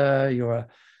sprinter, you're a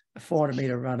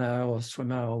 400-meter runner or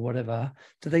swimmer or whatever,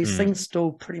 do these things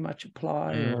still pretty much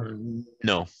apply? Or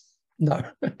no?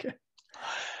 Okay.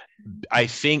 I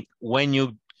think when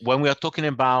we are talking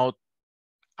about,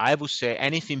 I would say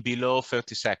anything below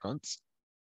 30 seconds,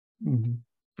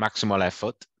 maximal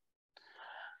effort,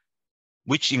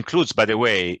 which includes, by the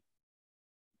way,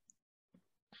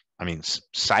 I mean,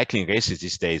 cycling races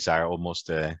these days are almost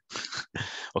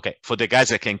okay for the guys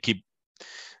that can keep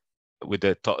with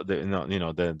the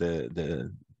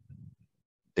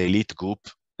elite group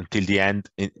until the end.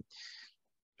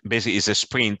 Basically, it's a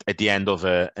sprint at the end of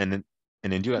an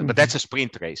endurance, but that's a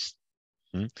sprint race.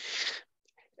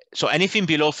 So anything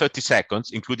below 30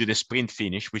 seconds, including the sprint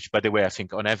finish, which, by the way, I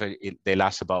think on average they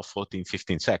last about 14,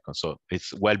 15 seconds. So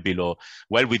it's well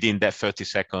within that 30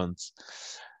 seconds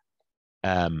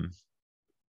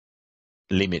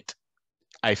limit.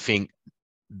 I think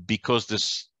because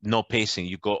there's no pacing,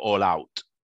 you go all out.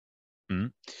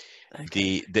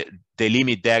 Okay. The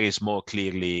limit there is more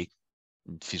clearly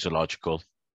physiological.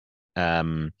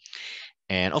 And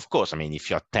of course, I mean, if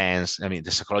you're tense, I mean,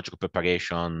 the psychological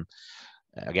preparation,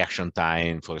 reaction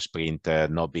time for a sprinter,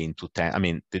 not being too tense. I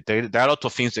mean, there are a lot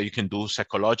of things that you can do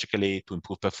psychologically to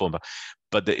improve performance,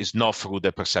 but it is not through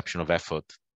the perception of effort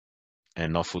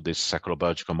and not through this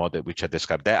psychobiological model, which I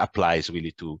described. That applies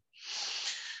really to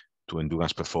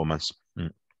endurance performance.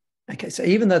 Okay, so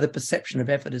even though the perception of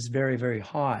effort is very, very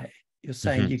high, you're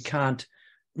saying you can't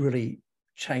really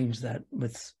change that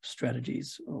with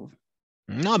strategies? Or...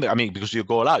 No, I mean, because you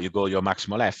go all out, you go your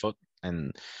maximal effort,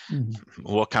 and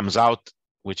what comes out,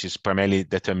 which is primarily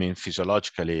determined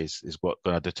physiologically, is what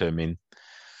going to determine.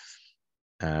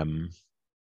 I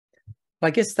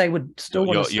guess they would still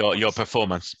want your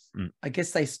performance. I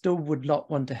guess they still would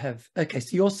not want to have. Okay,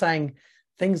 so you're saying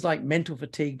things like mental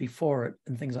fatigue before it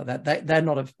and things like that, they're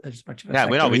not as much of a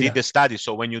factor. Yeah, we did the study.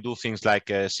 So when you do things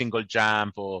like a single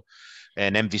jump or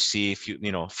an MVC, if you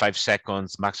 5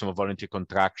 seconds maximum voluntary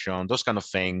contraction, those kind of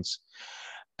things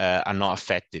are not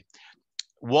affected.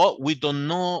 What we don't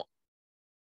know,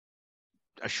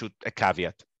 a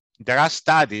caveat. There are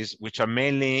studies which are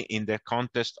mainly in the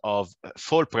context of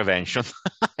fall prevention.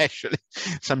 Actually,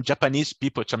 some Japanese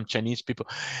people, some Chinese people,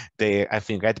 I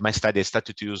think read my study, they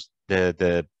started to use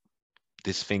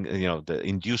this thing, the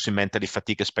inducing mentally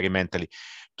fatigue experimentally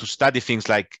to study things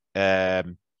like how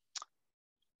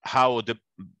the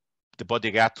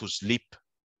body reacts to sleep.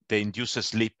 They induce a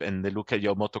sleep and they look at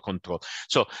your motor control.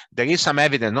 So there is some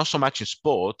evidence, not so much in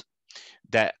sport,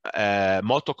 that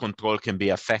motor control can be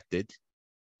affected.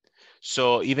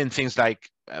 So even things like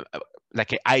a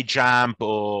high jump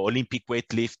or Olympic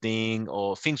weightlifting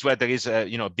or things where there is a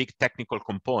big technical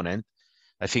component,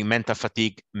 I think mental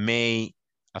fatigue may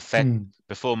affect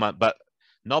performance, but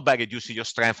not by reducing your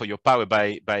strength or your power,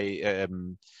 by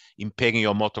impairing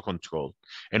your motor control.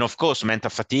 And of course,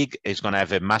 mental fatigue is going to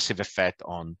have a massive effect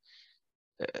on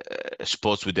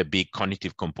sports with a big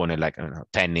cognitive component, like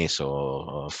tennis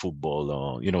or football,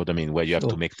 or you know what I mean, where you have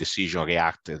to make decisions,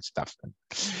 react and stuff.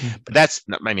 But that's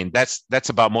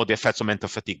about more the effects of mental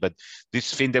fatigue. But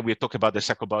this thing that we talk about, the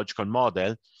psychobiological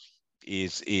model,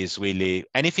 is really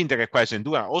anything that requires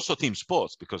endurance. Also team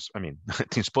sports, because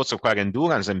team sports require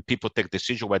endurance, and people take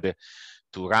decisions whether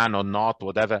run or not,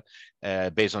 whatever,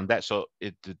 based on that. So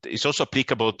it's also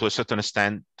applicable to a certain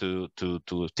extent to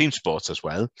team sports as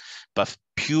well. But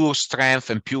pure strength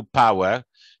and pure power,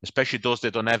 especially those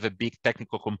that don't have a big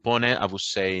technical component, I would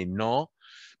say no.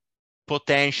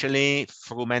 Potentially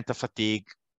through mental fatigue,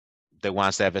 the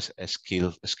ones that have a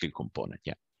skill component.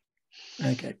 Yeah.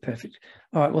 Okay, perfect.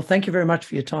 All right. Well, thank you very much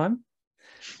for your time.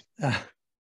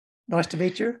 Nice to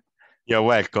meet you. You're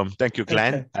welcome. Thank you,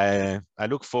 Glenn. Okay. I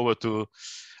look forward to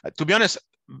be honest,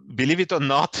 believe it or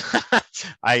not,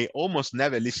 I almost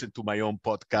never listen to my own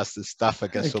podcast and stuff. I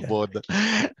get so bored,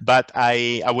 but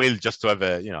I will, just to have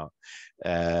a,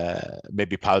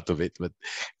 maybe part of it, but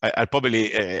I'll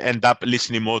probably end up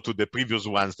listening more to the previous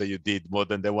ones that you did more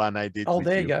than the one I did. Oh,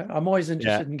 there you go. I'm always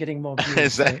interested in getting more views.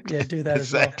 Exactly. So, yeah, do that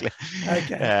exactly. as well.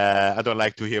 Okay. I don't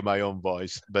like to hear my own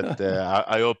voice, but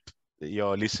I hope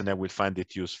your listener will find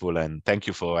it useful, and thank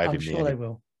you for having me. I'm sure they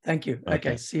will. Thank you.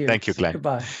 Okay, see you. Thank you, Glenn.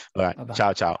 Goodbye. All right. Bye-bye.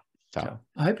 Ciao, ciao. Ciao.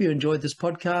 I hope you enjoyed this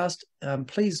podcast.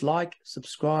 Please like,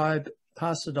 subscribe,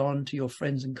 pass it on to your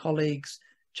friends and colleagues.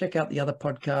 Check out the other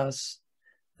podcasts.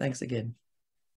 Thanks again.